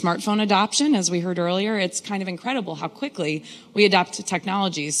look at smartphone adoption, as we heard earlier, it's kind of incredible how quickly we adapt to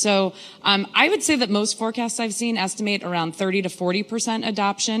technologies. So I would say that most forecasts I've seen estimate around 30 to 40%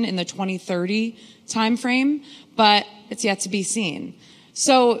 adoption in the 2030 timeframe, but it's yet to be seen.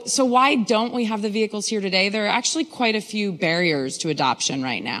 So why don't we have the vehicles here today? There are actually quite a few barriers to adoption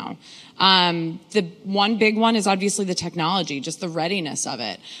right now. The one big one is obviously the technology, just the readiness of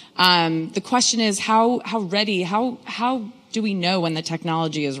it. The question is how ready, how do we know when the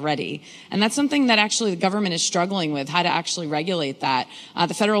technology is ready? And that's something that actually the government is struggling with, how to actually regulate that.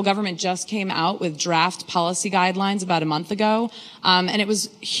 The federal government just came out with draft policy guidelines about a month ago. And it was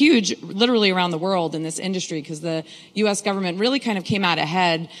huge, literally around the world in this industry, because the U.S. government really kind of came out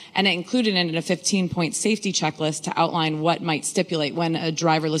ahead, and it included in it a 15-point safety checklist to outline what might stipulate when a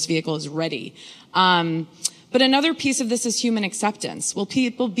driverless vehicle is ready. But another piece of this is human acceptance. Will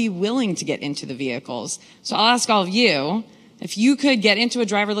people be willing to get into the vehicles? So I'll ask all of you, if you could get into a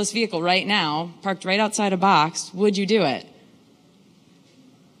driverless vehicle right now, parked right outside a box, would you do it?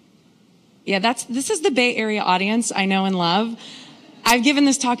 Yeah, this is the Bay Area audience I know and love. I've given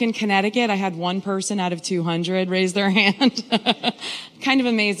this talk in Connecticut. I had one person out of 200 raise their hand. Kind of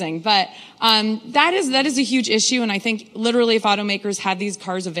amazing. But that is a huge issue, and I think literally if automakers had these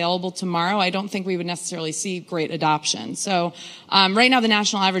cars available tomorrow, I don't think we would necessarily see great adoption. So right now the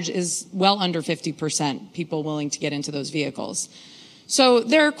national average is well under 50% people willing to get into those vehicles. So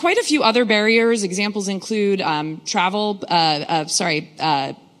there are quite a few other barriers. Examples include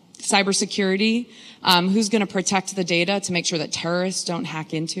cybersecurity, who's going to protect the data to make sure that terrorists don't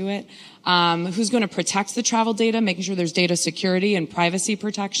hack into it, who's going to protect the travel data, making sure there's data security and privacy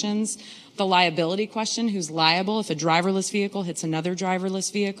protections, the liability question, who's liable if a driverless vehicle hits another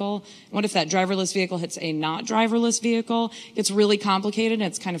driverless vehicle, what if that driverless vehicle hits a not driverless vehicle? It's really complicated, and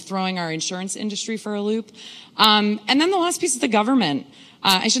it's kind of throwing our insurance industry for a loop. And then the last piece is the government.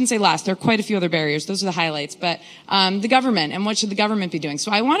 I shouldn't say last. There are quite a few other barriers. Those are the highlights. But the government, and what should the government be doing?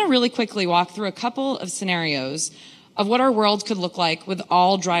 So I want to really quickly walk through a couple of scenarios of what our world could look like with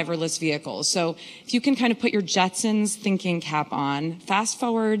all driverless vehicles. So if you can kind of put your Jetsons thinking cap on, fast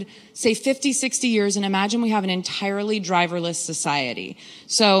forward, say 50, 60 years, and imagine we have an entirely driverless society.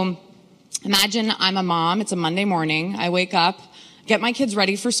 So imagine I'm a mom. It's a Monday morning. I wake up, get my kids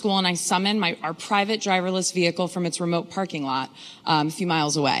ready for school, and I summon our private driverless vehicle from its remote parking lot a few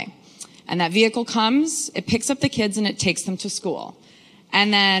miles away. And that vehicle comes, it picks up the kids, and it takes them to school.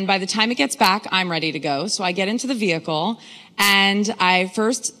 And then by the time it gets back, I'm ready to go. So I get into the vehicle, and I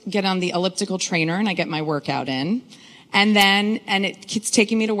first get on the elliptical trainer, and I get my workout in. And it's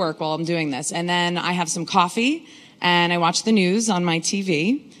taking me to work while I'm doing this. And then I have some coffee, and I watch the news on my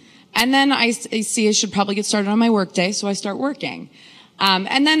TV. And then I see I should probably get started on my work day, so I start working.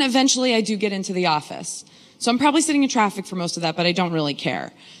 And then eventually I do get into the office. So I'm probably sitting in traffic for most of that, but I don't really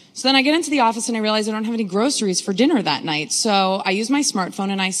care. So then I get into the office and I realize I don't have any groceries for dinner that night. So I use my smartphone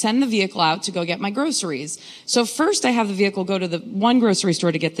and I send the vehicle out to go get my groceries. So first I have the vehicle go to the one grocery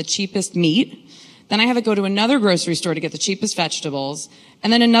store to get the cheapest meat. Then I have it go to another grocery store to get the cheapest vegetables.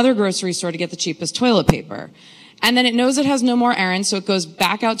 And then another grocery store to get the cheapest toilet paper. And then it knows it has no more errands, so it goes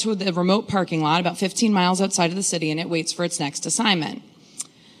back out to the remote parking lot about 15 miles outside of the city, and it waits for its next assignment.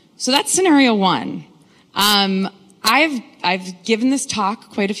 So that's scenario one. I've given this talk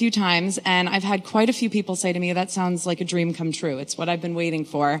quite a few times, and I've had quite a few people say to me, that sounds like a dream come true. It's what I've been waiting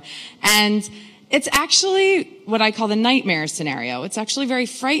for. And it's actually what I call the nightmare scenario. It's actually very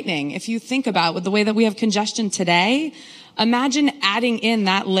frightening if you think about with the way that we have congestion today. Imagine adding in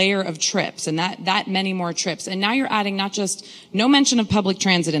that layer of trips and that many more trips. And now you're adding not just no mention of public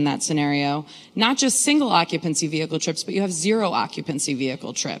transit in that scenario, not just single occupancy vehicle trips, but you have zero occupancy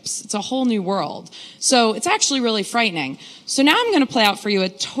vehicle trips. It's a whole new world. So it's actually really frightening. So now I'm going to play out for you a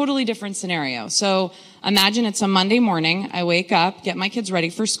totally different scenario. So imagine it's a Monday morning. I wake up, get my kids ready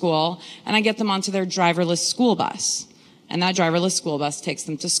for school, and I get them onto their driverless school bus. And that driverless school bus takes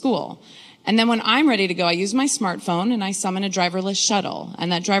them to school. And then when I'm ready to go, I use my smartphone and I summon a driverless shuttle.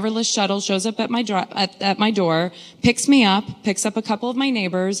 And that driverless shuttle shows up at my door, picks me up, picks up a couple of my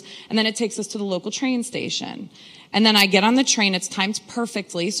neighbors, and then it takes us to the local train station. And then I get on the train. It's timed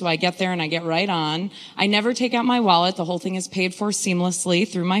perfectly, so I get there and I get right on. I never take out my wallet. The whole thing is paid for seamlessly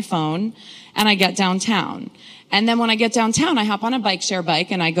through my phone. And I get downtown. And then when I get downtown, I hop on a bike share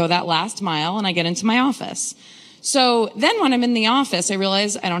bike and I go that last mile and I get into my office. So then when I'm in the office, I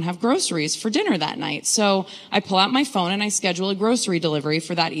realize I don't have groceries for dinner that night. So I pull out my phone and I schedule a grocery delivery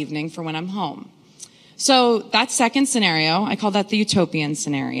for that evening for when I'm home. So that second scenario, I call that the utopian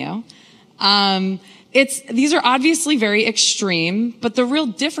scenario. These are obviously very extreme, but the real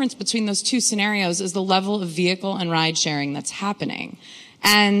difference between those two scenarios is the level of vehicle and ride sharing that's happening.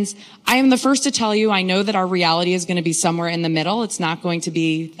 And I am the first to tell you, I know that our reality is going to be somewhere in the middle. It's not going to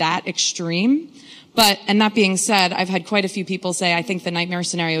be that extreme. And that being said, I've had quite a few people say, I think the nightmare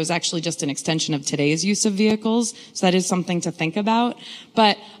scenario is actually just an extension of today's use of vehicles. So that is something to think about.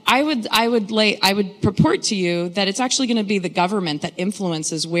 But I would purport to you that it's actually going to be the government that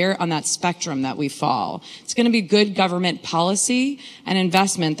influences where on that spectrum that we fall. It's going to be good government policy and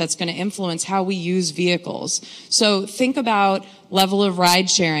investment that's going to influence how we use vehicles. So think about level of ride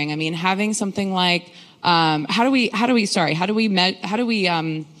sharing. I mean, having something like, how do we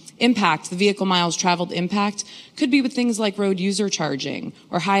impact, the vehicle miles traveled impact, could be with things like road user charging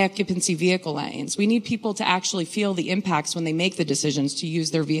or high occupancy vehicle lanes. We need people to actually feel the impacts when they make the decisions to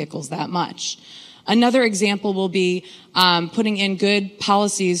use their vehicles that much. Another example will be putting in good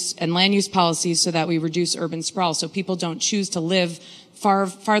policies and land use policies so that we reduce urban sprawl, so people don't choose to live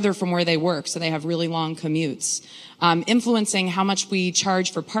farther from where they work, so they have really long commutes. Influencing how much we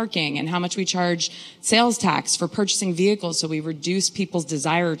charge for parking and how much we charge sales tax for purchasing vehicles, so we reduce people's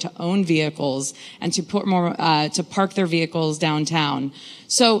desire to own vehicles and to put more to park their vehicles downtown.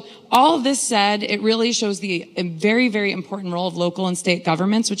 So all of this said, it really shows the very, very important role of local and state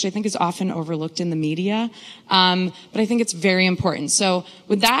governments, which I think is often overlooked in the media. But I think it's very important. So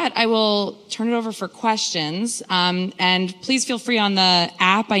with that, I will turn it over for questions. And please feel free on the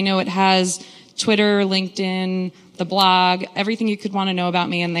app. I know it has Twitter, LinkedIn, the blog, everything you could want to know about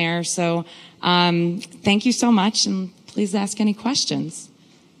me in there. So thank you so much, and please ask any questions.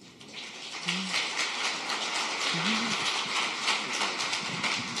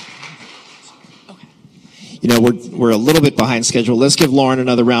 You know, we're a little bit behind schedule. Let's give Lauren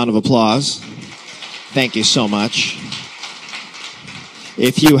another round of applause. Thank you so much.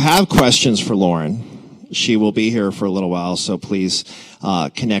 If you have questions for Lauren, she will be here for a little while, so please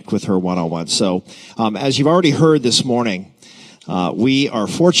connect with her one-on-one. So as you've already heard this morning, we are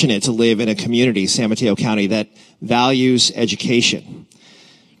fortunate to live in a community, San Mateo County, that values education.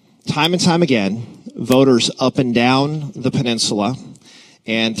 Time and time again, voters up and down the peninsula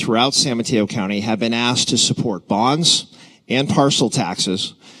and throughout San Mateo County have been asked to support bonds and parcel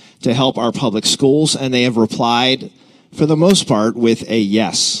taxes to help our public schools, and they have replied, for the most part, with a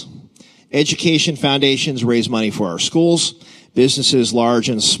yes. Education foundations raise money for our schools. Businesses, large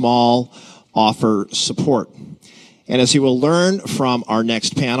and small, offer support. And as you will learn from our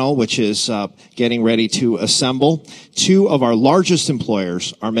next panel, which is getting ready to assemble, two of our largest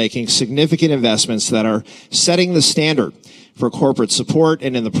employers are making significant investments that are setting the standard for corporate support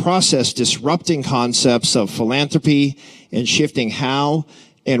and in the process disrupting concepts of philanthropy and shifting how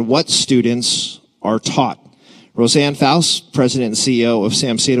and what students are taught. Roseanne Faust, President and CEO of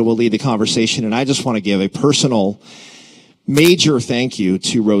SamSita, will lead the conversation, and I just want to give a personal major thank you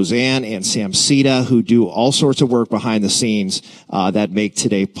to Roseanne and SamSita, who do all sorts of work behind the scenes that make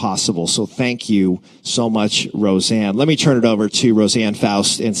today possible. So thank you so much, Roseanne. Let me turn it over to Roseanne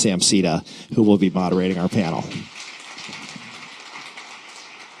Faust and SamSita, who will be moderating our panel.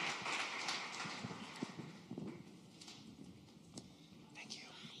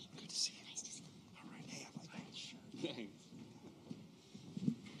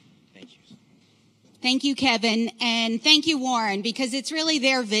 Thank you, Kevin, and thank you, Warren, because it's really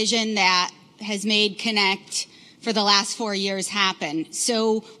their vision that has made Connect for the last 4 years happen.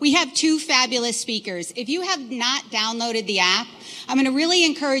 So we have two fabulous speakers. If you have not downloaded the app, I'm going to really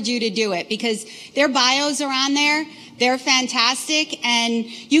encourage you to do it because their bios are on there. They're fantastic, and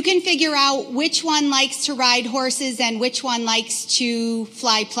you can figure out which one likes to ride horses and which one likes to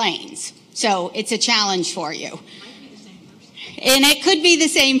fly planes. So it's a challenge for you. And it could be the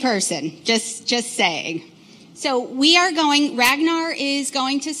same person, just saying. So Ragnar is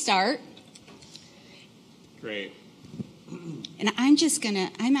going to start. Great. And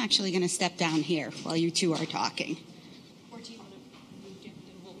I'm actually gonna step down here while you two are talking.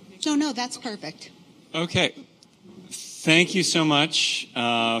 No, that's perfect. Okay. Thank you so much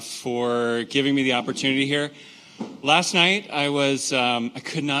for giving me the opportunity here. Last night, I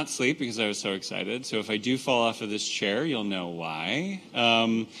could not sleep because I was so excited. So if I do fall off of this chair, you'll know why.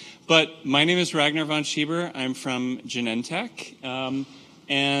 But my name is Ragnar von Schieber. I'm from Genentech.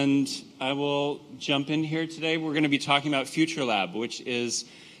 And I will jump in here today. We're going to be talking about Future Lab, which is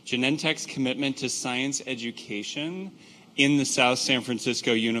Genentech's commitment to science education in the South San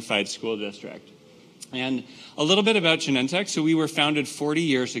Francisco Unified School District. And a little bit about Genentech. So we were founded 40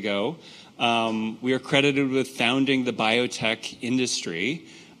 years ago. We are credited with founding the biotech industry.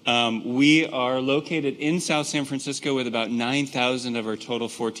 We are located in South San Francisco with about 9,000 of our total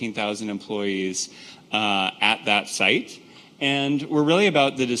 14,000 employees at that site. And we're really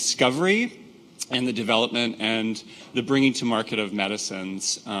about the discovery and the development and the bringing to market of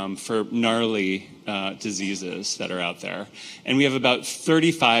medicines for gnarly diseases that are out there. And we have about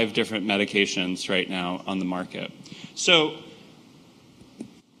 35 different medications right now on the market. So,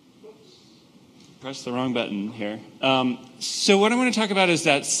 press the wrong button here. So what I want to talk about is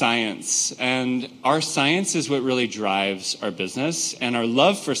that science. And our science is what really drives our business. And our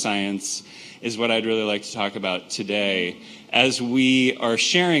love for science is what I'd really like to talk about today as we are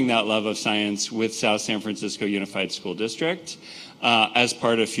sharing that love of science with South San Francisco Unified School District as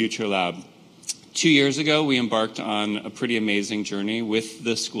part of Future Lab. 2 years ago, we embarked on a pretty amazing journey with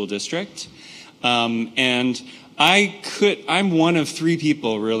the school district. And I'm one of three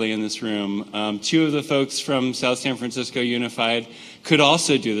people really in this room. Two of the folks from South San Francisco Unified could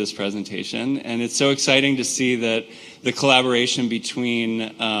also do this presentation. And it's so exciting to see that the collaboration between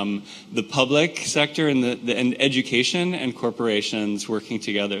the public sector and education and corporations working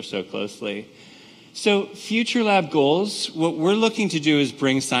together so closely. So Future Lab goals, what we're looking to do is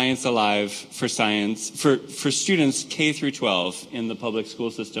bring science alive for students K through 12 in the public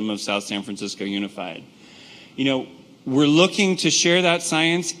school system of South San Francisco Unified. You know, we're looking to share that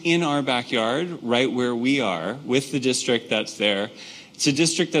science in our backyard, right where we are, with the district that's there. It's a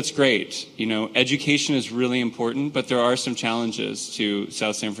district that's great. You know, education is really important, but there are some challenges to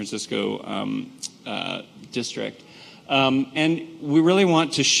South San Francisco district. And we really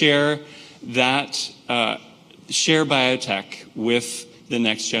want to share biotech with the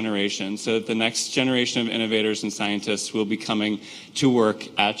next generation so that the next generation of innovators and scientists will be coming to work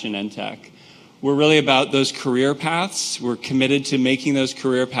at Genentech. We're really about those career paths. We're committed to making those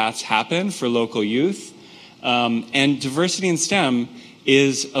career paths happen for local youth. And diversity in STEM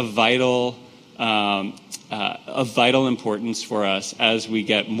is a vital importance for us as we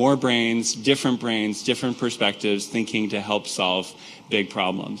get more brains, different perspectives, thinking to help solve big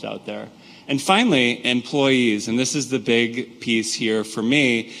problems out there. And finally, employees, and this is the big piece here for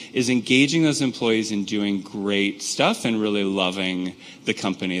me, is engaging those employees in doing great stuff and really loving the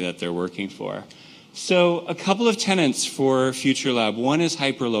company that they're working for. So a couple of tenets for Future Lab. One is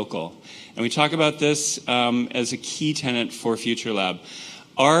hyperlocal. And we talk about this as a key tenet for Future Lab.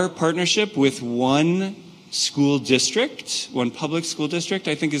 Our partnership with one school district, one public school district,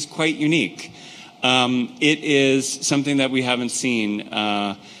 I think is quite unique. It is something that we haven't seen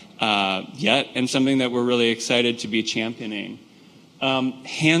yet, and something that we're really excited to be championing.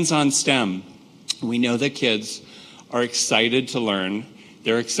 Hands-on STEM. We know that kids are excited to learn.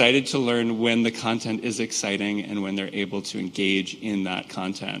 They're excited to learn when the content is exciting and when they're able to engage in that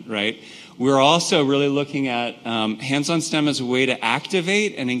content, right? We're also really looking at hands-on STEM as a way to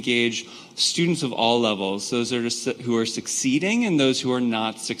activate and engage students of all levels, those who are succeeding and those who are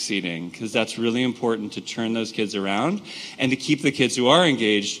not succeeding, because that's really important to turn those kids around and to keep the kids who are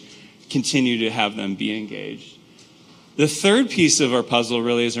engaged, continue to have them be engaged. The third piece of our puzzle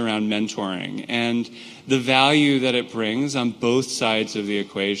really is around mentoring and the value that it brings on both sides of the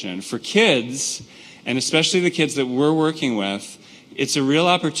equation. For kids, and especially the kids that we're working with, it's a real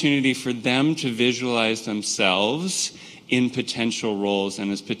opportunity for them to visualize themselves in potential roles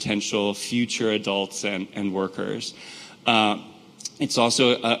and as potential future adults and workers. It's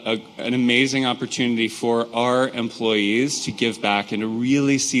also an amazing opportunity for our employees to give back and to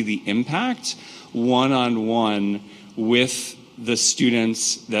really see the impact one-on-one with the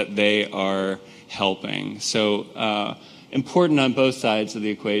students that they are helping. So important on both sides of the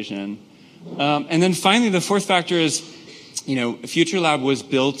equation. And then finally, the fourth factor is, Future Lab was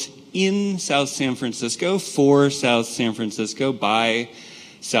built in South San Francisco for South San Francisco by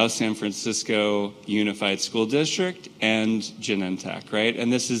South San Francisco Unified School District and Genentech, right?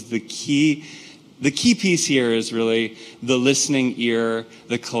 And this is the key piece here is really the listening ear,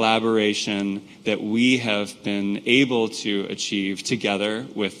 the collaboration that we have been able to achieve together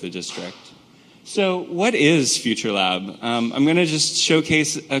with the district. So what is Future Lab? I'm going to just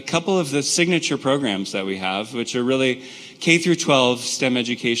showcase a couple of the signature programs that we have, which are really K through 12 STEM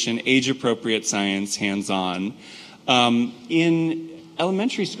education, age-appropriate science, hands-on. In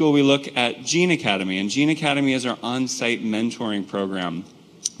elementary school, we look at Gene Academy, and Gene Academy is our on-site mentoring program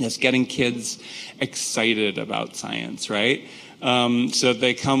that's getting kids excited about science, right? So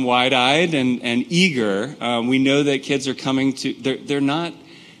they come wide-eyed and eager. We know that kids are coming to, they're not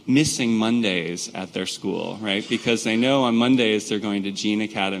missing Mondays at their school, right? Because they know on Mondays they're going to Gene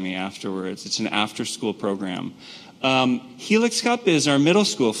Academy afterwards. It's an after-school program. Helix Cup is our middle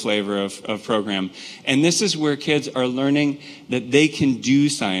school flavor of program. And this is where kids are learning that they can do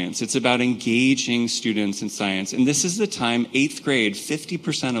science. It's about engaging students in science. And this is the time, 8th grade,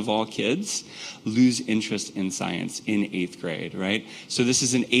 50% of all kids lose interest in science in 8th grade, right? So this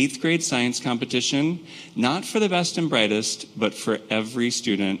is an 8th grade science competition, not for the best and brightest, but for every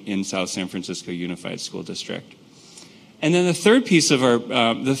student in South San Francisco Unified School District. And then the third piece of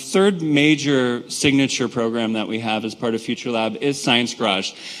the third major signature program that we have as part of Future Lab is Science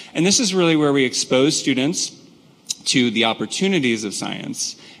Garage. And this is really where we expose students to the opportunities of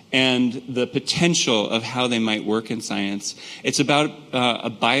science and the potential of how they might work in science. It's about a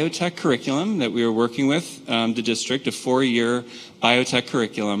biotech curriculum that we are working with the district, a 4-year biotech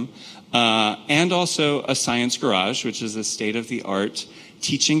curriculum, and also a Science Garage, which is a state-of-the-art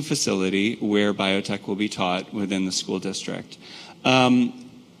teaching facility where biotech will be taught within the school district. I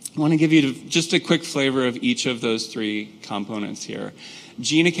want to give you just a quick flavor of each of those three components here.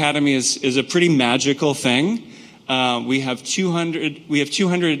 Gene Academy is a pretty magical thing. We have 200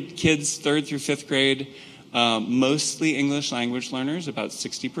 kids, 3rd through 5th grade, mostly English language learners, about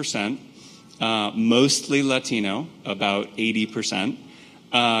 60%, mostly Latino, about 80%,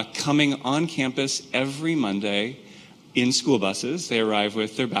 coming on campus every Monday in school buses. They arrive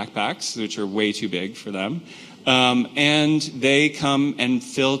with their backpacks, which are way too big for them. And they come and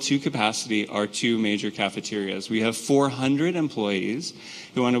fill to capacity our 2 major cafeterias. We have 400 employees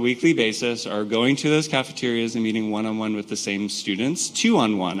who on a weekly basis are going to those cafeterias and meeting one-on-one with the same students,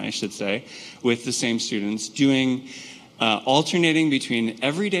 2-on-1, I should say, with the same students, doing alternating between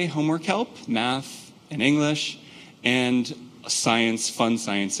everyday homework help, math and English, and science, fun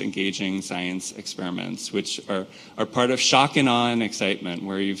science, engaging science experiments, which are part of shock and awe and excitement,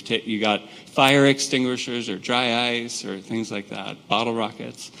 where you got fire extinguishers or dry ice or things like that, bottle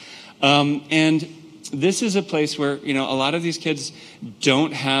rockets. And this is a place where, a lot of these kids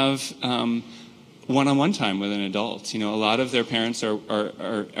don't have one-on-one time with an adult. A lot of their parents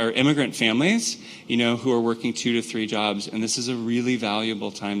are immigrant families, who are working 2 to 3 jobs, and this is a really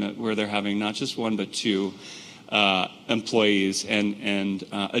valuable time where they're having not just 1 but 2 employees and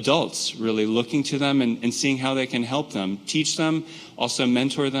adults really looking to them and seeing how they can help them, teach them, also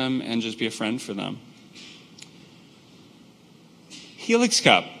mentor them, and just be a friend for them. Helix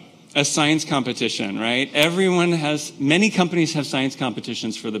Cup, a science competition, right? Many companies have science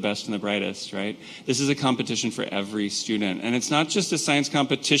competitions for the best and the brightest, right? This is a competition for every student. And it's not just a science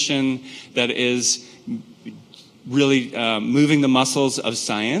competition that is really moving the muscles of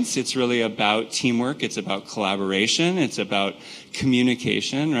science. It's really about teamwork. It's about collaboration. It's about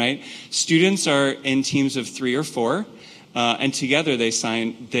communication, right? Students are in teams of 3 or 4. And together they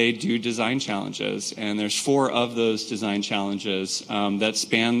do design challenges, and there's 4 of those design challenges that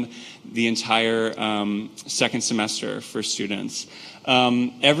span the entire second semester for students.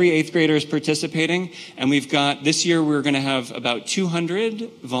 Every 8th grader is participating, and this year we're going to have about 200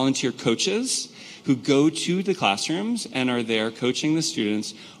 volunteer coaches who go to the classrooms and are there coaching the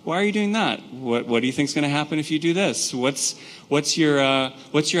students. Why are you doing that? What do you think is going to happen if you do this? What's your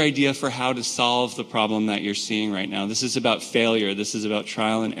idea for how to solve the problem that you're seeing right now? This is about failure. This is about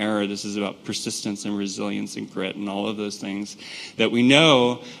trial and error. This is about persistence and resilience and grit and all of those things that we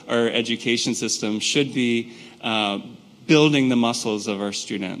know our education system should be building the muscles of our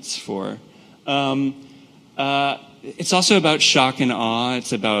students for. It's also about shock and awe.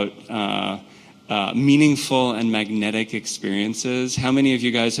 It's about meaningful and magnetic experiences. How many of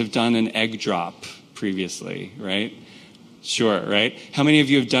you guys have done an egg drop previously, right? Sure, right? How many of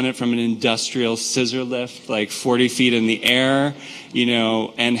you have done it from an industrial scissor lift, like 40 feet in the air,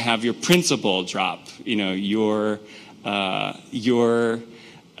 and have your principal drop, your egg?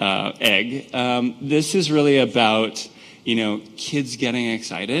 This is really about, kids getting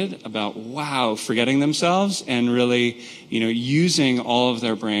excited about, forgetting themselves and really, using all of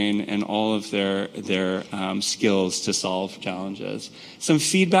their brain and all of their skills to solve challenges. Some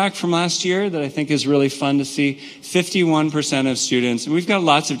feedback from last year that I think is really fun to see. 51% of students, and we've got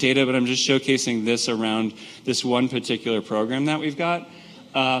lots of data, but I'm just showcasing this around this one particular program that we've got.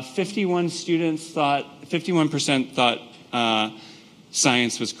 51% thought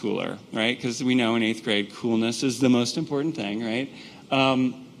science was cooler, right? Because we know in 8th grade, coolness is the most important thing, right?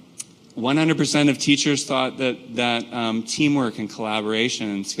 100% of teachers thought that teamwork and collaboration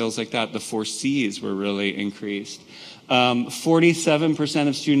and skills like that, the 4 C's, were really increased. 47%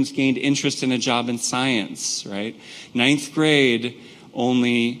 of students gained interest in a job in science, right? 9th grade,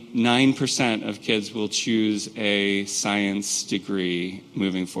 only 9% of kids will choose a science degree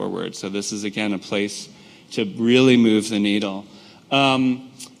moving forward. So this is, again, a place to really move the needle.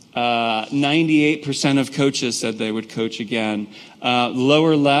 98% of coaches said they would coach again.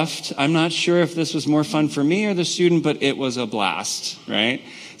 Lower left, I'm not sure if this was more fun for me or the student, but it was a blast, right?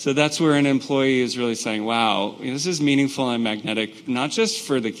 So that's where an employee is really saying, wow, this is meaningful and magnetic, not just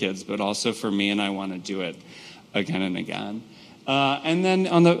for the kids, but also for me, and I want to do it again and again. And then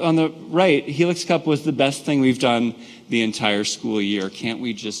on the right, Helix Cup was the best thing we've done the entire school year. Can't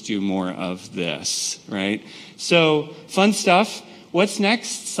we just do more of this, right? So fun stuff. What's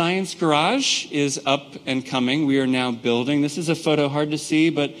next? Science Garage is up and coming. We are now building. This is a photo, hard to see,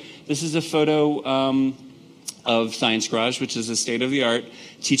 but this is a photo of Science Garage, which is a state-of-the-art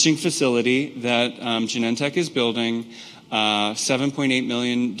teaching facility that Genentech is building. $7.8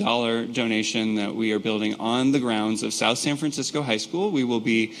 million donation that we are building on the grounds of South San Francisco High School. We will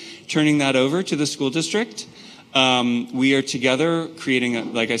be turning that over to the school district. We are together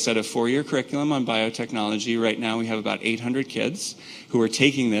creating, like I said, a 4-year curriculum on biotechnology. Right now we have about 800 kids who are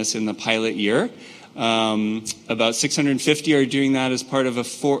taking this in the pilot year. About 650 are doing that as part of a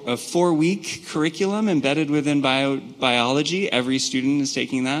 4-week curriculum embedded within biology. Every student is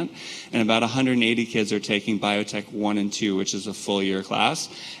taking that. And about 180 kids are taking Biotech 1 and 2, which is a full year class.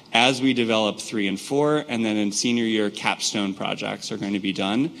 As we develop 3 and 4, and then in senior year, capstone projects are going to be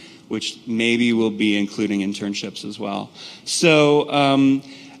done, which maybe will be including internships as well. So,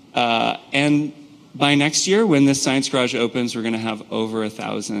 and by next year, when this Science Garage opens, we're going to have over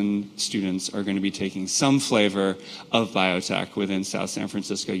 1,000 students are going to be taking some flavor of biotech within South San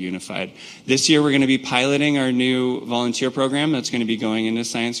Francisco Unified. This year, we're going to be piloting our new volunteer program that's going to be going into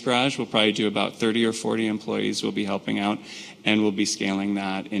Science Garage. We'll probably do about 30 or 40 employees will be helping out, and we'll be scaling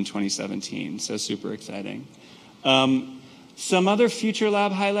that in 2017. So super exciting. Some other Future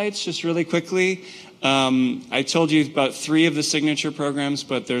Lab highlights, just really quickly. I told you about 3 of the signature programs,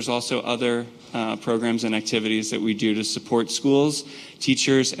 but there's also other programs and activities that we do to support schools,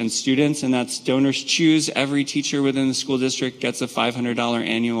 teachers, and students, and that's Donors Choose. Every teacher within the school district gets a $500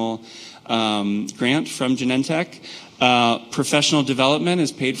 annual grant from Genentech. Professional development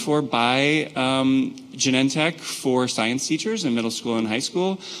is paid for by Genentech for science teachers in middle school and high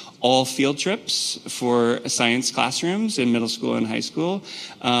school. All field trips for science classrooms in middle school and high school.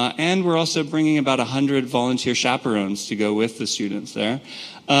 And we're also bringing about 100 volunteer chaperones to go with the students there.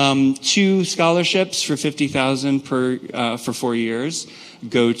 2 scholarships for $50,000 for 4 years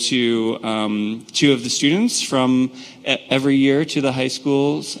go to 2 of the students from every year to the high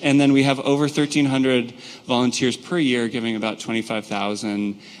schools. And then we have over 1,300 volunteers per year giving about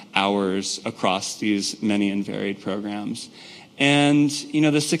 25,000 hours across these many and varied programs. And,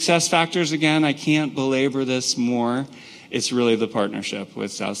 the success factors, again, I can't belabor this more. It's really the partnership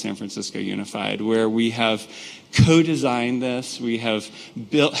with South San Francisco Unified, where we have co-designed this. We have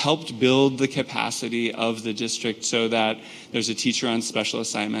helped build the capacity of the district so that there's a teacher on special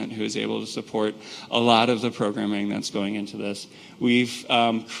assignment who is able to support a lot of the programming that's going into this. We've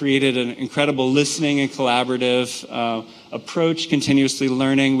created an incredible listening and collaborative approach, continuously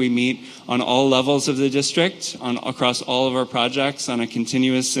learning. We meet on all levels of the district, across all of our projects on a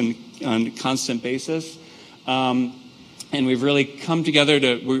continuous and on constant basis. And we've really come together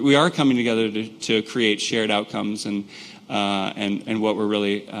we are coming together to create shared outcomes and what we're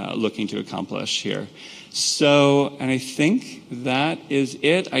really looking to accomplish here. So, and I think that is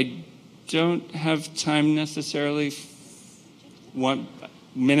it. I don't have time necessarily. 1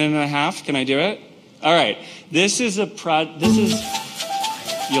 minute and a half. Can I do it? All right. You'll see.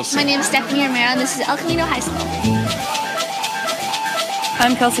 My name is Stephanie Romero, and this is El Camino High School.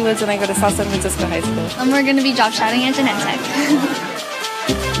 I'm Kelsey Woods, and I go to South San Francisco High School. And we're going to be job shadowing at Genentech.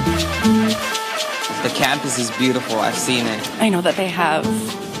 The campus is beautiful. I've seen it. I know that they have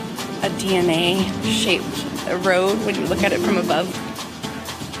a DNA-shaped road when you look at it from above.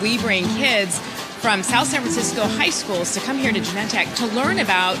 We bring kids from South San Francisco high schools to come here to Genentech to learn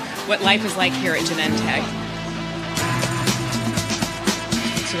about what life is like here at Genentech.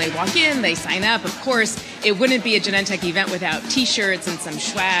 So they walk in, they sign up. Of course, it wouldn't be a Genentech event without t-shirts and some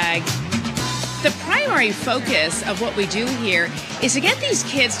swag. The primary focus of what we do here is to get these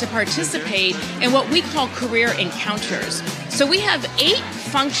kids to participate in what we call career encounters. So we have 8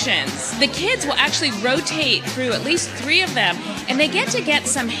 functions. The kids will actually rotate through at least 3 of them, and they get to get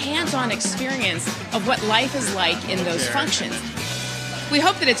some hands-on experience of what life is like in those functions. We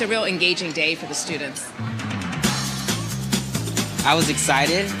hope that it's a real engaging day for the students. I was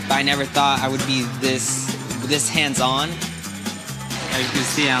excited, but I never thought I would be this hands-on. As you can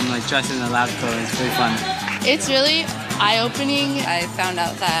see, I'm dressed in the lab coat. It's pretty fun. It's really eye-opening. I found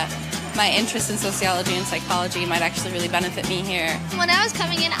out that my interest in sociology and psychology might actually really benefit me here. When I was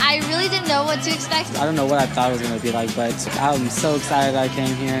coming in, I really didn't know what to expect. I don't know what I thought it was going to be like, but I'm so excited I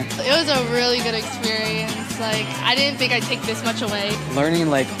came here. It was a really good experience. I didn't think I'd take this much away. Learning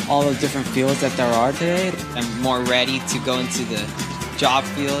all the different fields that there are today. I'm more ready to go into the job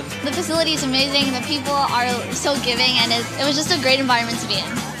field. The facility is amazing. The people are so giving, and it was just a great environment to be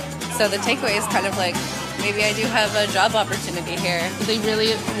in. So the takeaway is kind of maybe I do have a job opportunity here. They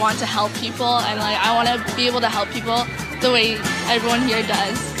really want to help people, and I want to be able to help people the way everyone here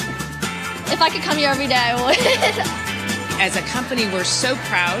does. If I could come here every day, I would. As a company, we're so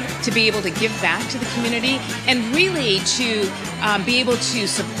proud to be able to give back to the community and really to be able to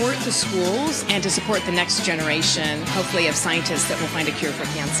support the schools and to support the next generation, hopefully, of scientists that will find a cure for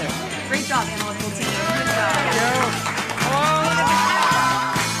cancer. Great job, analytical team. Good job.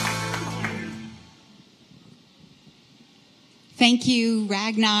 Thank you,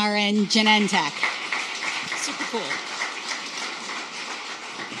 Ragnar and Genentech. Super cool.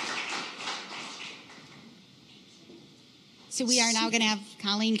 So we are now going to have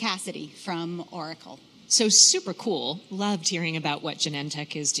Colleen Cassidy from Oracle. So super cool. Loved hearing about what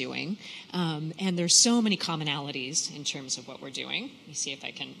Genentech is doing. And there's so many commonalities in terms of what we're doing. Let me see if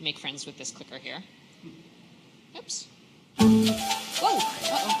I can make friends with this clicker here. Oops. Whoa.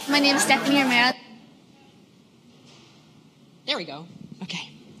 Uh-oh. My name is Stephanie Romero. There we go. Okay.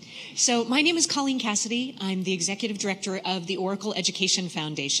 So my name is Colleen Cassidy. I'm the executive director of the Oracle Education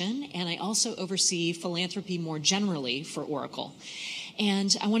Foundation, and I also oversee philanthropy more generally for Oracle.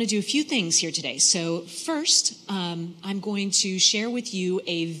 And I want to do a few things here today. So first, I'm going to share with you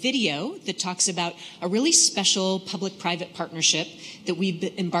a video that talks about a really special public-private partnership that we've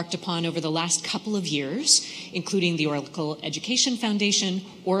embarked upon over the last couple of years, including the Oracle Education Foundation,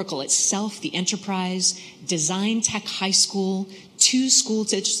 Oracle itself, the enterprise, Design Tech High School, two school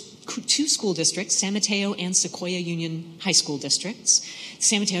districts, San Mateo and Sequoia Union High School districts,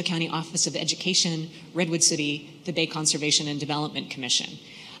 San Mateo County Office of Education, Redwood City, the Bay Conservation and Development Commission.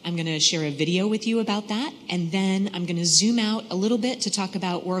 I'm going to share a video with you about that, and then I'm going to zoom out a little bit to talk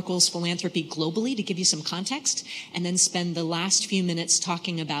about Oracle's philanthropy globally to give you some context, and then spend the last few minutes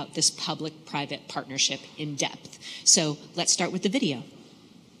talking about this public-private partnership in depth. So let's start with the video.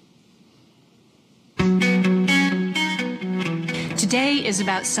 Today is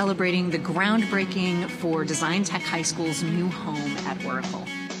about celebrating the groundbreaking for Design Tech High School's new home at Oracle.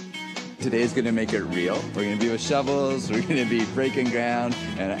 Today is going to make it real. We're going to be with shovels, we're going to be breaking ground,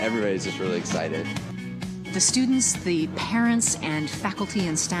 and everybody's just really excited. The students, the parents, and faculty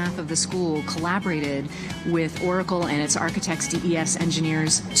and staff of the school collaborated with Oracle and its architects, DES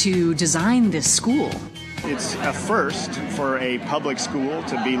engineers, to design this school. It's a first for a public school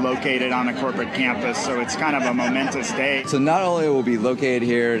to be located on a corporate campus, so it's kind of a momentous day. So not only will we be located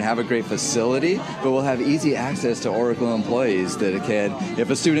here and have a great facility, but we'll have easy access to Oracle employees that can,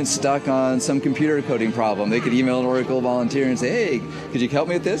 if a student's stuck on some computer coding problem, they could email an Oracle volunteer and say, hey, could you help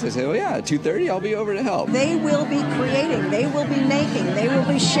me with this? I say, oh yeah, at 2:30 I'll be over to help. They will be creating, they will be making, they will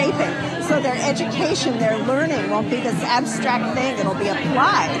be shaping. So their education, their learning won't be this abstract thing, it'll be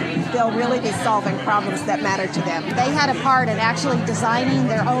applied. They'll really be solving problems that matter to them. They had a part in actually designing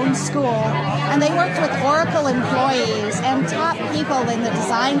their own school, and they worked with Oracle employees and top people in the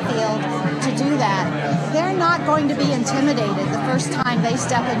design field to do that. They're not going to be intimidated the first time they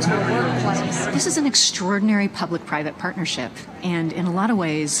step into a workplace. This is an extraordinary public-private partnership, and in a lot of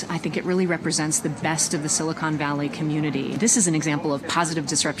ways, I think it really represents the best of the Silicon Valley community. This is an example of positive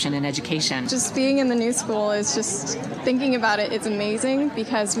disruption in education. Just being in the new school is just, thinking about it, it's amazing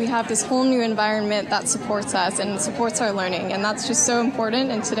because we have this whole new environment that supports us and supports our learning, and that's just so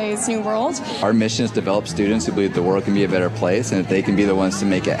important in today's new world. Our mission is to develop students who believe the world can be a better place, and if they can be the ones to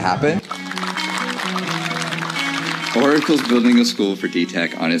make it happen. Oracle's building a school for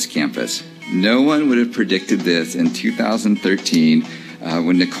DTech on its campus. No one would have predicted this in 2013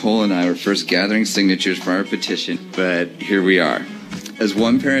 when Nicole and I were first gathering signatures for our petition, but here we are. As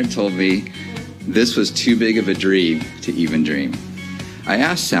one parent told me, this was too big of a dream to even dream. I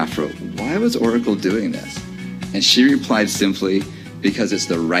asked Safra, why was Oracle doing this? And she replied simply, because it's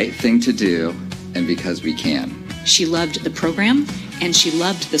the right thing to do and because we can. She loved the program and she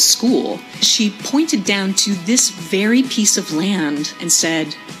loved the school. She pointed down to this very piece of land and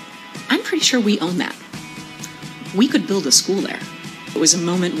said, I'm pretty sure we own that. We could build a school there. It was a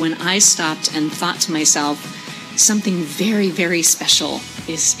moment when I stopped and thought to myself, something very, very special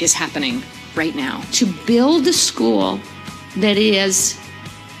is happening right now. To build a school that is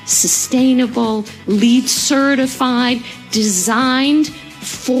sustainable, LEED certified, designed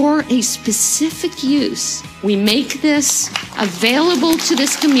for a specific use. We make this available to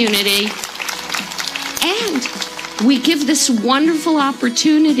this community, and we give this wonderful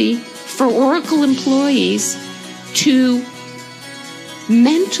opportunity for Oracle employees to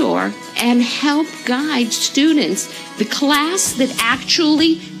mentor and help guide students. The class that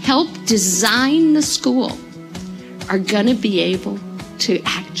actually helped design the school are going to be able to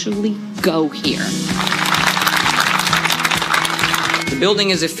actually go here. The building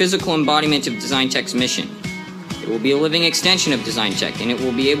is a physical embodiment of Design Tech's mission. It will be a living extension of Design Tech, and it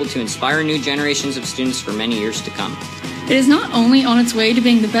will be able to inspire new generations of students for many years to come. It is not only on its way to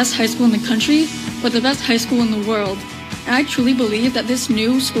being the best high school in the country, but the best high school in the world. And I truly believe that this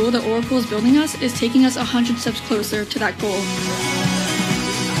new school that Oracle is building us is taking us 100 steps closer to that goal.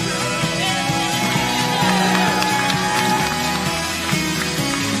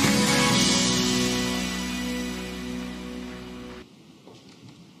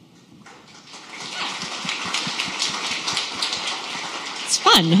 It's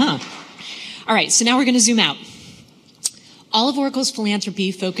fun, huh? All right, so now we're going to zoom out. All of Oracle's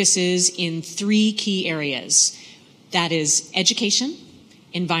philanthropy focuses in 3 key areas. That is education,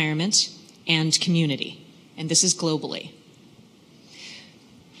 environment, and community. And this is globally.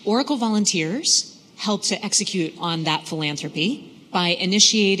 Oracle volunteers help to execute on that philanthropy by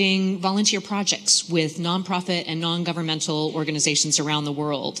initiating volunteer projects with nonprofit and non-governmental organizations around the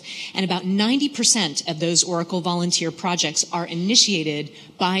world. And about 90% of those Oracle volunteer projects are initiated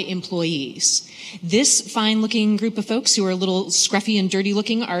by employees. This fine-looking group of folks who are a little scruffy and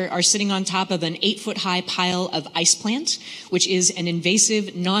dirty-looking are sitting on top of an 8-foot-high pile of ice plant, which is an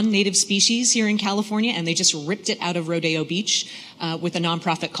invasive non-native species here in California, and they just ripped it out of Rodeo Beach with a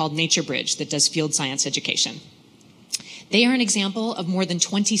nonprofit called Nature Bridge that does field science education. They are an example of more than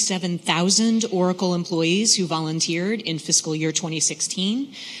 27,000 Oracle employees who volunteered in fiscal year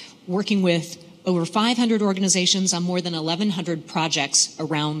 2016, working with over 500 organizations on more than 1,100 projects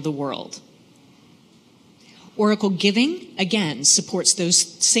around the world. Oracle Giving, again, supports those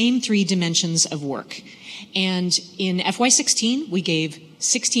same 3 dimensions of work. And in FY16, we gave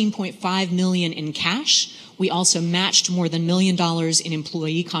 $16.5 million in cash. We also matched more than $1 million in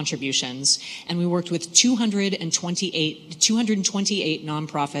employee contributions, and we worked with 228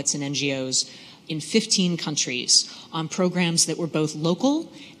 nonprofits and NGOs in 15 countries on programs that were both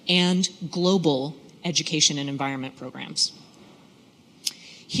local and global education and environment programs.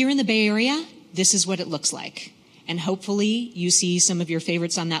 Here in the Bay Area, this is what it looks like. And hopefully you see some of your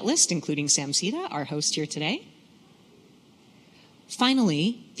favorites on that list, including Sam Sita, our host here today.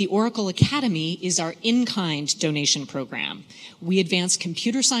 Finally, the Oracle Academy is our in-kind donation program. We advance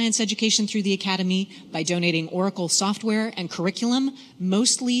computer science education through the Academy by donating Oracle software and curriculum,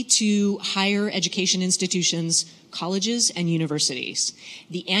 mostly to higher education institutions, colleges, and universities.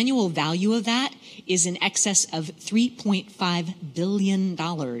 The annual value of that is in excess of $3.5 billion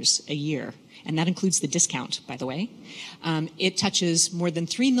a year. And that includes the discount, by the way. It touches more than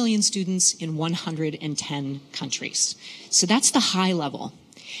 3 million students in 110 countries. So that's the high level.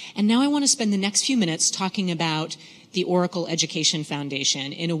 And now I want to spend the next few minutes talking about the Oracle Education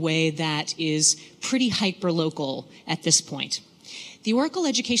Foundation in a way that is pretty hyper-local at this point. The Oracle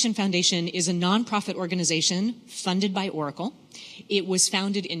Education Foundation is a nonprofit organization funded by Oracle. It was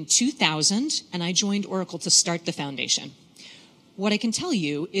founded in 2000, and I joined Oracle to start the foundation. What I can tell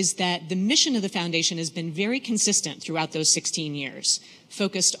you is that the mission of the foundation has been very consistent throughout those 16 years,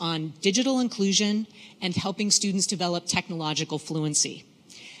 focused on digital inclusion and helping students develop technological fluency.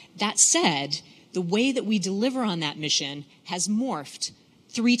 That said, the way that we deliver on that mission has morphed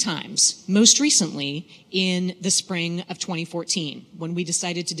 3 times, most recently in the spring of 2014, when we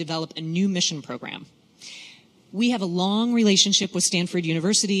decided to develop a new mission program. We have a long relationship with Stanford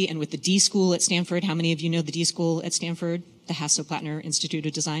University and with the D School at Stanford. How many of you know the D School at Stanford? The Hasso-Plattner Institute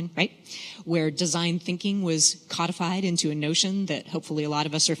of Design, right? Where design thinking was codified into a notion that hopefully a lot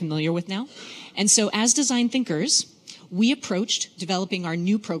of us are familiar with now. And so as design thinkers, we approached developing our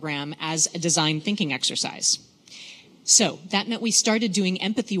new program as a design thinking exercise. So that meant we started doing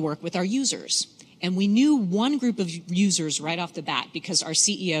empathy work with our users. And we knew one group of users right off the bat because our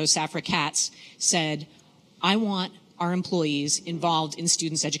CEO, Safra Katz, said, I want our employees involved in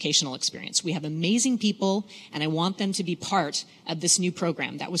students' educational experience. We have amazing people, and I want them to be part of this new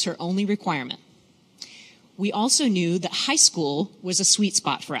program. That was her only requirement. We also knew that high school was a sweet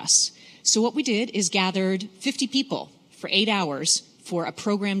spot for us. So what we did is gathered 50 people for 8 hours for a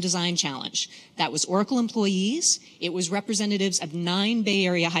program design challenge. That was Oracle employees, it was representatives of 9 Bay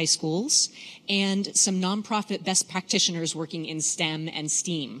Area high schools, and some nonprofit best practitioners working in STEM and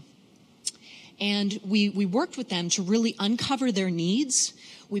STEAM. And we worked with them to really uncover their needs.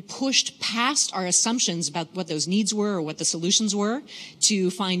 We pushed past our assumptions about what those needs were or what the solutions were to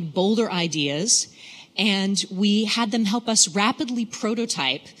find bolder ideas. And we had them help us rapidly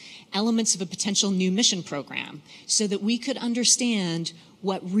prototype elements of a potential new mission program so that we could understand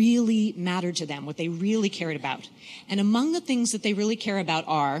what really mattered to them, what they really cared about. And among the things that they really care about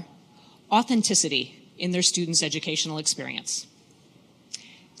are authenticity in their students' educational experience,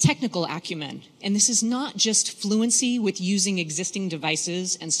 technical acumen, and this is not just fluency with using existing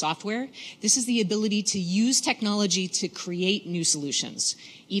devices and software. This is the ability to use technology to create new solutions,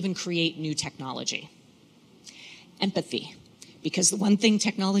 even create new technology. Empathy, because the one thing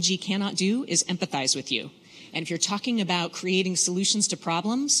technology cannot do is empathize with you. And if you're talking about creating solutions to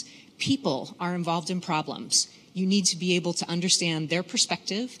problems, people are involved in problems. You need to be able to understand their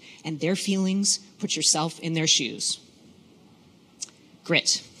perspective and their feelings, put yourself in their shoes.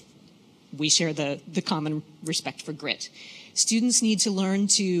 Grit. We share the common respect for grit. Students need to learn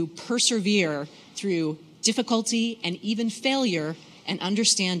to persevere through difficulty and even failure and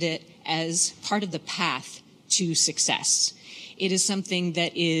understand it as part of the path to success. It is something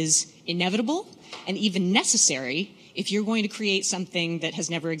that is inevitable and even necessary if you're going to create something that has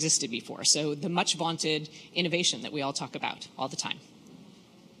never existed before. So the much vaunted innovation that we all talk about all the time.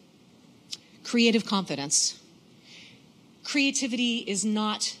 Creative confidence. Creativity is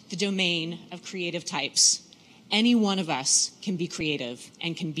not the domain of creative types. Any one of us can be creative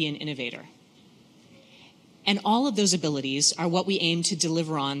and can be an innovator. And all of those abilities are what we aim to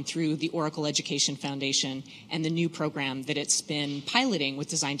deliver on through the Oracle Education Foundation and the new program that it's been piloting with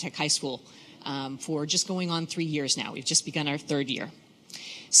Design Tech High School for just going on 3 years now. We've just begun our 3rd year.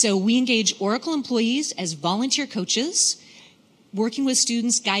 So we engage Oracle employees as volunteer coaches, working with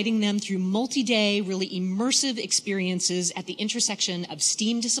students, guiding them through multi-day, really immersive experiences at the intersection of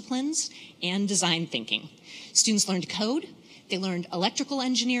STEAM disciplines and design thinking. Students learned code, they learned electrical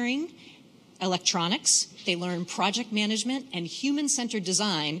engineering, electronics, they learn project management and human-centered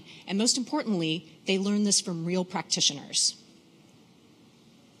design, and most importantly, they learn this from real practitioners.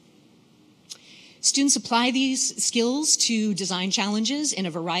 Students apply these skills to design challenges in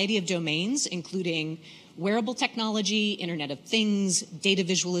a variety of domains, including wearable technology, Internet of Things, data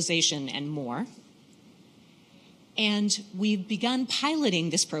visualization, and more. And we've begun piloting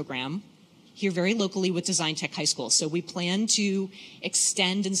this program here very locally with Design Tech High School. So we plan to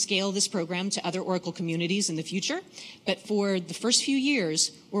extend and scale this program to other Oracle communities in the future. But for the first few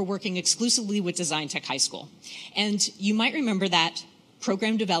years, we're working exclusively with Design Tech High School. And you might remember that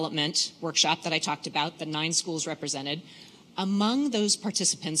program development workshop that I talked about, the 9 schools represented. Among those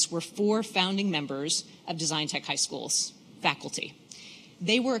participants were 4 founding members of Design Tech High School's faculty.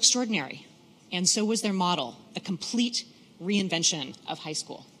 They were extraordinary, and so was their model, a complete reinvention of high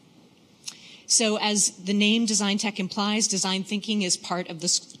school. So as the name Design Tech implies, design thinking is part of the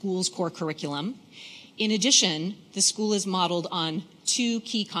school's core curriculum. In addition, the school is modeled on 2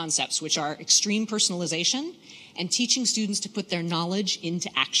 key concepts, which are extreme personalization and teaching students to put their knowledge into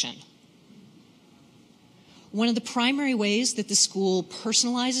action. One of the primary ways that the school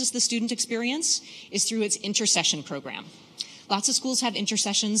personalizes the student experience is through its intercession program. Lots of schools have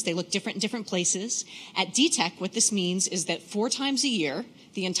intercessions. They look different in different places. At DTech, what this means is that 4 times a year,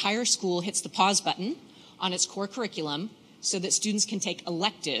 the entire school hits the pause button on its core curriculum so that students can take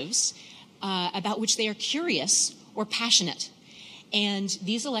electives about which they are curious or passionate. And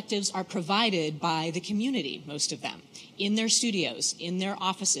these electives are provided by the community, most of them, in their studios, in their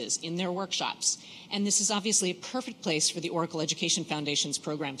offices, in their workshops. And this is obviously a perfect place for the Oracle Education Foundation's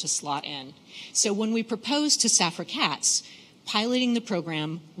program to slot in. So when we proposed to Safra Katz, piloting the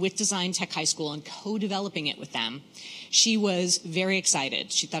program with Design Tech High School and co-developing it with them, she was very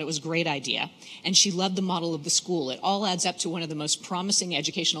excited. She thought it was a great idea, and she loved the model of the school. It all adds up to one of the most promising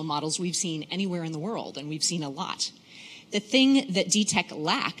educational models we've seen anywhere in the world, and we've seen a lot. The thing that DTech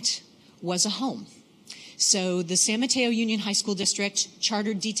lacked was a home. So the San Mateo Union High School District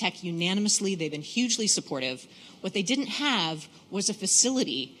chartered DTech unanimously. They've been hugely supportive. What they didn't have was a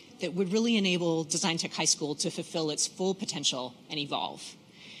facility that would really enable Design Tech High School to fulfill its full potential and evolve.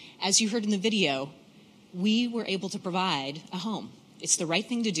 As you heard in the video, we were able to provide a home. It's the right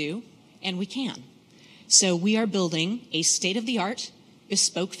thing to do, and we can. So we are building a state-of-the-art,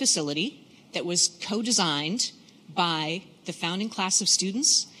 bespoke facility that was co-designed by the founding class of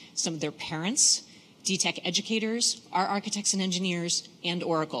students, some of their parents, DTech educators, our architects and engineers, and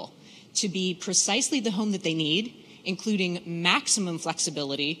Oracle, to be precisely the home that they need, including maximum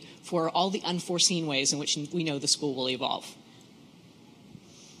flexibility for all the unforeseen ways in which we know the school will evolve.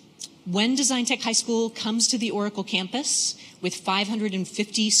 When Design Tech High School comes to the Oracle campus with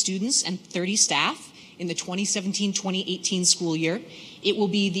 550 students and 30 staff in the 2017-2018 school year, it will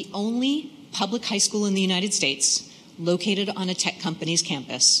be the only public high school in the United States located on a tech company's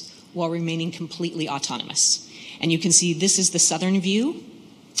campus while remaining completely autonomous. And you can see this is the southern view.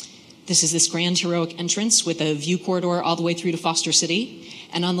 This is this grand heroic entrance with a view corridor all the way through to Foster City.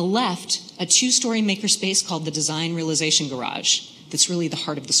 And on the left, a 2-story makerspace called the Design Realization Garage. That's really the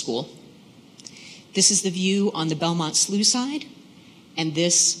heart of the school. This is the view on the Belmont Slough side, and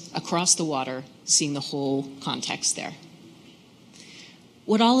this across the water, seeing the whole context there.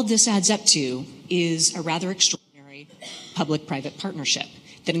 What all of this adds up to is a rather extraordinary public-private partnership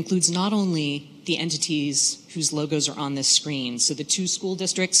that includes not only the entities whose logos are on this screen, so the 2 school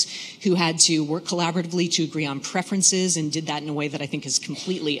districts who had to work collaboratively to agree on preferences and did that in a way that I think is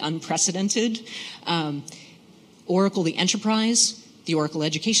completely unprecedented. Oracle, the enterprise, the Oracle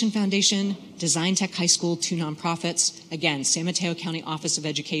Education Foundation, Design Tech High School, 2 nonprofits, again, San Mateo County Office of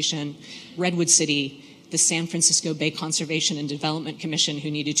Education, Redwood City, the San Francisco Bay Conservation and Development Commission, who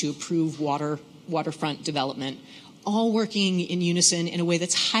needed to approve waterfront development, all working in unison in a way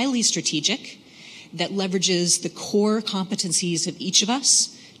that's highly strategic, that leverages the core competencies of each of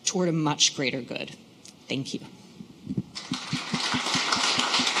us toward a much greater good. Thank you.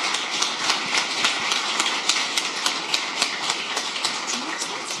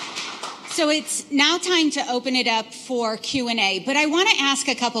 So it's now time to open it up for Q&A, but I want to ask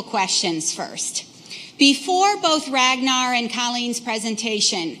a couple questions first. Before both Ragnar and Colleen's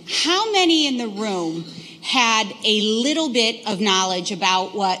presentation, how many in the room had a little bit of knowledge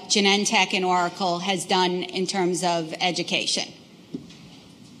about what Genentech and Oracle has done in terms of education?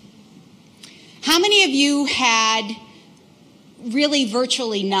 How many of you had really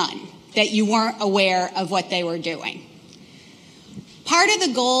virtually none, that you weren't aware of what they were doing? Part of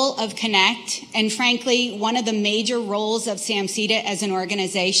the goal of Connect, and frankly, one of the major roles of SAMCETA as an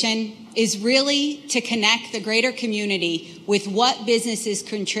organization, is really to connect the greater community with what business is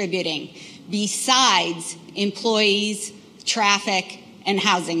contributing, besides employees, traffic, and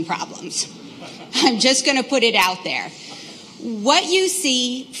housing problems. I'm just going to put it out there. What you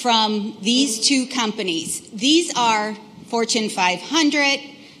see from these two companies, these are Fortune 500.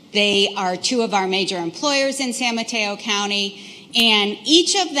 They are two of our major employers in San Mateo County. And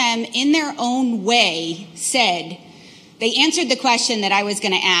each of them, in their own way, said, they answered the question that I was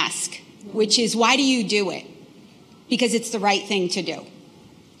going to ask, which is, why do you do it? Because it's the right thing to do.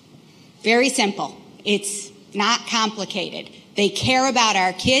 Very simple. It's not complicated. They care about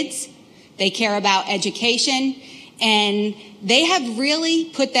our kids. They care about education. And they have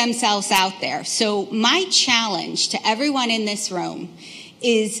really put themselves out there. So my challenge to everyone in this room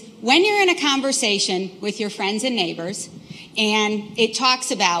is when you're in a conversation with your friends and neighbors, and it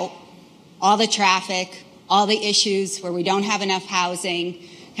talks about all the traffic, all the issues where we don't have enough housing,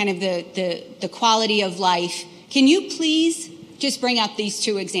 kind of the quality of life, can you please just bring up these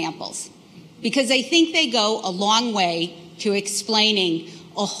two examples? Because I think they go a long way to explaining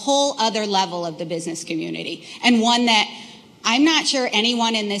a whole other level of the business community, and one that I'm not sure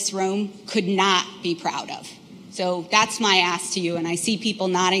anyone in this room could not be proud of. So that's my ask to you, and I see people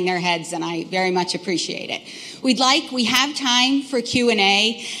nodding their heads, and I very much appreciate it. We have time for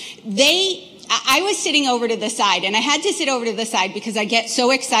Q&A. I was sitting over to the side, and I had to sit over to the side because I get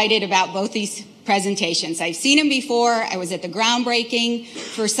so excited about both these presentations. I've seen them before. I was at the groundbreaking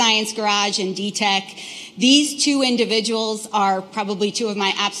for Science Garage and DTech. These two individuals are probably two of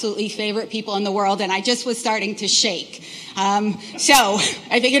my absolutely favorite people in the world, and I just was starting to shake. So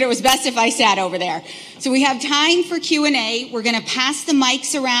I figured it was best if I sat over there. So we have time for Q&A. We're going to pass the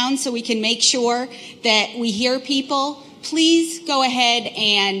mics around so we can make sure that we hear people. Please go ahead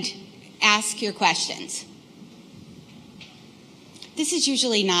and ask your questions. This is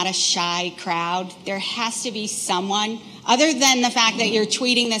usually not a shy crowd. There has to be someone, other than the fact that you're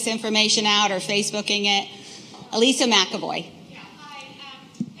tweeting this information out or Facebooking it. Elisa McAvoy. Yeah, hi.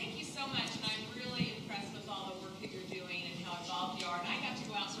 Thank you so much, and I'm really impressed with all the work that you're doing and how involved you are. And I got to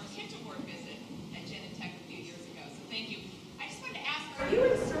go out for a Hinton visit at Genentech a few years ago, so thank you. I just wanted to ask, are you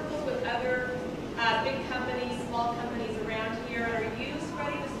in circles with other big companies, small companies around here? Are you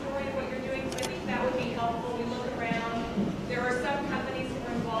spreading the story of what you're doing? Because I think that would be helpful. We look around. There are some companies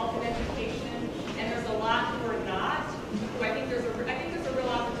who are involved in education, and there's a lot who are not. So I think there's a real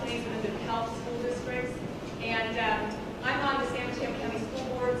opportunity for them to help school districts. And I'm on the San Mateo County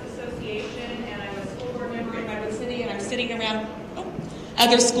School Boards Association, and I'm a school board member in Redwood City, and I'm sitting around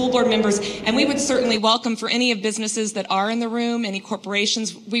other school board members, and we would certainly welcome, for any of businesses that are in the room, any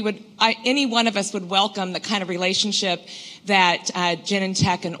corporations, any one of us would welcome the kind of relationship that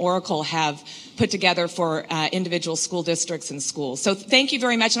Genentech and Oracle have put together for individual school districts and schools. So thank you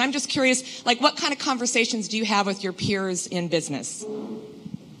very much. And I'm just curious, what kind of conversations do you have with your peers in business?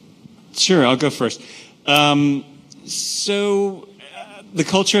 Sure, I'll go first. The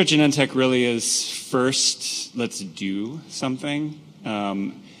culture at Genentech really is first, let's do something,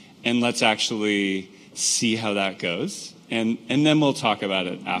 and let's actually see how that goes. And then we'll talk about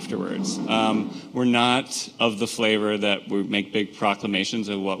it afterwards. We're not of the flavor that we make big proclamations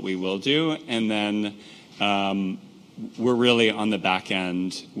of what we will do, and then we're really on the back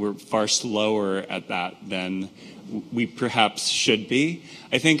end. We're far slower at that than we perhaps should be.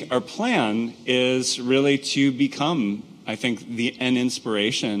 I think our plan is really to become, an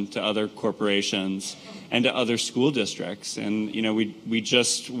inspiration to other corporations and to other school districts. And, we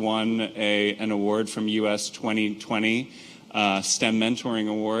just won an award from US 2020 STEM Mentoring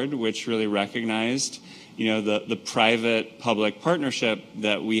Award, which really recognized, the private-public partnership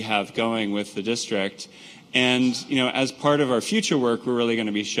that we have going with the district. And, as part of our future work, we're really going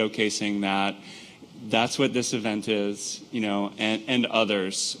to be showcasing that. That's what this event is, and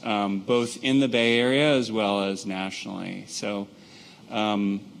others, both in the Bay Area as well as nationally. So,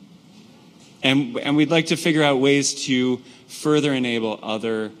 and we'd like to figure out ways to further enable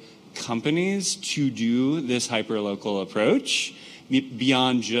other companies to do this hyperlocal approach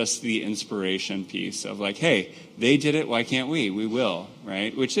beyond just the inspiration piece of hey, they did it, why can't we? We will,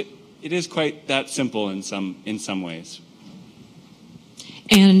 right? Which it is quite that simple in some ways.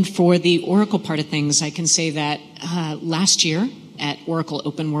 And for the Oracle part of things, I can say that last year at Oracle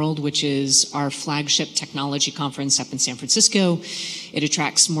Open World, which is our flagship technology conference up in San Francisco, it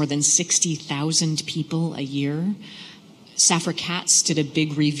attracts more than 60,000 people a year. Safra Katz did a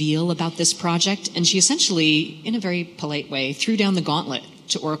big reveal about this project, and she essentially, in a very polite way, threw down the gauntlet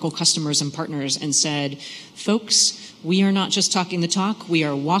to Oracle customers and partners and said, folks, we are not just talking the talk, we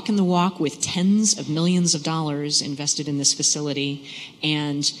are walking the walk with tens of millions of dollars invested in this facility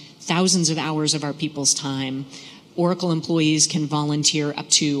and thousands of hours of our people's time. Oracle employees can volunteer up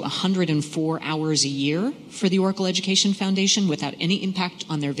to 104 hours a year for the Oracle Education Foundation without any impact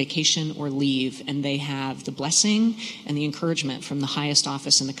on their vacation or leave, and they have the blessing and the encouragement from the highest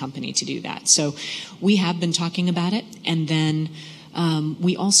office in the company to do that. So we have been talking about it, and then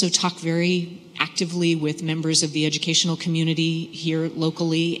we also talk very actively with members of the educational community here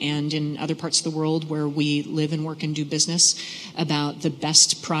locally and in other parts of the world where we live and work and do business about the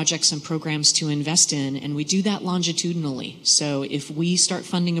best projects and programs to invest in, and we do that longitudinally. So if we start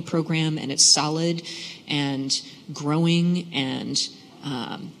funding a program and it's solid and growing and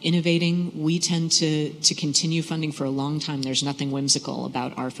innovating, we tend to continue funding for a long time. There's nothing whimsical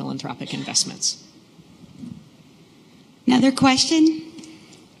about our philanthropic investments. Another question?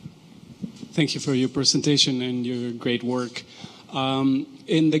 Thank you for your presentation and your great work.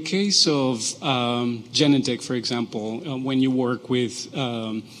 In the case of Genentech, for example, when you work with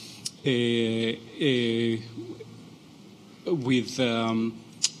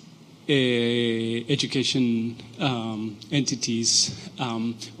education entities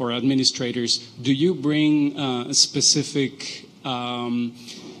or administrators, do you bring specific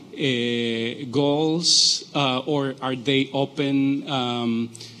goals, or are they open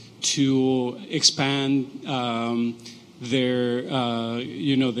to expand their,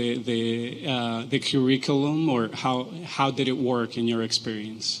 the curriculum, or how did it work in your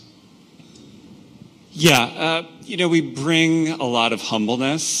experience? Yeah, we bring a lot of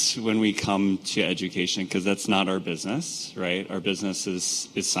humbleness when we come to education, because that's not our business, right? Our business is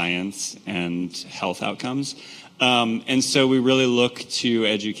science and health outcomes. And so we really look to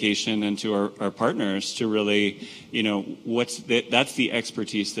education and to our partners to really, that's the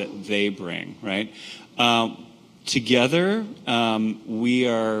expertise that they bring, right? Together, we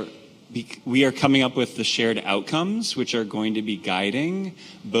are coming up with the shared outcomes, which are going to be guiding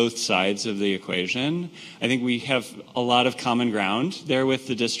both sides of the equation. I think we have a lot of common ground there with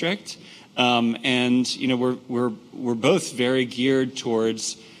the district, and we're both very geared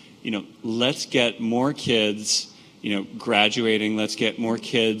towards, let's get more kids, graduating. Let's get more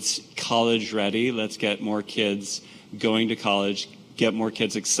kids college ready. Let's get more kids going to college. Get more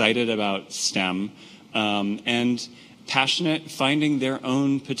kids excited about STEM, and passionate, finding their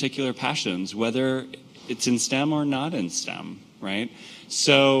own particular passions, whether it's in STEM or not in STEM, right?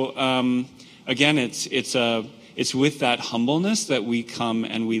 So again, it's with that humbleness that we come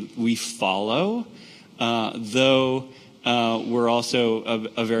and we follow, though we're also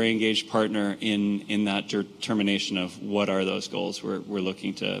a very engaged partner in that determination of what are those goals we're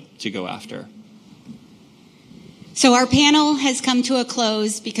looking to go after. So our panel has come to a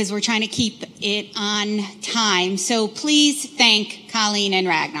close because we're trying to keep it on time. So please thank Colleen and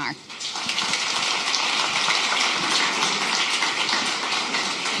Ragnar.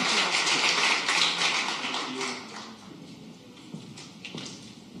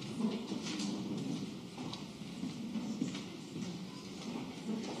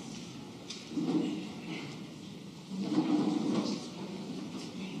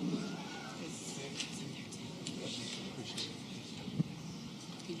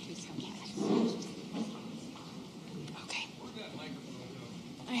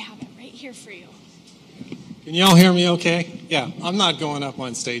 For you. Can y'all hear me okay? Yeah, I'm not going up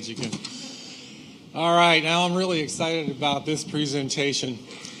on stage again. All right, now I'm really excited about this presentation.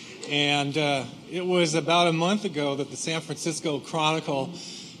 And it was about a month ago that the San Francisco Chronicle,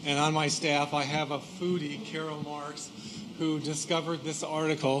 and on my staff I have a foodie, Carol Marks, who discovered this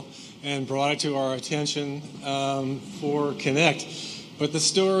article and brought it to our attention for Connect. But the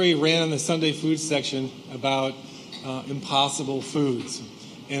story ran in the Sunday food section about impossible foods.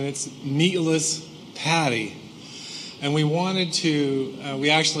 And it's meatless patty. And we wanted to, we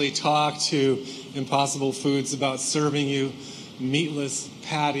actually talked to Impossible Foods about serving you meatless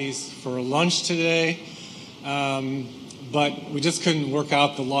patties for lunch today. But we just couldn't work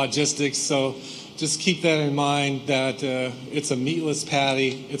out the logistics, so just keep that in mind that it's a meatless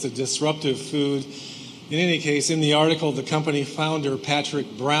patty, it's a disruptive food. In any case, in the article, the company founder,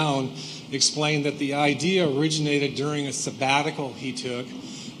 Patrick Brown, explained that the idea originated during a sabbatical he took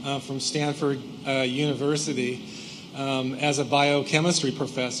from Stanford University as a biochemistry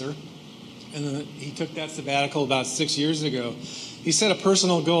professor. And he took that sabbatical about 6 years ago. He set a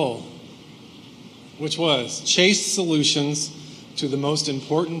personal goal, which was chase solutions to the most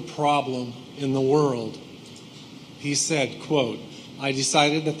important problem in the world. He said, quote, "I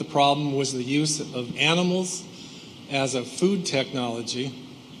decided that the problem was the use of animals as a food technology,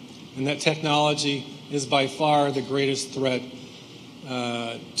 and that technology is by far the greatest threat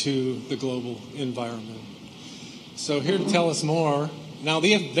to the global environment." So here to tell us more Now,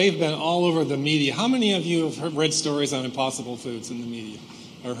 they've been all over the media. How many of you have read stories on impossible foods in the media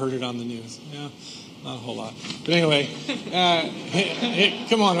or heard it on the news? Yeah, not a whole lot. But anyway,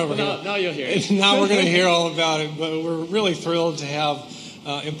 come on over here. Now you'll hear it. Now we're going to hear all about it. But we're really thrilled to have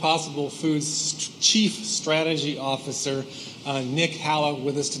Impossible Foods Chief Strategy Officer Nick Halla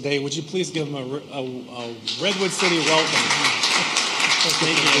with us today. Would you please give him a Redwood City welcome?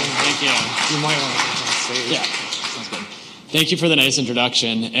 Thank you. You might want to come on stage. Yeah, sounds good. Thank you for the nice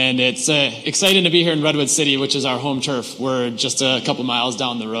introduction. And it's exciting to be here in Redwood City, which is our home turf. We're just a couple miles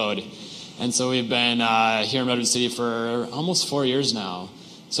down the road. And so we've been here in Redwood City for almost 4 years now.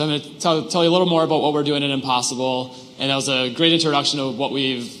 So I'm going to tell you a little more about what we're doing at Impossible. And that was a great introduction of what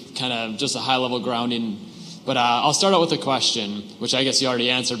we've kind of just a high-level grounding. But I'll start out with a question, which I guess you already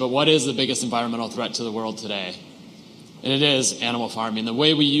answered. But what is the biggest environmental threat to the world today? And it is animal farming, the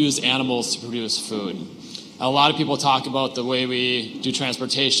way we use animals to produce food. A lot of people talk about the way we do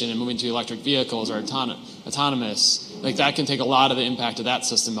transportation and moving to electric vehicles or autonomous. Like that can take a lot of the impact of that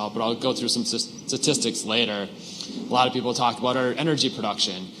system out, but I'll go through some statistics later. A lot of people talk about our energy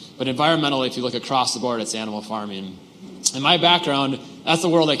production, but environmentally, if you look across the board, it's animal farming. In my background, that's the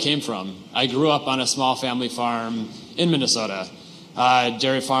world I came from. I grew up on a small family farm in Minnesota,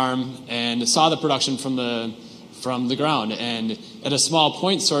 dairy farm, and saw the production from the ground. And at a small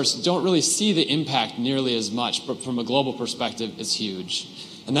point source, don't really see the impact nearly as much, but from a global perspective, it's huge.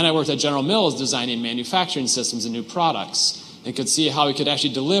 And then I worked at General Mills designing manufacturing systems and new products and could see how we could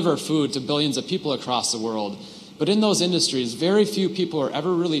actually deliver food to billions of people across the world. But in those industries, very few people are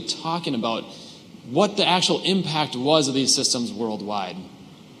ever really talking about what the actual impact was of these systems worldwide.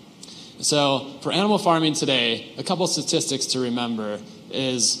 So for animal farming today, a couple statistics to remember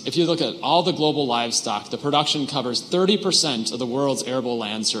is if you look at all the global livestock, the production covers 30% of the world's arable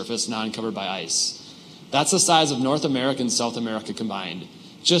land surface non-covered by ice. That's the size of North America and South America combined,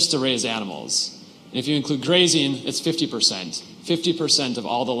 just to raise animals. And if you include grazing, it's 50%. 50% of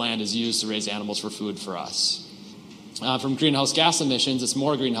all the land is used to raise animals for food for us. From greenhouse gas emissions, it's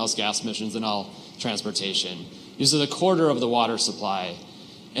more greenhouse gas emissions than all transportation. Uses a quarter of the water supply.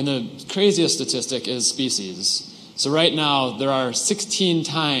 And the craziest statistic is species. So right now, there are 16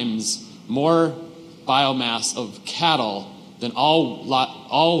 times more biomass of cattle than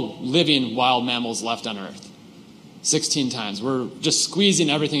all living wild mammals left on Earth. 16 times. We're just squeezing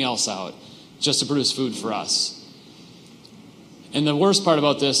everything else out just to produce food for us. And the worst part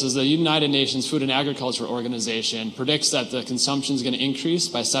about this is the United Nations Food and Agriculture Organization predicts that the consumption is going to increase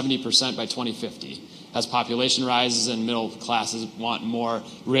by 70% by 2050 as population rises and middle classes want more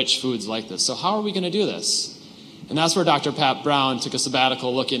rich foods like this. So how are we going to do this? And that's where Dr. Pat Brown took a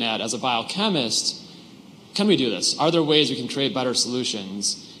sabbatical looking at, as a biochemist, can we do this? Are there ways we can create better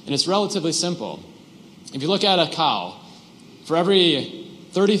solutions? And it's relatively simple. If you look at a cow, for every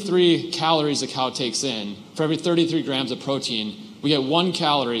 33 calories a cow takes in, for every 33 grams of protein, we get 1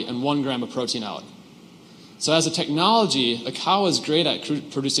 calorie and 1 gram of protein out. So as a technology, a cow is great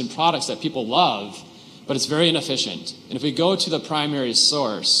at producing products that people love, but it's very inefficient. And if we go to the primary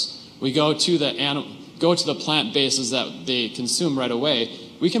source, we go to the plant bases that they consume right away,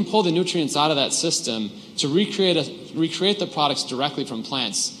 we can pull the nutrients out of that system to recreate the products directly from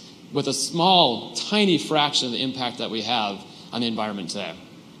plants with a small, tiny fraction of the impact that we have on the environment today.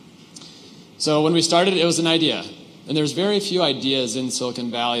 So when we started, it was an idea. And there's very few ideas in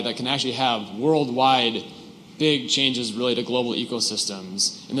Silicon Valley that can actually have worldwide big changes really to global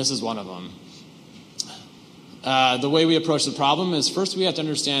ecosystems. And this is one of them. The way we approach the problem is first we have to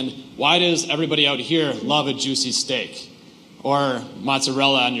understand, why does everybody out here love a juicy steak or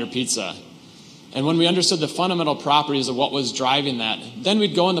mozzarella on your pizza? And when we understood the fundamental properties of what was driving that, then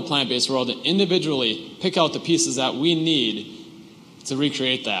we'd go in the plant-based world and individually pick out the pieces that we need to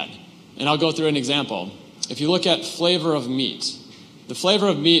recreate that. And I'll go through an example. If you look at flavor of meat, the flavor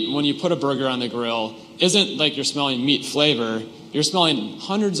of meat when you put a burger on the grill isn't like you're smelling meat flavor. You're smelling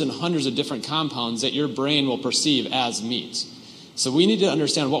hundreds and hundreds of different compounds that your brain will perceive as meat. So we need to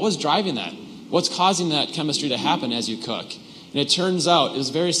understand what was driving that. What's causing that chemistry to happen as you cook? And it turns out it's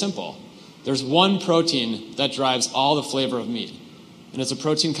very simple. There's one protein that drives all the flavor of meat. And it's a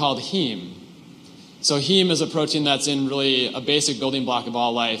protein called heme. So heme is a protein that's in really a basic building block of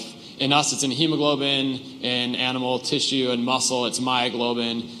all life. In us, it's in hemoglobin. In animal tissue and muscle, it's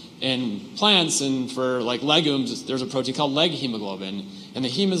myoglobin. In plants and for like legumes, there's a protein called leg hemoglobin. And the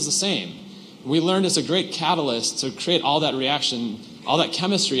heme is the same. We learned it's a great catalyst to create all that reaction, all that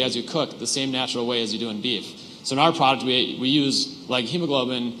chemistry as you cook the same natural way as you do in beef. So in our product, we use leg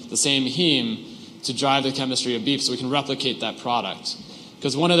hemoglobin, the same heme, to drive the chemistry of beef so we can replicate that product.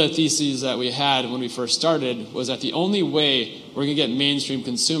 Because one of the theses that we had when we first started was that the only way we're going to get mainstream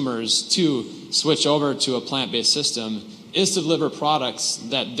consumers to switch over to a plant-based system is to deliver products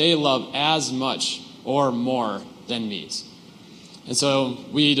that they love as much or more than meat. And so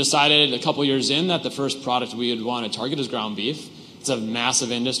we decided a couple years in that the first product we would want to target is ground beef. It's a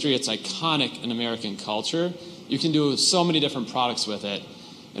massive industry. It's iconic in American culture. You can do so many different products with it.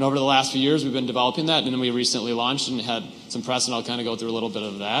 And over the last few years, we've been developing that, and then we recently launched and had some press, and I'll kind of go through a little bit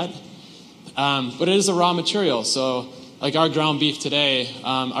of that. But it is a raw material. So like our ground beef today,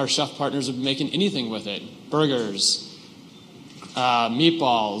 our chef partners are making anything with it. Burgers,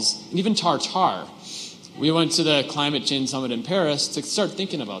 meatballs, and even tartare. We went to the Climate Change Summit in Paris to start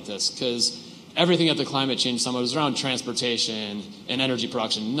thinking about this, because everything at the Climate Change Summit was around transportation and energy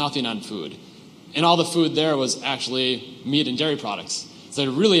production, nothing on food. And all the food there was actually meat and dairy products. So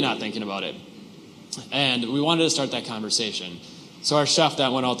they're really not thinking about it. And we wanted to start that conversation. So our chef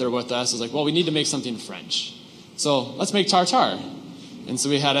that went out there with us was like, well, we need to make something French. So let's make tartare. And so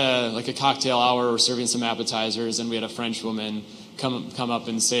we had a cocktail hour, we're serving some appetizers, and we had a French woman come up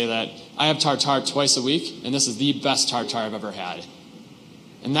and say that I have tartare twice a week, and this is the best tartare I've ever had.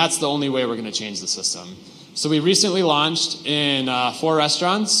 And that's the only way we're going to change the system. So we recently launched in 4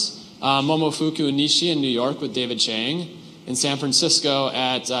 restaurants, Momofuku and Nishi in New York with David Chang, in San Francisco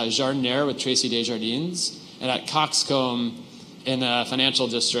at Jardiniere with Tracy Desjardins, and at Coxcomb in the financial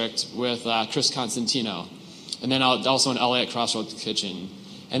district with Chris Constantino, and then also in LA at Crossroads Kitchen.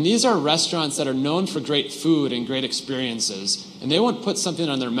 And these are restaurants that are known for great food and great experiences, and they won't put something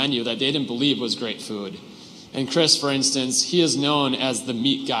on their menu that they didn't believe was great food. And Chris, for instance, he is known as the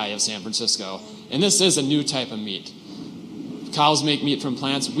meat guy of San Francisco, and this is a new type of meat. Cows make meat from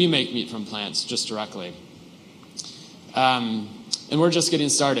plants, we make meat from plants just directly. And we're just getting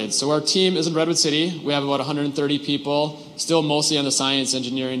started. So our team is in Redwood City. We have about 130 people, still mostly on the science,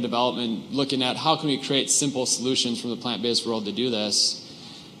 engineering, development, looking at how can we create simple solutions from the plant-based world to do this.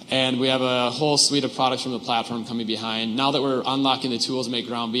 And we have a whole suite of products from the platform coming behind. Now that we're unlocking the tools to make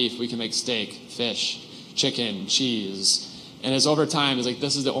ground beef, we can make steak, fish, chicken, cheese. And as over time, it's like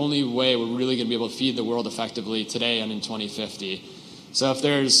this is the only way we're really going to be able to feed the world effectively today and in 2050. So if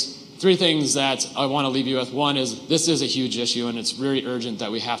there's 3 things that I want to leave you with. 1 is this is a huge issue, and it's really urgent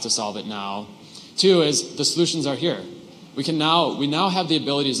that we have to solve it now. 2 is the solutions are here. We now have the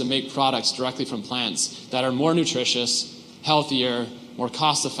abilities to make products directly from plants that are more nutritious, healthier, more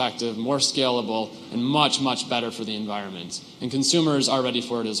cost-effective, more scalable, and much, much better for the environment. And consumers are ready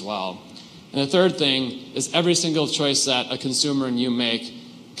for it as well. And the 3rd thing is every single choice that a consumer and you make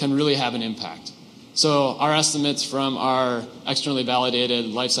can really have an impact. So our estimates from our externally validated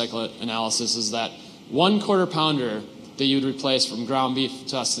life cycle analysis is that 1 quarter pounder that you'd replace from ground beef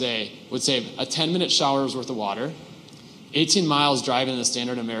to us today would save a 10-minute shower's worth of water, 18 miles driving in a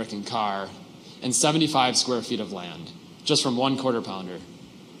standard American car, and 75 square feet of land, just from 1 quarter pounder.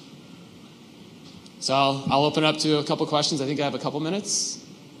 So I'll open up to a couple questions. I think I have a couple minutes.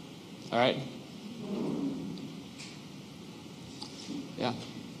 All right. Yeah.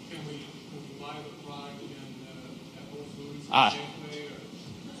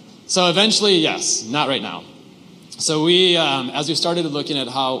 So eventually, yes, not right now. So we, as we started looking at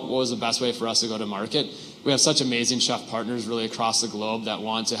what was the best way for us to go to market, we have such amazing chef partners really across the globe that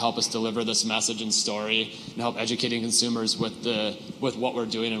want to help us deliver this message and story and help educating consumers with what we're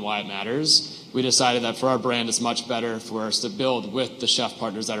doing and why it matters. We decided that for our brand, it's much better for us to build with the chef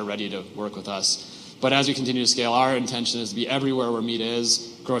partners that are ready to work with us. But as we continue to scale, our intention is to be everywhere where meat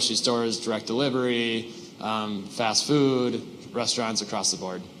is, grocery stores, direct delivery, fast food, restaurants across the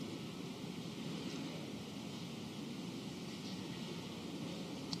board.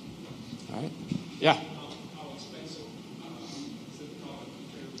 All right. Yeah.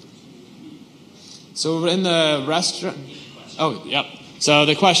 So in the restaurant, yep. So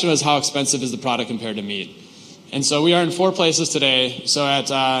the question was how expensive is the product compared to meat? And so we are in 4 places today. So at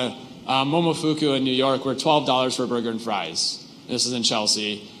Momofuku in New York, we're $12 for a burger and fries. This is in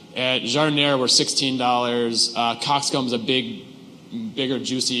Chelsea. At Jardiniere, we're $16. Coxcomb's a bigger,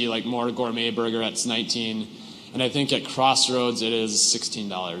 juicy, more gourmet burger at $19. And I think at Crossroads, it is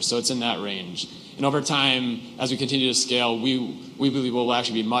 $16. So it's in that range. And over time, as we continue to scale, we believe we'll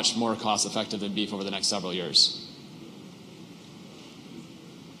actually be much more cost effective than beef over the next several years.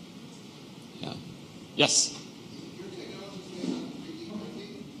 Yeah. Yes?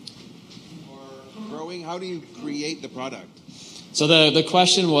 Growing, how do you create the product? So the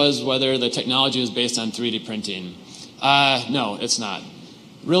question was whether the technology was based on 3D printing. No, it's not.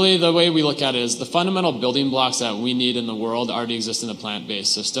 Really, the way we look at it is the fundamental building blocks that we need in the world already exist in the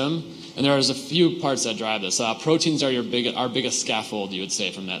plant-based system. And there's a few parts that drive this. Proteins are our biggest scaffold, you would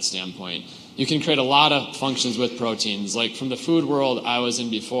say, from that standpoint. You can create a lot of functions with proteins. Like from the food world I was in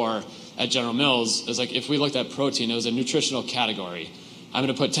before at General Mills, is like if we looked at protein, it was a nutritional category. I'm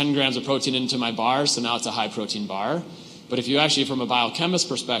going to put 10 grams of protein into my bar, so now it's a high protein bar. But if you actually, from a biochemist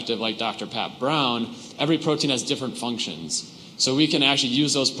perspective, like Dr. Pat Brown, every protein has different functions. So we can actually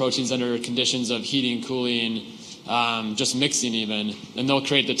use those proteins under conditions of heating, cooling, just mixing even, and they'll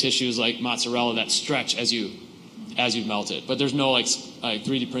create the tissues like mozzarella that stretch as you melt it. But there's no like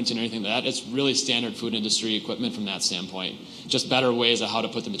 3D printing or anything like that. It's really standard food industry equipment from that standpoint. Just better ways of how to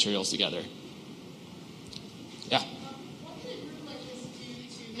put the materials together. Yeah.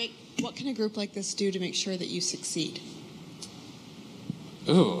 What can a group like this do to make sure that you succeed?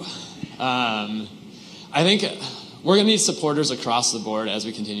 Ooh. I think we're going to need supporters across the board as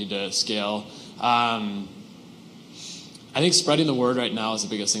we continue to scale. I think spreading the word right now is the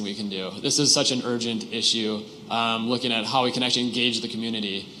biggest thing we can do. This is such an urgent issue, looking at how we can actually engage the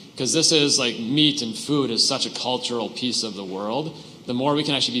community. Because this is like meat and food is such a cultural piece of the world. The more we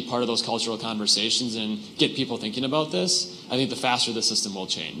can actually be part of those cultural conversations and get people thinking about this, I think the faster the system will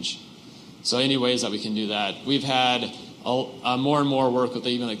change. So any ways that we can do that. We've had more and more work with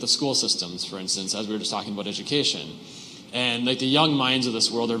even like the school systems, for instance, as we were just talking about education. And like the young minds of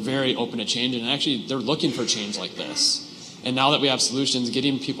this world are very open to change, and actually they're looking for change like this. And now that we have solutions,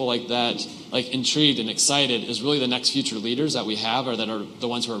 getting people like that like intrigued and excited is really the next future leaders that we have, or that are the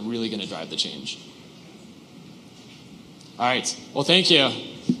ones who are really going to drive the change. All right. Well, thank you.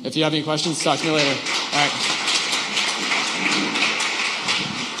 If you have any questions, talk to me later. All right.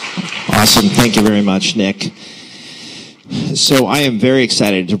 Awesome. Thank you very much, Nick. So I am very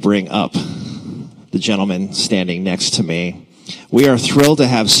excited to bring up the gentleman standing next to me. We are thrilled to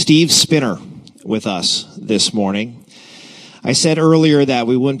have Steve Spinner with us this morning. I said earlier that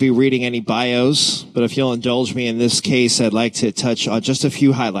we wouldn't be reading any bios, but if you'll indulge me in this case, I'd like to touch on just a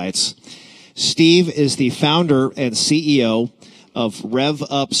few highlights. Steve is the founder and CEO of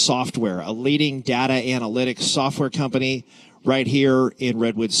RevUp Software, a leading data analytics software company right here in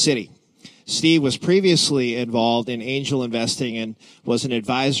Redwood City. Steve was previously involved in angel investing and was an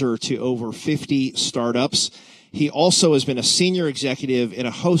advisor to over 50 startups. He also has been a senior executive in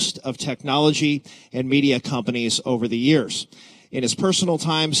a host of technology and media companies over the years. In his personal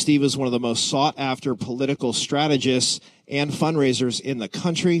time, Steve is one of the most sought-after political strategists and fundraisers in the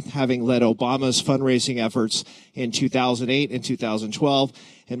country, having led Obama's fundraising efforts in 2008 and 2012,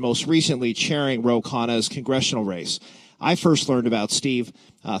 and most recently chairing Ro Khanna's congressional race. I first learned about Steve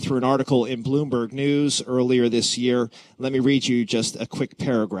through an article in Bloomberg News earlier this year. Let me read you just a quick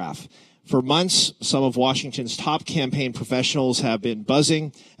paragraph. For months, some of Washington's top campaign professionals have been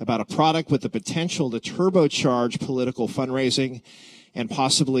buzzing about a product with the potential to turbocharge political fundraising and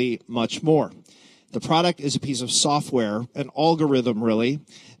possibly much more. The product is a piece of software, an algorithm really,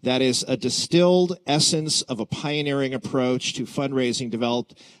 that is a distilled essence of a pioneering approach to fundraising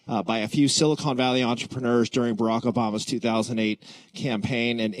developed by a few Silicon Valley entrepreneurs during Barack Obama's 2008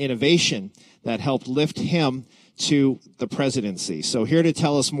 campaign, an innovation that helped lift him to the presidency. So here to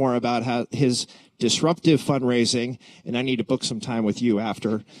tell us more about how his disruptive fundraising, and I need to book some time with you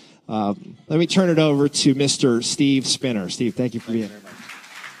after. Let me turn it over to Mr. Steve Spinner. Steve, thank you for being here.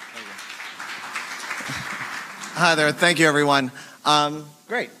 Hi there. Thank you, everyone.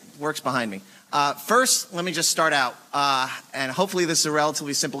 Great. Works behind me. First, let me just start out, and hopefully this is a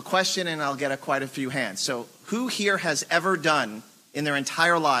relatively simple question, and I'll get quite a few hands. So who here has ever done in their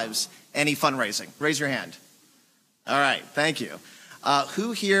entire lives any fundraising? Raise your hand. All right. Thank you.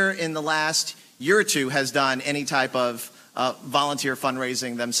 Who here in the last year or two has done any type of volunteer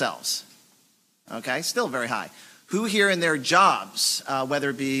fundraising themselves? Okay. Still very high. Who here in their jobs, whether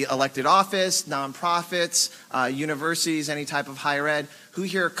it be elected office, nonprofits, universities, any type of higher ed, who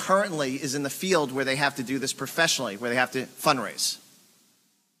here currently is in the field where they have to do this professionally, where they have to fundraise?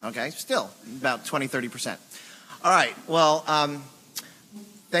 Okay, still about 20, 30%. All right, well,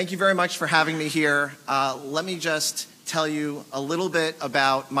 thank you very much for having me here. Let me just tell you a little bit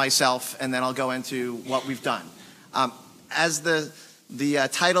about myself, and then I'll go into what we've done. As the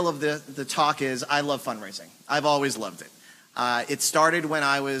title of the talk is, I love fundraising. I've always loved it. It started when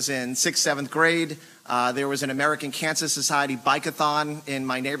I was in 6th, 7th grade. There was an American Cancer Society bike-a-thon in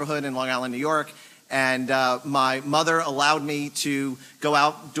my neighborhood in Long Island, New York. And my mother allowed me to go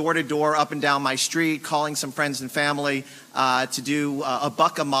out door to door, up and down my street, calling some friends and family to do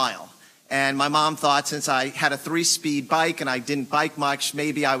 $1 a mile. And my mom thought since I had a 3-speed bike and I didn't bike much,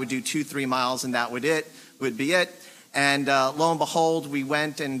 maybe I would do 2-3 miles and that would be it. And lo and behold, we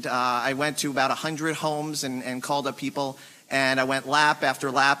went and I went to about 100 homes and called up people. And I went lap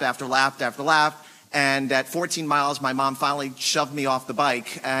after lap after lap after lap. And at 14 miles, my mom finally shoved me off the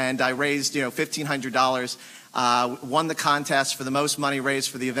bike, and I raised, $1,500, won the contest for the most money raised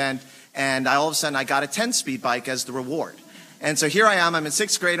for the event, and all of a sudden I got a 10-speed bike as the reward. And so here I am, I'm in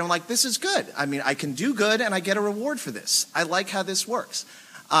 6th grade, I'm like, this is good. I mean, I can do good, and I get a reward for this. I like how this works.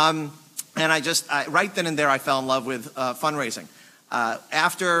 And right then and there, I fell in love with fundraising.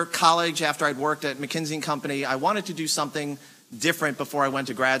 After college, after I'd worked at McKinsey & Company, I wanted to do something different before I went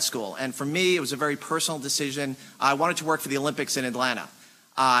to grad school. And for me, it was a very personal decision. I wanted to work for the Olympics in Atlanta.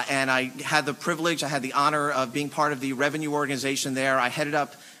 And I had the privilege, I had the honor of being part of the revenue organization there. I headed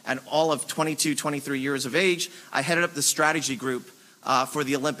up, at all of 22, 23 years of age, I headed up the strategy group for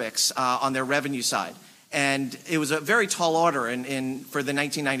the Olympics on their revenue side. And it was a very tall order for the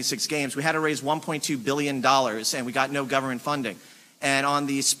 1996 Games. We had to raise $1.2 billion, and we got no government funding. And on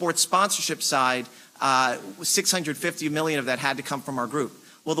the sports sponsorship side, $650 million of that had to come from our group.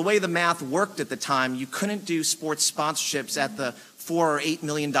 Well, the way the math worked at the time, you couldn't do sports sponsorships at the $4 or $8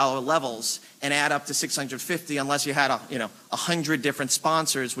 million levels and add up to 650 unless you had 100 different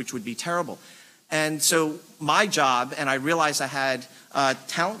sponsors, which would be terrible. And so my job, and I realized I had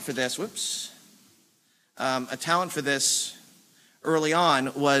talent for this. A talent for this early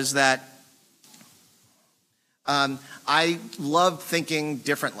on was that I loved thinking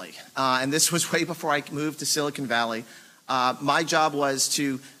differently, and this was way before I moved to Silicon Valley. My job was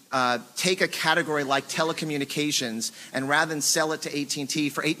to take a category like telecommunications and rather than sell it to AT&T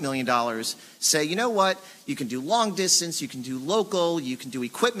for $8 million, say, you know what, you can do long distance, you can do local, you can do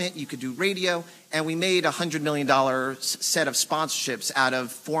equipment, you can do radio, and we made a $100 million set of sponsorships out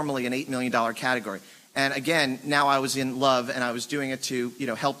of formerly an $8 million category. And again, now I was in love, and I was doing it to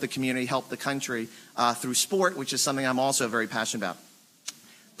help the community, help the country through sport, which is something I'm also very passionate about.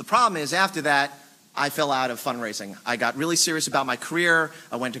 The problem is, after that, I fell out of fundraising. I got really serious about my career.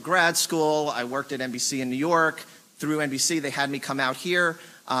 I went to grad school. I worked at NBC in New York. Through NBC, they had me come out here.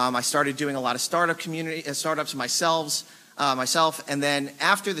 I started doing a lot of startups myself. And then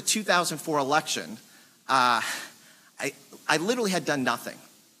after the 2004 election, I literally had done nothing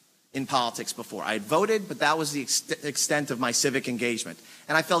in politics before. I had voted, but that was the extent of my civic engagement.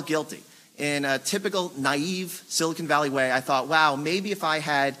 And I felt guilty. In a typical naive Silicon Valley way, I thought, wow, maybe if I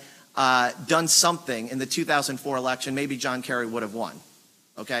had done something in the 2004 election, maybe John Kerry would have won.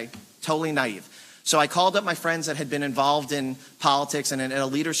 Okay? Totally naive. So I called up my friends that had been involved in politics and at a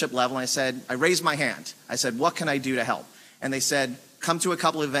leadership level, and I raised my hand. I said, what can I do to help? And they said, come to a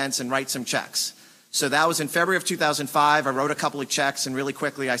couple of events and write some checks. So that was in February of 2005. I wrote a couple of checks, and really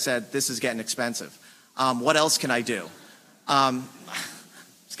quickly I said, this is getting expensive. What else can I do?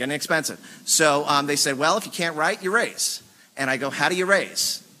 It's getting expensive. So they said, well, if you can't write, you raise. And I go, how do you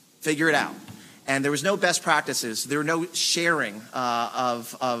raise? Figure it out. And there was no best practices. There were no sharing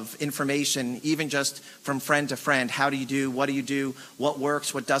of information, even just from friend to friend. How do you do? What do you do? What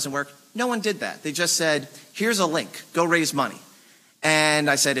works? What doesn't work? No one did that. They just said, here's a link. Go raise money. And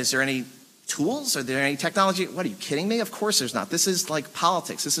I said, is there any tools? Are there any technology? What, are you kidding me? Of course there's not. This is like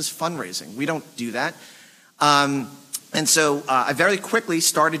politics. This is fundraising. We don't do that. And so I very quickly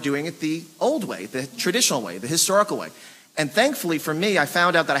started doing it the old way, the traditional way, the historical way. And thankfully for me, I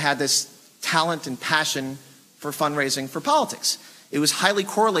found out that I had this talent and passion for fundraising for politics. It was highly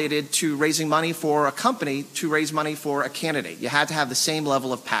correlated to raising money for a company to raise money for a candidate. You had to have the same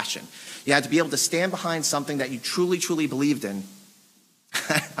level of passion. You had to be able to stand behind something that you truly, truly believed in.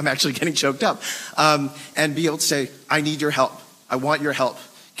 I'm actually getting choked up. And be able to say, I need your help. I want your help.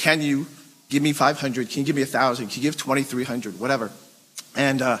 Can you give me 500? Can you give me 1,000? Can you give 2,300? Whatever.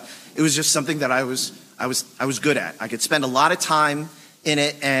 And it was just something that I was good at. I could spend a lot of time in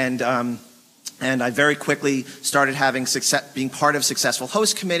it, and I very quickly started having success, being part of successful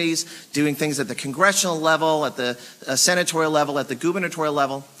host committees, doing things at the congressional level, at the senatorial level, at the gubernatorial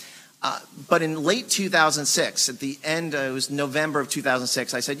level. But in late 2006, at the end, it was November of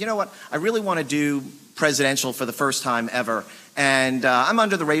 2006, I said, you know what, I really want to do presidential for the first time ever. And I'm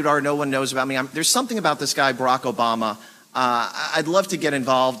under the radar, no one knows about me. There's something about this guy, Barack Obama. I'd love to get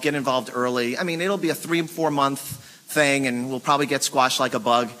involved early. I mean, it'll be a 3-4 month thing, and we'll probably get squashed like a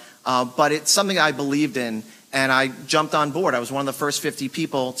bug. But it's something I believed in, and I jumped on board. I was one of the first 50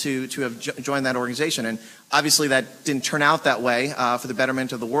 people to have joined that organization. And obviously that didn't turn out that way for the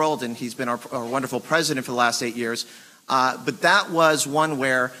betterment of the world, and he's been our wonderful president for the last 8 years. But that was one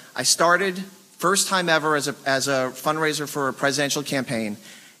where I started, first time ever as a fundraiser for a presidential campaign.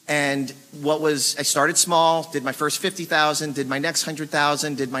 And I started small, did my first 50,000, did my next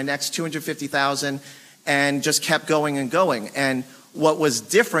 100,000, did my next 250,000. and just kept going and going. And what was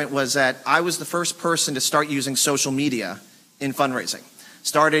different was that I was the first person to start using social media in fundraising.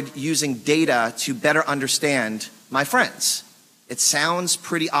 Started using data to better understand my friends. It sounds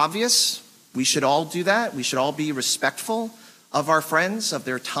pretty obvious. We should all do that. We should all be respectful of our friends, of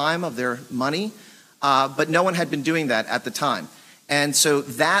their time, of their money. But no one had been doing that at the time. And so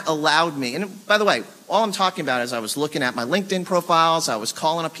that allowed me, and by the way, all I'm talking about is I was looking at my LinkedIn profiles, I was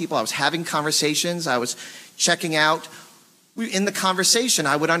calling up people, I was having conversations, I was checking out. In the conversation,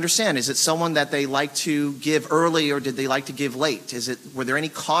 I would understand, is it someone that they like to give early or did they like to give late? Were there any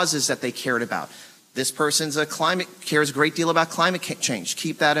causes that they cared about? This person's cares a great deal about climate change.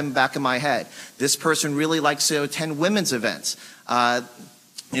 Keep that in the back of my head. This person really likes to attend women's events.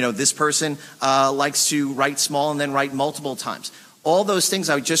 This person likes to write small and then write multiple times. All those things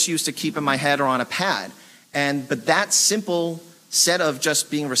I just used to keep in my head or on a pad. But that simple set of just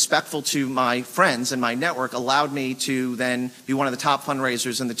being respectful to my friends and my network allowed me to then be one of the top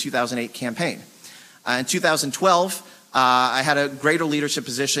fundraisers in the 2008 campaign. In 2012, I had a greater leadership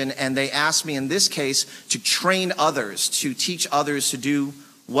position, and they asked me in this case to train others, to teach others to do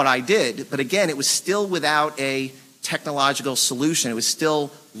what I did. But again, it was still without a technological solution. It was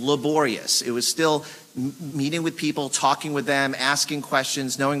still laborious. It was still meeting with people, talking with them, asking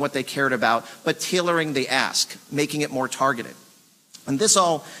questions, knowing what they cared about, but tailoring the ask, making it more targeted. And this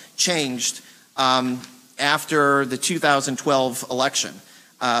all changed after the 2012 election.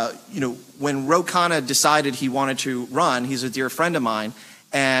 When Ro Khanna decided he wanted to run, he's a dear friend of mine,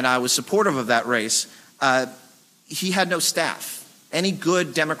 and I was supportive of that race, he had no staff. Any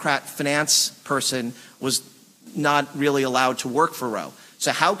good Democrat finance person was not really allowed to work for Ro.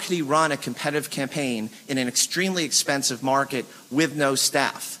 So how could he run a competitive campaign in an extremely expensive market with no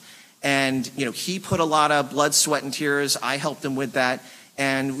staff? And he put a lot of blood, sweat, and tears. I helped him with that.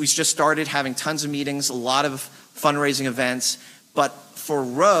 And we just started having tons of meetings, a lot of fundraising events. But for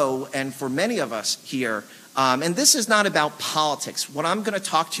Ro and for many of us here, and this is not about politics. What I'm going to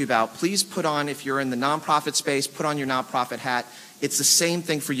talk to you about, please put on, if you're in the nonprofit space, put on your nonprofit hat. It's the same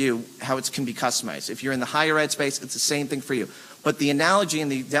thing for you, how it can be customized. If you're in the higher ed space, it's the same thing for you. But the analogy in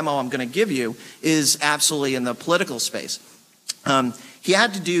the demo I'm going to give you is absolutely in the political space. He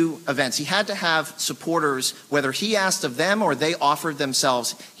had to do events. He had to have supporters, whether he asked of them or they offered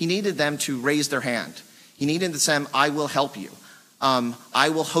themselves. He needed them to raise their hand. He needed to say, I will help you. I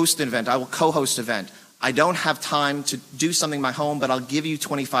will host an event. I will co-host an event. I don't have time to do something in my home, but I'll give you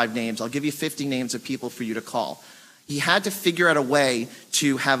 25 names. I'll give you 50 names of people for you to call. He had to figure out a way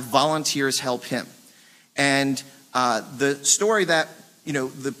to have volunteers help him. And the story that,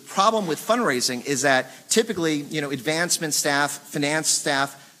 the problem with fundraising is that typically, advancement staff, finance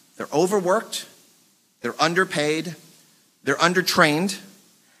staff, they're overworked, they're underpaid, they're undertrained,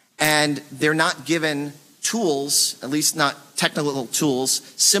 and they're not given tools, at least not technical tools,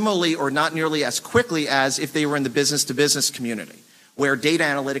 similarly or not nearly as quickly as if they were in the business-to-business community, where data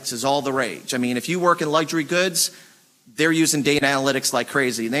analytics is all the rage. I mean, if you work in luxury goods, they're using data analytics like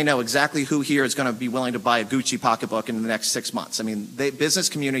crazy. They know exactly who here is going to be willing to buy a Gucci pocketbook in the next 6 months. I mean, business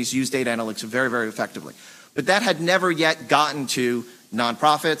communities use data analytics very, very effectively. But that had never yet gotten to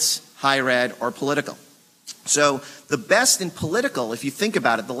nonprofits, higher ed, or political. So the best in political, if you think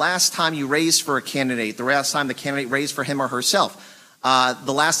about it, the last time you raised for a candidate, the last time the candidate raised for him or herself,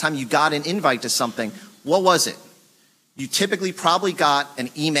 the last time you got an invite to something, what was it? You typically probably got an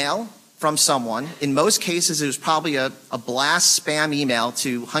email from someone. In most cases, it was probably a blast spam email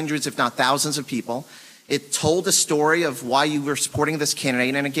to hundreds, if not thousands of people. It told a story of why you were supporting this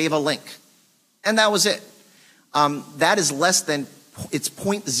candidate, and it gave a link. And that was it. That is less than, it's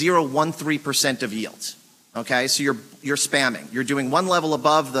 0.013% of yield. Okay, so you're spamming. You're doing one level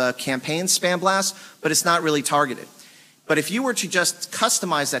above the campaign spam blast, but it's not really targeted. But if you were to just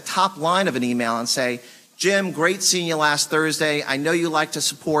customize that top line of an email and say, Jim, great seeing you last Thursday. I know you like to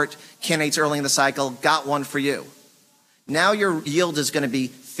support candidates early in the cycle. Got one for you. Now your yield is going to be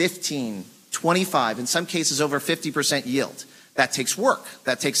 15, 25, in some cases over 50% yield. That takes work.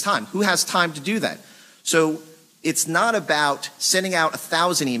 That takes time. Who has time to do that? So it's not about sending out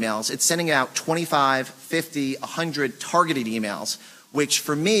 1,000 emails. It's sending out 25, 50, 100 targeted emails, which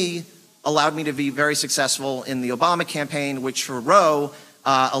for me allowed me to be very successful in the Obama campaign, which for Ro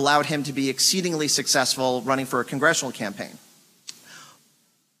allowed him to be exceedingly successful running for a congressional campaign.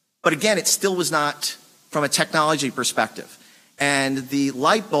 But again, it still was not from a technology perspective. And the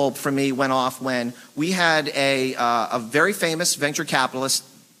light bulb for me went off when we had a very famous venture capitalist,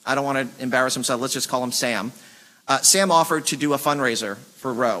 I don't want to embarrass him, so let's just call him Sam. Sam offered to do a fundraiser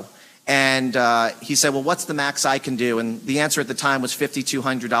for Ro. And he said, well, what's the max I can do? And the answer at the time was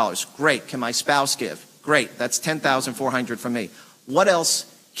 $5,200. Great, can my spouse give? Great, that's 10,400 from me. What else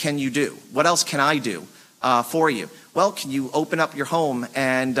can you do? What else can I do for you? Well, can you open up your home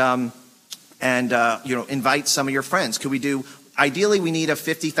and invite some of your friends? Could we do? Ideally, we need a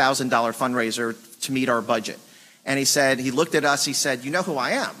 $50,000 fundraiser to meet our budget. And he looked at us, he said, you know who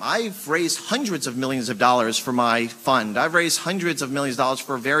I am. I've raised hundreds of millions of dollars for my fund. I've raised hundreds of millions of dollars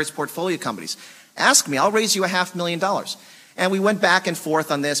for various portfolio companies. Ask me, I'll raise you $500,000. And we went back and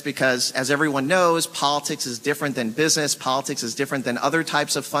forth on this because, as everyone knows, politics is different than business. Politics is different than other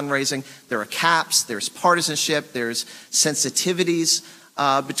types of fundraising. There are caps, there's partisanship, there's sensitivities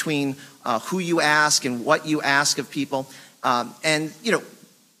between who you ask and what you ask of people.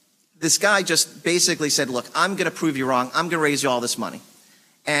 This guy just basically said, look, I'm going to prove you wrong. I'm going to raise you all this money.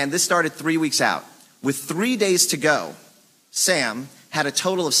 And this started 3 weeks out. With 3 days to go, Sam had a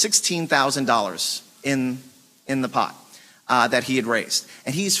total of $16,000 in the pot that he had raised.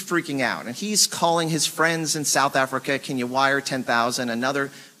 And he's freaking out. And he's calling his friends in South Africa, can you wire 10,000? Another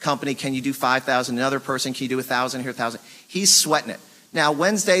company, can you do 5,000? Another person, can you do 1,000 here, 1,000? He's sweating it. Now,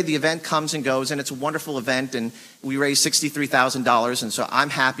 Wednesday, the event comes and goes, and it's a wonderful event, and we raised $63,000, and so I'm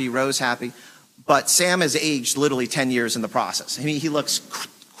happy, Ro's happy. But Sam has aged literally 10 years in the process. I mean, he looks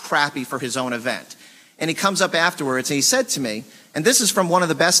crappy for his own event. And he comes up afterwards, and he said to me, and this is from one of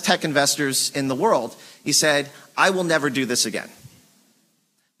the best tech investors in the world, he said, I will never do this again.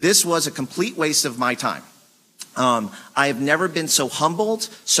 This was a complete waste of my time. I have never been so humbled,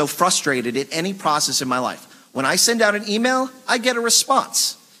 so frustrated in any process in my life. When I send out an email, I get a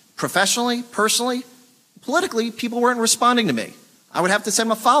response. Professionally, personally, politically, people weren't responding to me. I would have to send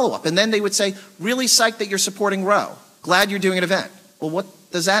them a follow-up. And then they would say, really psyched that you're supporting Ro. Glad you're doing an event. Well, what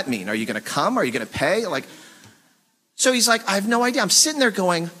does that mean? Are you going to come? Are you going to pay? So he's like, I have no idea. I'm sitting there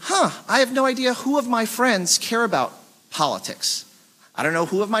going, I have no idea who of my friends care about politics. I don't know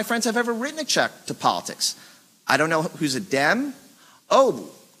who of my friends have ever written a check to politics. I don't know who's a Dem. Oh,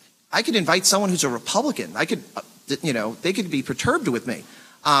 I could invite someone who's a Republican. I could, they could be perturbed with me.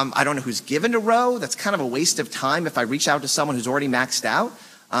 I don't know who's given to Ro. That's kind of a waste of time if I reach out to someone who's already maxed out.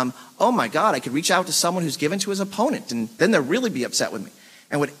 Oh my God, I could reach out to someone who's given to his opponent, and then they'll really be upset with me.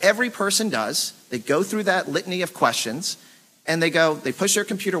 And what every person does, they go through that litany of questions, and they push their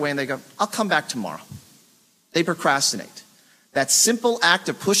computer away, and they go, I'll come back tomorrow. They procrastinate. That simple act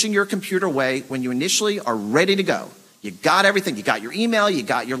of pushing your computer away when you initially are ready to go. You got everything. You got your email. You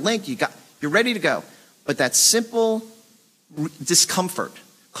got your link. You're ready to go. But that simple discomfort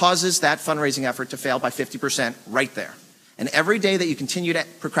causes that fundraising effort to fail by 50% right there. And every day that you continue to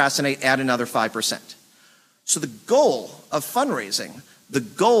procrastinate, add another 5%. So the goal of fundraising, the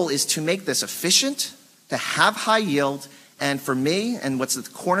goal is to make this efficient, to have high yield, and for me, and what's the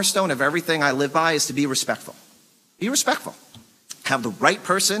cornerstone of everything I live by, is to be respectful. Be respectful. Have the right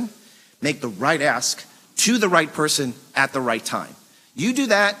person make the right ask to the right person at the right time. You do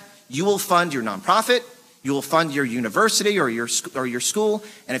that, you will fund your nonprofit, you will fund your university or your school,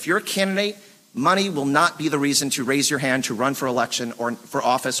 and if you're a candidate, money will not be the reason to raise your hand to run for election or for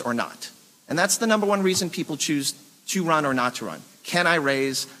office or not. And that's the number one reason people choose to run or not to run. Can I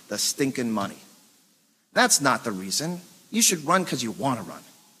raise the stinking money? That's not the reason. You should run because you want to run.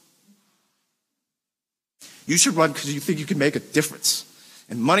 You should run because you think you can make a difference.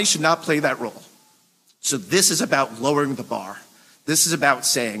 And money should not play that role. So this is about lowering the bar. This is about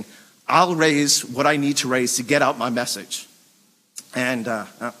saying, I'll raise what I need to raise to get out my message. And,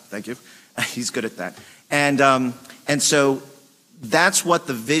 thank you. He's good at that. And so that's what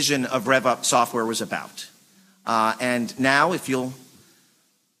the vision of RevUp Software was about. And now, if you'll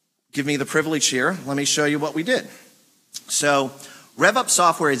give me the privilege here, let me show you what we did. So RevUp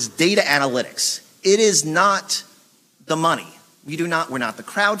Software is data analytics. It is not the money. We're not the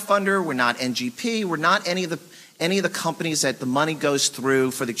crowdfunder, we're not NGP, we're not any of the companies that the money goes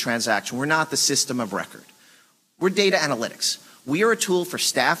through for the transaction. We're not the system of record. We're data analytics. We are a tool for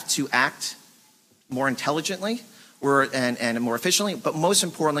staff to act more intelligently and more efficiently, but most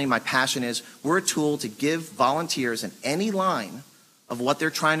importantly, my passion is we're a tool to give volunteers in any line of what they're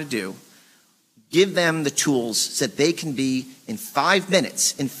trying to do, give them the tools so that they can be in 5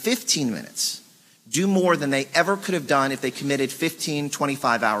 minutes, in 15 minutes, do more than they ever could have done if they committed 15,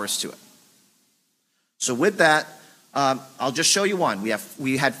 25 hours to it. So with that, I'll just show you one.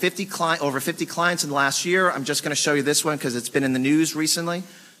 We had over 50 clients in the last year. I'm just going to show you this one because it's been in the news recently.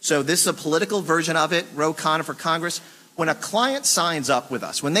 So this is a political version of it, Ro Khanna for Congress. When a client signs up with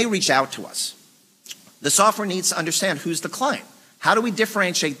us, when they reach out to us, the software needs to understand who's the client. How do we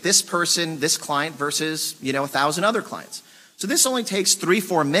differentiate this person, this client versus 1,000 other clients? So this only takes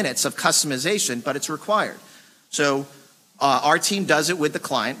 3-4 minutes of customization, but it's required. So Our team does it with the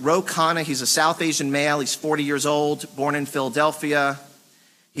client. Ro Khanna, he's a South Asian male. He's 40 years old, born in Philadelphia.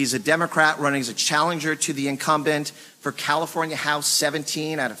 He's a Democrat running as a challenger to the incumbent for California House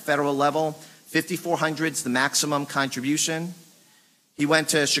 17 at a federal level. 5,400 is the maximum contribution. He went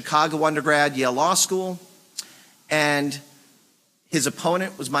to Chicago undergrad, Yale Law School, and his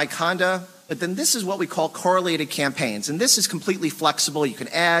opponent was Mike Honda. But then this is what we call correlated campaigns, and this is completely flexible. You can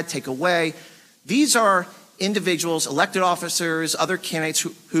add, take away. These are individuals, elected officers, other candidates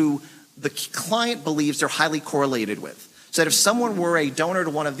who the client believes they're highly correlated with. So that if someone were a donor to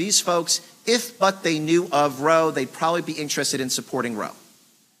one of these folks, if but they knew of Roe, they'd probably be interested in supporting Roe.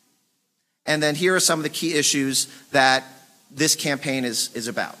 And then here are some of the key issues that this campaign is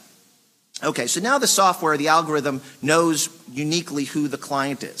about. Okay, so now the software, the algorithm, knows uniquely who the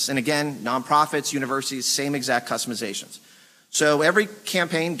client is. And again, nonprofits, universities, same exact customizations. So every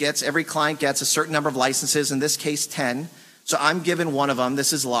client gets a certain number of licenses, in this case 10. So I'm given one of them,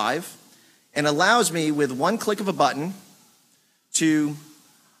 this is live, and allows me with one click of a button to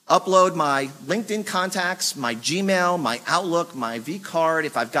upload my LinkedIn contacts, my Gmail, my Outlook, my vCard,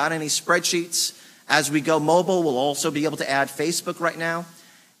 if I've got any spreadsheets. As we go mobile, we'll also be able to add Facebook right now.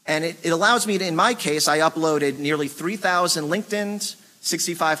 And it allows me to, in my case, I uploaded nearly 3,000 LinkedIns,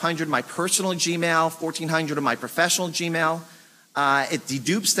 6,500 my personal Gmail, 1,400 of my professional Gmail. It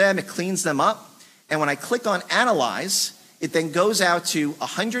dedupes them, it cleans them up. And when I click on Analyze, it then goes out to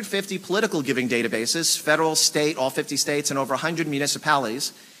 150 political giving databases, federal, state, all 50 states, and over 100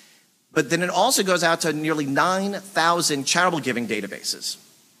 municipalities. But then it also goes out to nearly 9,000 charitable giving databases.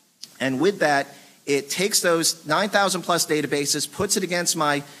 And with that, it takes those 9,000 plus databases, puts it against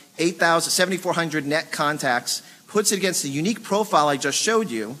my 7,400 net contacts, puts it against the unique profile I just showed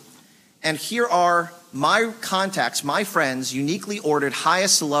you, and here are my contacts, my friends, uniquely ordered,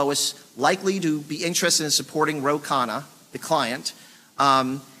 highest to lowest, likely to be interested in supporting Ro Khanna, the client.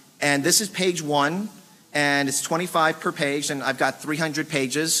 And this is page 1, and it's 25 per page, and I've got 300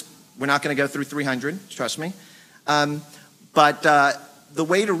 pages. We're not going to go through 300, trust me. The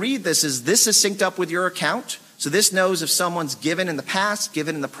way to read this is synced up with your account. So this knows if someone's given in the past,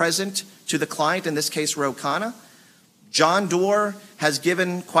 given in the present to the client, in this case, Ro Khanna. John Doerr has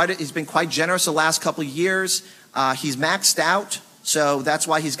given he's been quite generous the last couple of years. He's maxed out, so that's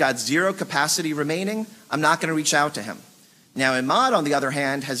why he's got 0 capacity remaining. I'm not going to reach out to him. Now, Imad, on the other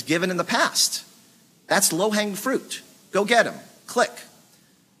hand, has given in the past. That's low-hanging fruit. Go get him. Click.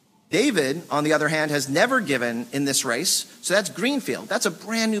 David, on the other hand, has never given in this race, so that's greenfield. That's a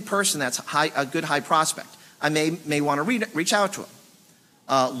brand new person that's a good high prospect. I may want to reach out to him.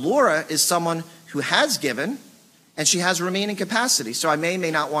 Laura is someone who has given, and she has remaining capacity, so I may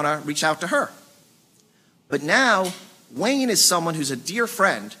not want to reach out to her. But now, Wayne is someone who's a dear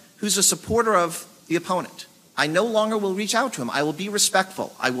friend, who's a supporter of the opponent. I no longer will reach out to him. I will be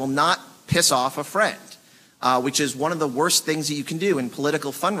respectful. I will not piss off a friend. Which is one of the worst things that you can do in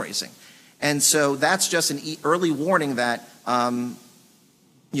political fundraising. And so that's just an early warning that,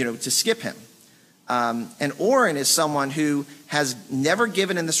 to skip him. And Oren is someone who has never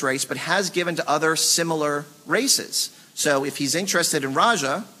given in this race, but has given to other similar races. So if he's interested in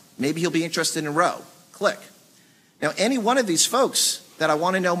Raja, maybe he'll be interested in Roe. Click. Now, any one of these folks that I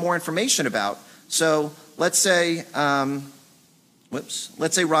want to know more information about, so let's say,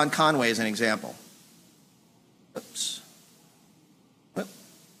 let's say Ron Conway is an example. Oops.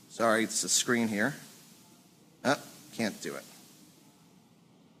 Sorry, it's the screen here. Oh, can't do it.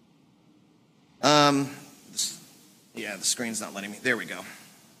 Yeah, the screen's not letting me. There we go.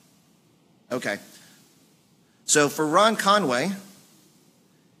 Okay. So for Ron Conway,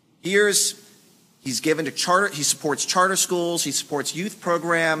 he's given to charter, he supports charter schools, he supports youth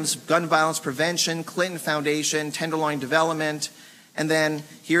programs, gun violence prevention, Clinton Foundation, Tenderloin Development. And then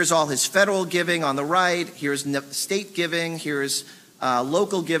here's all his federal giving on the right. Here's state giving. Here's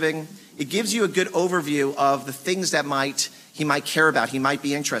local giving. It gives you a good overview of the things that he might care about, he might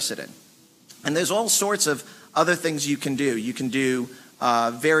be interested in. And there's all sorts of other things you can do. You can do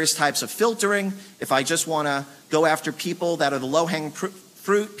various types of filtering. If I just want to go after people that are the low-hanging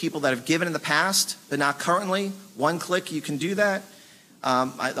fruit, people that have given in the past but not currently, one click you can do that.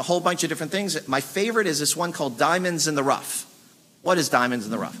 A whole bunch of different things. My favorite is this one called Diamonds in the Rough. What is Diamonds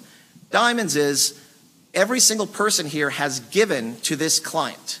in the Rough? Diamonds is every single person here has given to this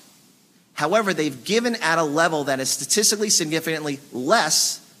client. However, they've given at a level that is statistically significantly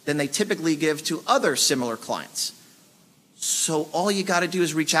less than they typically give to other similar clients. So all you got to do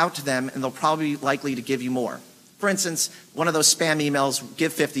is reach out to them, and they'll probably be likely to give you more. For instance, one of those spam emails,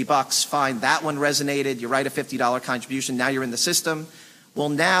 give $50, fine, that one resonated, you write a $50 contribution, now you're in the system. Well,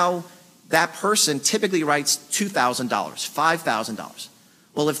 now that person typically writes $2,000, $5,000.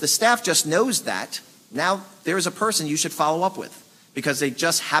 Well, if the staff just knows that, now there's a person you should follow up with because they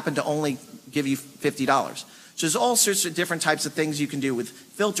just happen to only give you $50. So there's all sorts of different types of things you can do with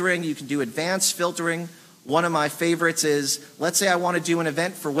filtering. You can do advanced filtering. One of my favorites is, let's say I want to do an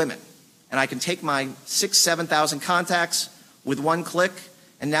event for women, and I can take my 6,000, 7,000 contacts with one click,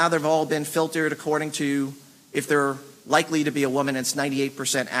 and now they've all been filtered according to if they're likely to be a woman, it's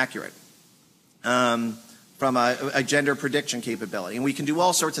 98% accurate. From a gender prediction capability. And we can do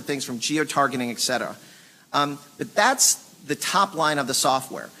all sorts of things from geo-targeting, et cetera. But that's the top line of the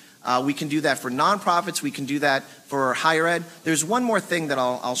software. We can do that for nonprofits. We can do that for higher ed. There's one more thing that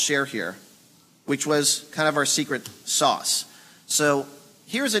I'll share here, which was kind of our secret sauce. So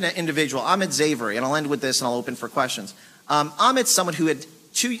here's an individual, Amit Zavery, and I'll end with this and I'll open for questions. Amit's someone who had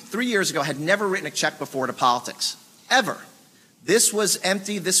 3 years ago had never written a check before to politics, ever. This was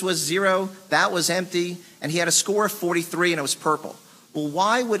empty, this was zero, that was empty, and he had a score of 43 and it was purple. Well,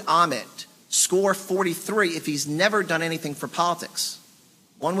 why would Amit score 43 if he's never done anything for politics?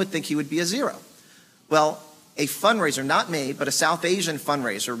 One would think he would be a zero. Well, a fundraiser, not me, but a South Asian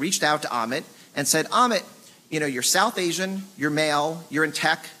fundraiser reached out to Amit and said, Amit, you know, you're South Asian, you're male, you're in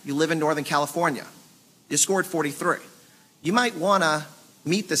tech, you live in Northern California. You scored 43. You might want to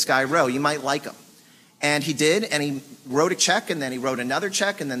meet this guy, Ro. You might like him. And he did, and he wrote a check, and then he wrote another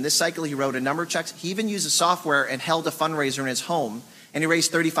check, and then this cycle he wrote a number of checks. He even used the software and held a fundraiser in his home, and he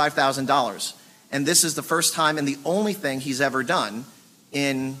raised $35,000. And this is the first time and the only thing he's ever done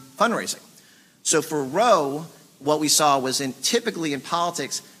in fundraising. So for Ro, what we saw was typically in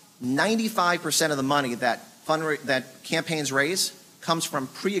politics, 95% of the money that campaigns raise comes from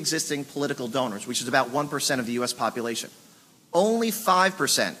pre-existing political donors, which is about 1% of the U.S. population. Only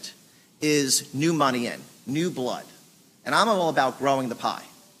 5% is new money in, new blood. And I'm all about growing the pie.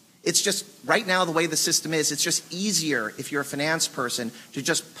 It's just, right now the way the system is, it's just easier if you're a finance person to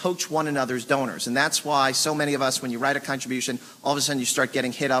just poach one another's donors. And that's why so many of us, when you write a contribution, all of a sudden you start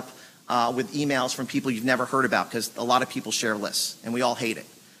getting hit up with emails from people you've never heard about because a lot of people share lists, and we all hate it.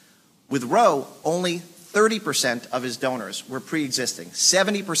 With Ro, only 30% of his donors were pre-existing.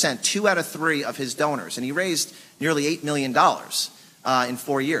 70%, 2 out of 3 of his donors, and he raised nearly $8 million in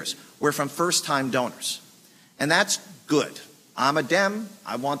 4 years, were from first-time donors. And that's good. I'm a Dem.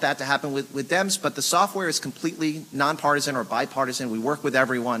 I want that to happen with Dems, but the software is completely nonpartisan or bipartisan. We work with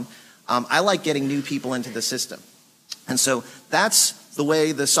everyone. I like getting new people into the system. And so that's the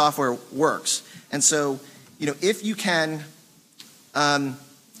way the software works. And so, you know, if you can,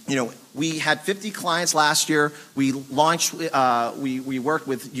 you know, we had 50 clients last year. We launched, we worked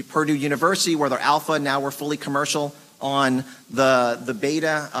with Purdue University where they're alpha. Now we're fully commercial on the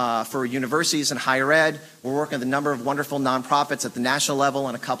beta for universities and higher ed. We're working with a number of wonderful nonprofits at the national level,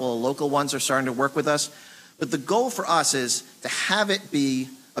 and a couple of local ones are starting to work with us. But the goal for us is to have it be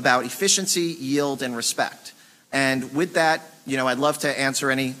about efficiency, yield, and respect. And with that, you know, I'd love to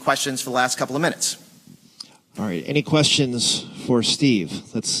answer any questions for the last couple of minutes. All right, any questions for Steve?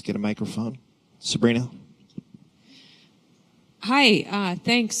 Let's get a microphone. Sabrina? Hi,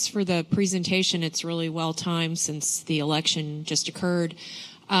 thanks for the presentation. It's really well timed since the election just occurred.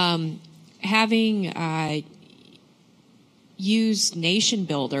 Having used Nation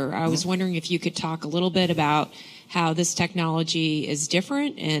Builder, I was wondering if you could talk a little bit about how this technology is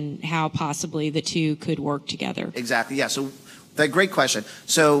different and how possibly the two could work together. Exactly, yeah. So, great question.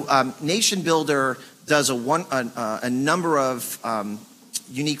 So, Nation Builder does a number of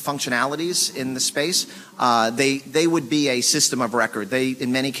unique functionalities in the space. They would be a system of record. They,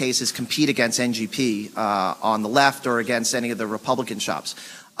 in many cases, compete against NGP on the left or against any of the Republican shops.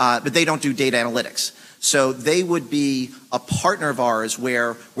 But they don't do data analytics. So they would be a partner of ours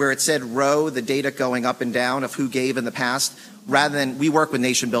where it said row, the data going up and down of who gave in the past, rather than we work with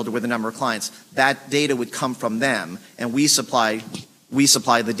Nation Builder with a number of clients. That data would come from them, and we supply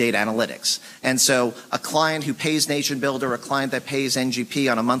the data analytics. And so a client who pays Nation Builder, a client that pays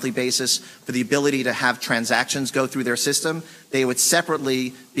NGP on a monthly basis for the ability to have transactions go through their system, they would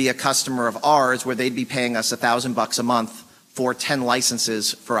separately be a customer of ours where they'd be paying us $1,000 a month for 10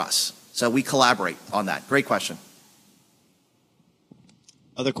 licenses for us. So we collaborate on that. Great question.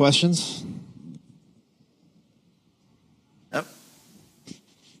 Other questions? Yep.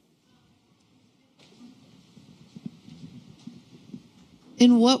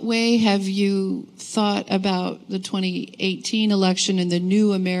 In what way have you thought about the 2018 election and the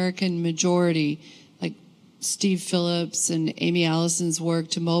new American majority, like Steve Phillips and Amy Allison's work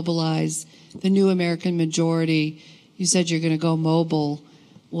to mobilize the new American majority? You said you're going to go mobile.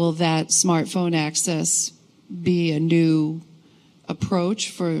 Will that smartphone access be a new approach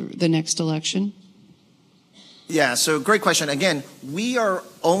for the next election? Yeah, so great question. Again, we are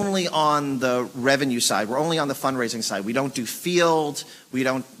only on the revenue side. We're only on the fundraising side. We don't do field. We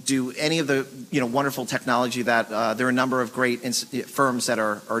don't do any of the wonderful technology that there are a number of great firms that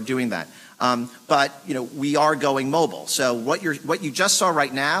are doing that. But we are going mobile. So what you just saw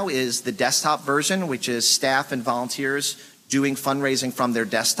right now is the desktop version, which is staff and volunteers doing fundraising from their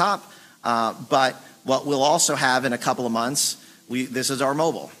desktop. But what we'll also have in a couple of months, this is our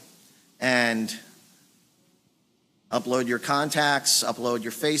mobile. And upload your contacts, upload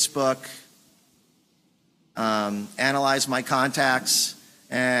your Facebook, analyze my contacts,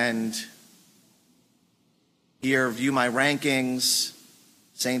 and here, view my rankings,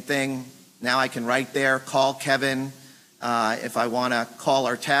 same thing. Now I can write there, call Kevin if I want to call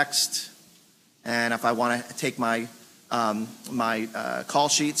or text, and if I want to take my call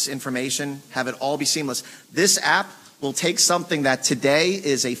sheets information, have it all be seamless. This app will take something that today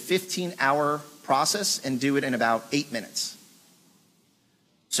is a 15-hour process and do it in about 8 minutes.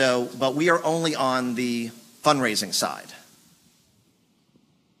 So, but we are only on the fundraising side.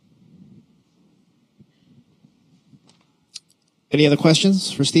 Any other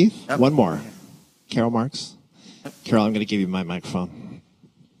questions for Steve? Yep. One more. Carol Marks. Yep. Carol, I'm going to give you my microphone.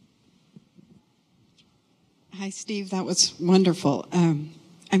 Hi, Steve. That was wonderful.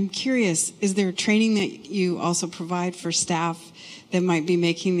 I'm curious, is there training that you also provide for staff that might be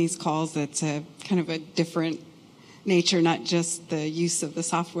making these calls that's a kind of a different nature, not just the use of the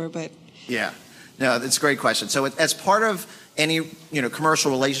software, but... Yeah. No, that's a great question. So as part of any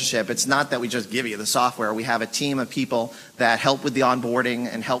commercial relationship, it's not that we just give you the software. We have a team of people that help with the onboarding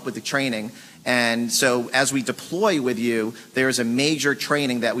and help with the training. And so as we deploy with you, there's a major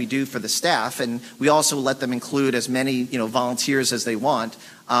training that we do for the staff, and we also let them include as many volunteers as they want.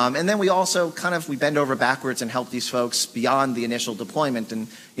 And then we also we bend over backwards and help these folks beyond the initial deployment. And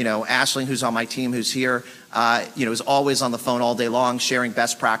Ashling, who's on my team, who's here, is always on the phone all day long, sharing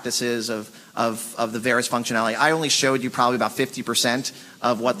best practices of the various functionality. I only showed you probably about 50%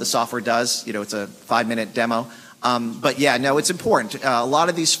 of what the software does. It's a 5-minute demo. But yeah, no, it's important. A lot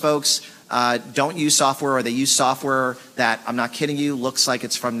of these folks don't use software, or they use software that, I'm not kidding you, looks like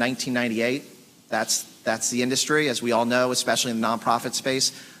it's from 1998. That's the industry, as we all know, especially in the nonprofit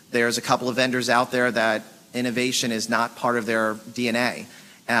space. There's a couple of vendors out there that innovation is not part of their DNA,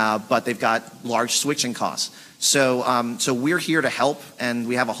 but they've got large switching costs. So we're here to help, and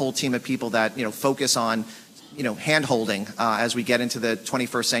we have a whole team of people that focus on hand-holding as we get into the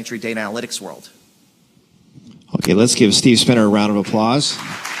 21st century data analytics world. Okay, let's give Steve Spinner a round of applause.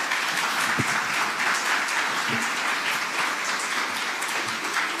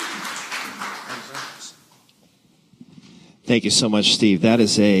 Thank you so much, Steve. That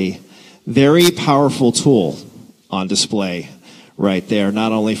is a very powerful tool on display right there,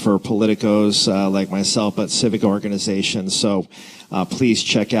 not only for politicos like myself, but civic organizations. So please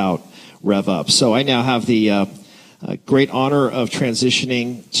check out RevUp. So I now have the great honor of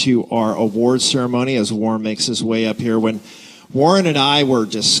transitioning to our award ceremony as Warren makes his way up here. When Warren and I were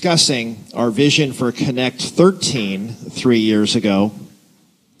discussing our vision for connect16 3 years ago,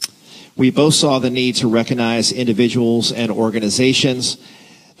 we both saw the need to recognize individuals and organizations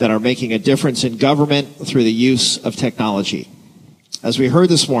that are making a difference in government through the use of technology. As we heard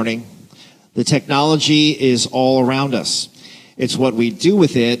this morning, the technology is all around us. It's what we do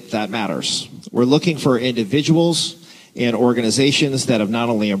with it that matters. We're looking for individuals and organizations that have not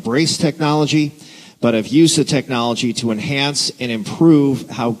only embraced technology, but have used the technology to enhance and improve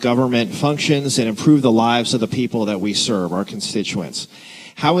how government functions and improve the lives of the people that we serve, our constituents.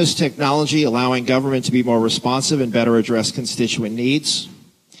 How is technology allowing government to be more responsive and better address constituent needs?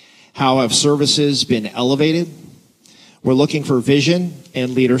 How have services been elevated? We're looking for vision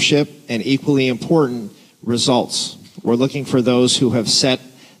and leadership, and equally important, results. We're looking for those who have set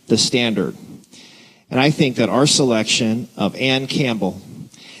the standard. And I think that our selection of Ann Campbell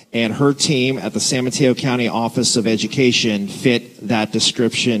and her team at the San Mateo County Office of Education fit that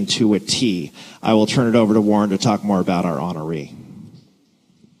description to a T. I will turn it over to Warren to talk more about our honoree.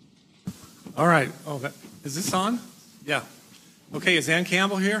 All right. Oh, is this on? Yeah. Okay, is Ann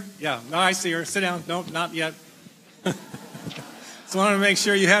Campbell here? Yeah. No, I see her. Sit down. No, not yet. Just wanted to make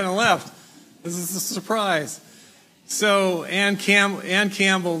sure you hadn't left. This is a surprise. So Ann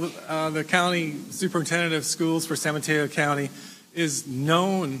Campbell, the county superintendent of schools for San Mateo County, is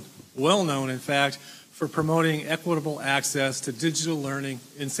known, well known in fact, for promoting equitable access to digital learning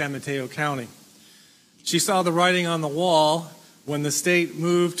in San Mateo County. She saw the writing on the wall when the state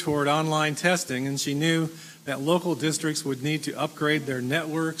moved toward online testing, and she knew that local districts would need to upgrade their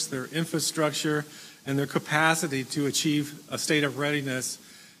networks, their infrastructure, and their capacity to achieve a state of readiness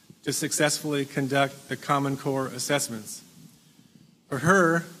to successfully conduct the Common Core assessments. For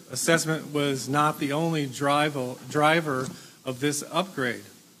her, assessment was not the only driver of this upgrade.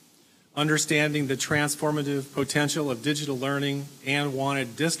 Understanding the transformative potential of digital learning and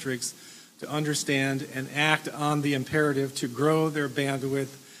wanted districts to understand and act on the imperative to grow their bandwidth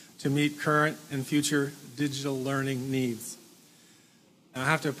to meet current and future digital learning needs. I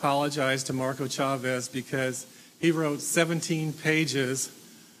have to apologize to Marco Chavez because he wrote 17 pages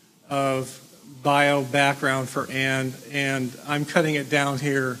of bio background for Anne, and I'm cutting it down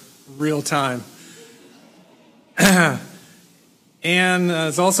here real time. Anne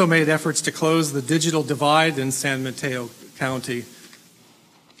has also made efforts to close the digital divide in San Mateo County.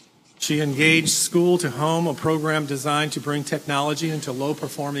 She engaged School to Home, a program designed to bring technology into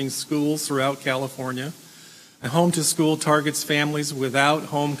low-performing schools throughout California. And Home to School targets families without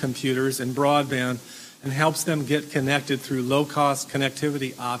home computers and broadband and helps them get connected through low-cost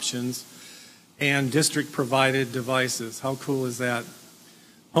connectivity options and district-provided devices. How cool is that?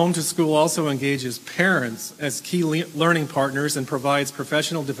 Home to School also engages parents as key learning partners and provides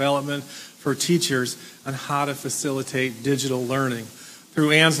professional development for teachers on how to facilitate digital learning.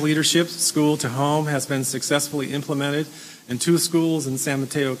 Through Anne's leadership, School to Home has been successfully implemented in 2 schools in San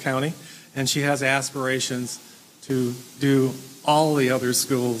Mateo County, and she has aspirations to do all the other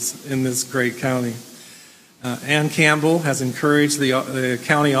schools in this great county. Ann Campbell has encouraged the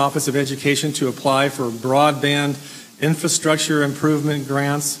County Office of Education to apply for broadband infrastructure improvement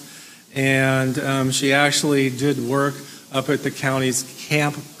grants, and she actually did work up at the county's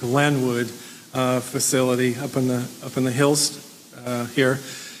Camp Glenwood facility up in the hills here,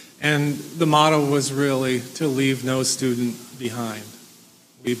 and the motto was really to leave no student behind.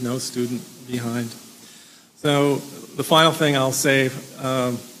 Leave no student behind. So the final thing I'll say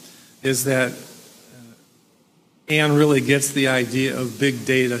is that Anne really gets the idea of big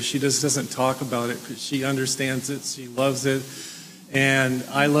data. She just doesn't talk about it, but she understands it, she loves it, and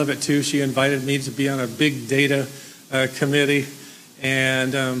I love it too. She invited me to be on a big data committee,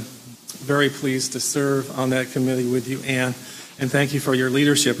 and very pleased to serve on that committee with you, Anne, and thank you for your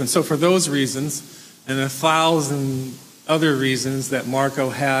leadership. And so for those reasons, and 1,000 other reasons that Marco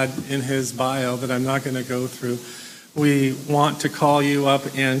had in his bio that I'm not going to go through, we want to call you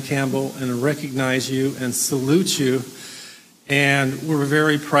up, Ann Campbell, and recognize you and salute you. And we're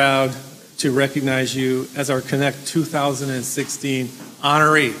very proud to recognize you as our Connect 2016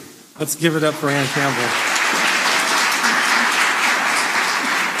 honoree. Let's give it up for Ann Campbell.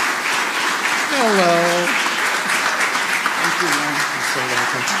 Hello. Thank you, Ann.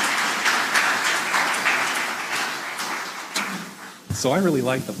 So I really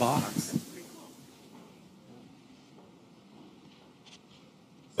like the box.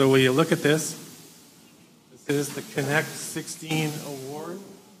 So will you look at this? This is the connect16 award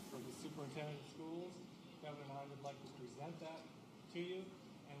for the superintendent of schools. Kevin and I would like to present that to you,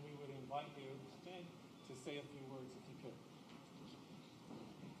 and we would invite you to say a few words if you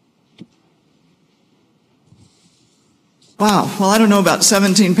could. Wow. Well, I don't know about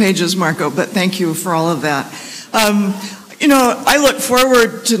 17 pages, Marco, but thank you for all of that. You know, I look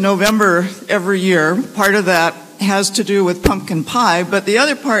forward to November every year. Part of that has to do with pumpkin pie, but the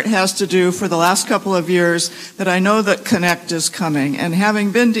other part has to do for the last couple of years that I know that Connect is coming. And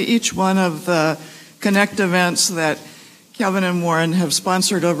having been to each one of the Connect events that Kevin and Warren have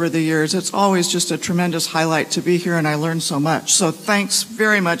sponsored over the years, it's always just a tremendous highlight to be here, and I learned so much. So thanks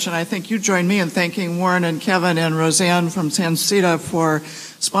very much, and I think you join me in thanking Warren and Kevin and Roseanne from Sancita for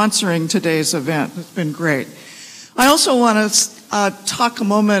sponsoring today's event. It's been great. I also want to talk a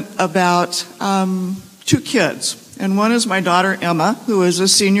moment about 2 kids, and one is my daughter Emma, who is a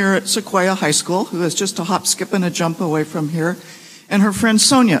senior at Sequoia High School, who is just a hop, skip, and a jump away from here, and her friend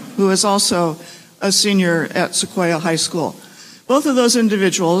Sonia, who is also a senior at Sequoia High School. Both of those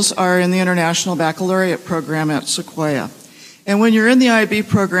individuals are in the International Baccalaureate program at Sequoia. And when you're in the IB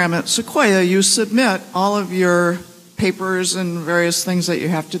program at Sequoia, you submit all of your papers and various things that you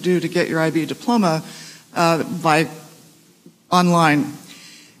have to do to get your IB diploma by online.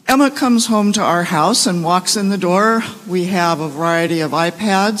 Emma comes home to our house and walks in the door. We have a variety of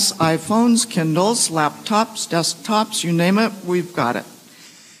iPads, iPhones, Kindles, laptops, desktops, you name it, we've got it.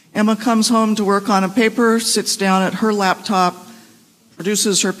 Emma comes home to work on a paper, sits down at her laptop,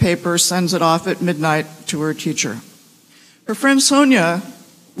 produces her paper, sends it off at midnight to her teacher. Her friend Sonia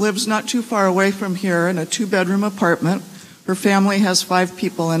lives not too far away from here in a 2-bedroom apartment. Her family has 5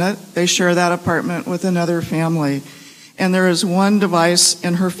 people in it. They share that apartment with another family. And there is one device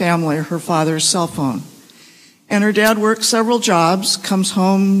in her family, her father's cell phone. And her dad works several jobs, comes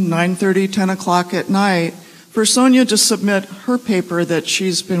home 9:30, 10 o'clock at night. For Sonia to submit her paper that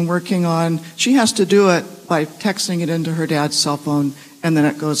she's been working on, she has to do it by texting it into her dad's cell phone, and then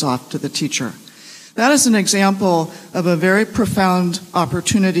it goes off to the teacher. That is an example of a very profound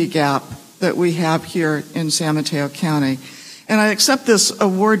opportunity gap that we have here in San Mateo County. And I accept this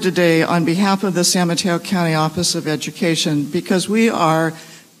award today on behalf of the San Mateo County Office of Education because we are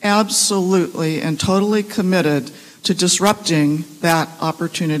absolutely and totally committed to disrupting that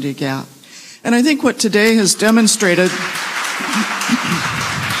opportunity gap. And I think what today has demonstrated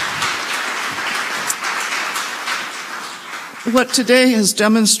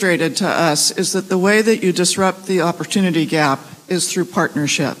to us is that the way that you disrupt the opportunity gap is through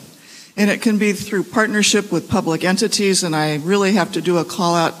partnership. And it can be through partnership with public entities, and I really have to do a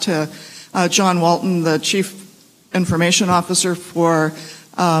call out to John Walton, the Chief Information Officer for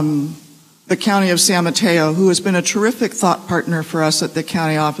the County of San Mateo, who has been a terrific thought partner for us at the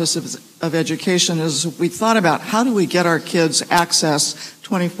County Office of Education as we thought about how do we get our kids access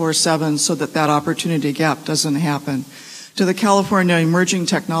 24/7 so that that opportunity gap doesn't happen. To the California Emerging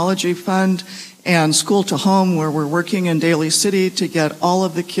Technology Fund and School to Home, where we're working in Daly City to get all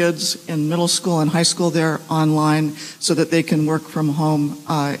of the kids in middle school and high school there online so that they can work from home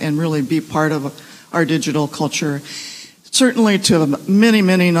and really be part of our digital culture. Certainly to many,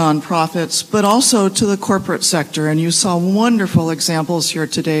 many nonprofits, but also to the corporate sector. And you saw wonderful examples here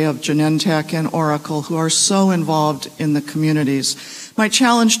today of Genentech and Oracle who are so involved in the communities. My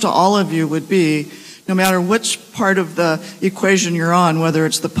challenge to all of you would be, no matter which part of the equation you're on, whether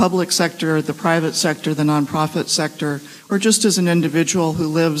it's the public sector, the private sector, the nonprofit sector, or just as an individual who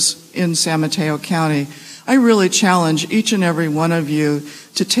lives in San Mateo County, I really challenge each and every one of you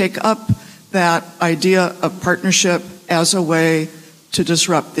to take up that idea of partnership as a way to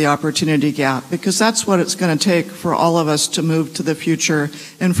disrupt the opportunity gap, because that's what it's going to take for all of us to move to the future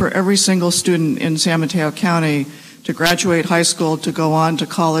and for every single student in San Mateo County to graduate high school, to go on to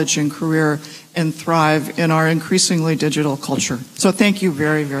college and career and thrive in our increasingly digital culture. So thank you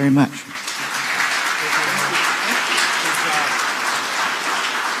very, very much.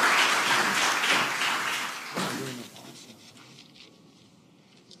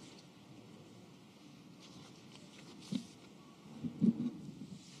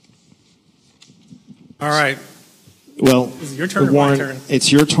 All right. Well, Is it your turn or Warren, my turn?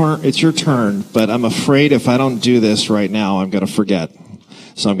 it's your turn. It's your turn. But I'm afraid if I don't do this right now, I'm going to forget.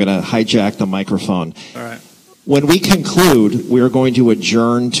 So I'm going to hijack the microphone. All right. When we conclude, we are going to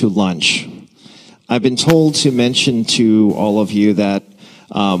adjourn to lunch. I've been told to mention to all of you that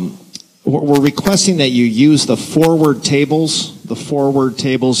we're requesting that you use the forward tables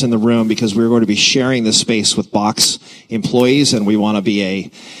in the room, because we're going to be sharing this space with Box employees, and we want to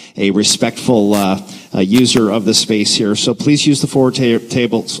be a respectful user of the space here. So please use the forward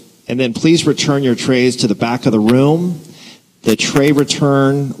tables, and then please return your trays to the back of the room. The tray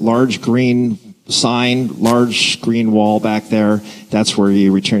return, large green sign, large green wall back there. That's where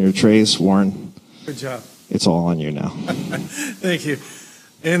you return your trays. Warren, Good job. it's all on you now. Thank you.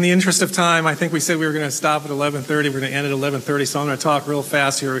 In the interest of time, I think we said we were going to stop at 11:30. We're going to end at 11:30, so I'm going to talk real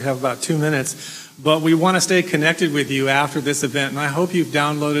fast here. We have about 2 minutes. But we want to stay connected with you after this event, and I hope you've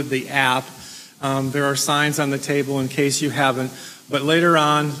downloaded the app. There are signs on the table in case you haven't. But later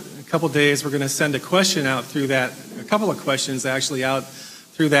on, a couple days, we're going to send a question out through that, a couple of questions actually out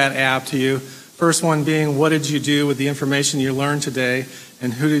through that app to you. First one being, what did you do with the information you learned today,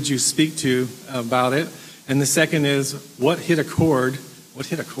 and who did you speak to about it? And the second is, what hit a chord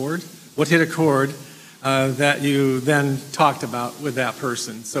that you then talked about with that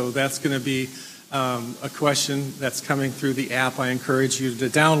person? So that's going to be a question that's coming through the app. I encourage you to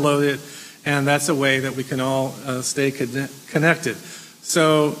download it, and that's a way that we can all stay connected.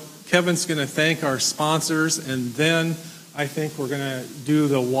 So Kevin's going to thank our sponsors, and then I think we're going to do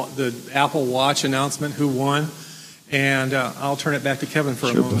the Apple Watch announcement, who won. And I'll turn it back to Kevin for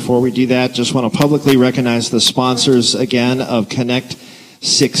a moment. Before we do that, just want to publicly recognize the sponsors again of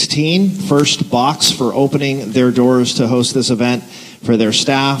connect16. First, Box for opening their doors to host this event, for their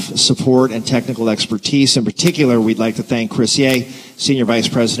staff, support, and technical expertise. In particular, we'd like to thank Chris Ye, Senior Vice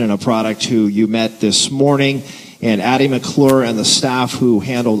President of Product, who you met this morning, and Addie McClure and the staff who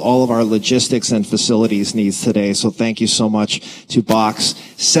handled all of our logistics and facilities needs today. So thank you so much to Box.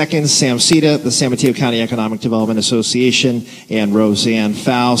 Second, Sam Cita, the San Mateo County Economic Development Association, and Roseanne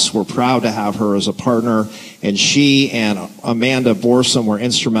Faust. We're proud to have her as a partner. And she and Amanda Borsum were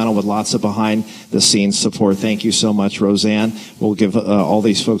instrumental with lots of behind-the-scenes support. Thank you so much, Roseanne. We'll give all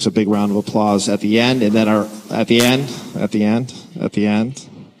these folks a big round of applause at the end. And then at the end.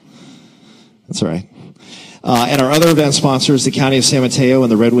 That's all right. And our other event sponsors, the County of San Mateo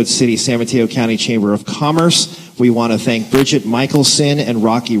and the Redwood City San Mateo County Chamber of Commerce. We want to thank Bridget Michelson and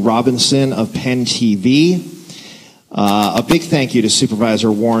Rocky Robinson of Penn TV. A big thank you to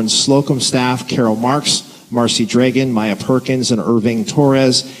Supervisor Warren Slocum staff, Carol Marks, Marcy Dragan, Maya Perkins, and Irving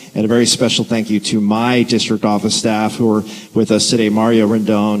Torres. And a very special thank you to my district office staff who are with us today, Mario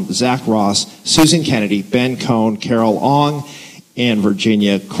Rendon, Zach Ross, Susan Kennedy, Ben Cohn, Carol Ong, and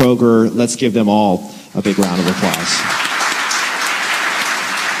Virginia Kroger. Let's give them all a big round of applause.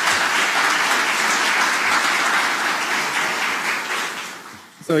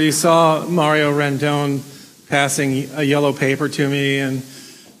 So you saw Mario Rendon passing a yellow paper to me, and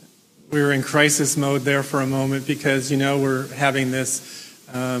we were in crisis mode there for a moment because, you know, we're having this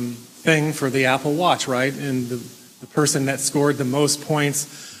thing for the Apple Watch, right? And the person that scored the most points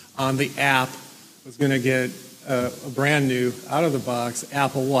on the app was going to get a brand new, out-of-the-box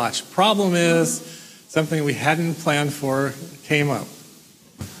Apple Watch. Problem is, something we hadn't planned for came up.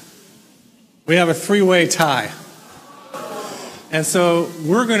 We have a three-way tie. And so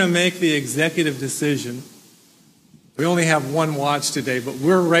we're going to make the executive decision. We only have one watch today, but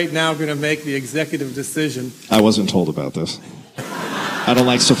we're right now going to make the executive decision. I wasn't told about this. I don't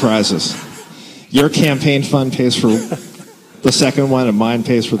like surprises. Your campaign fund pays for the second one, and mine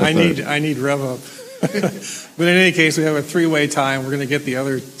pays for the third. I need rev up. But in any case, we have a three-way tie, and we're going to get the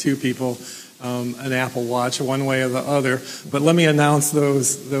other two people an Apple Watch, one way or the other. But let me announce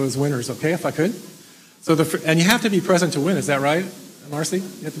those winners, okay, if I could? So and you have to be present to win, is that right, Marcy?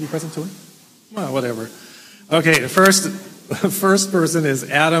 You have to be present to win? Well, whatever. Okay, the first person is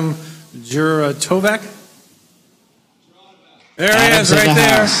Adam Juratovec. There he is, right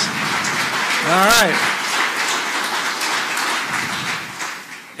there. All right.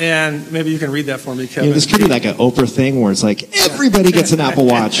 And maybe you can read that for me, Kevin. Yeah, this could be like an Oprah thing where it's like everybody gets an Apple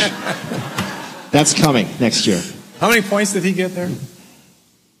Watch. That's coming next year. How many points did he get there?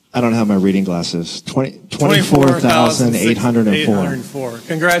 I don't have my reading glasses. 24,804.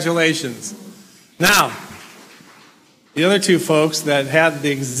 Congratulations. Now, the other two folks that had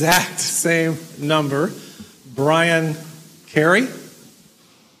the exact same number, Brian Carey.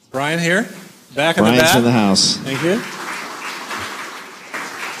 Brian here, back in the back. Brian's in the house. Thank you.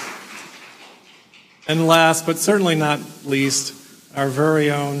 And last, but certainly not least, our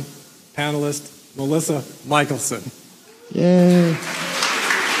very own panelist, Melissa Michelson. Yay.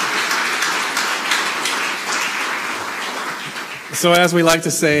 So as we like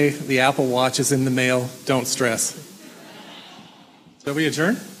to say, the Apple Watch is in the mail. Don't stress. So we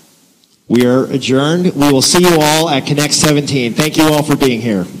adjourn? We are adjourned. We will see you all at Connect 17. Thank you all for being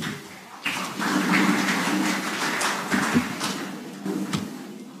here.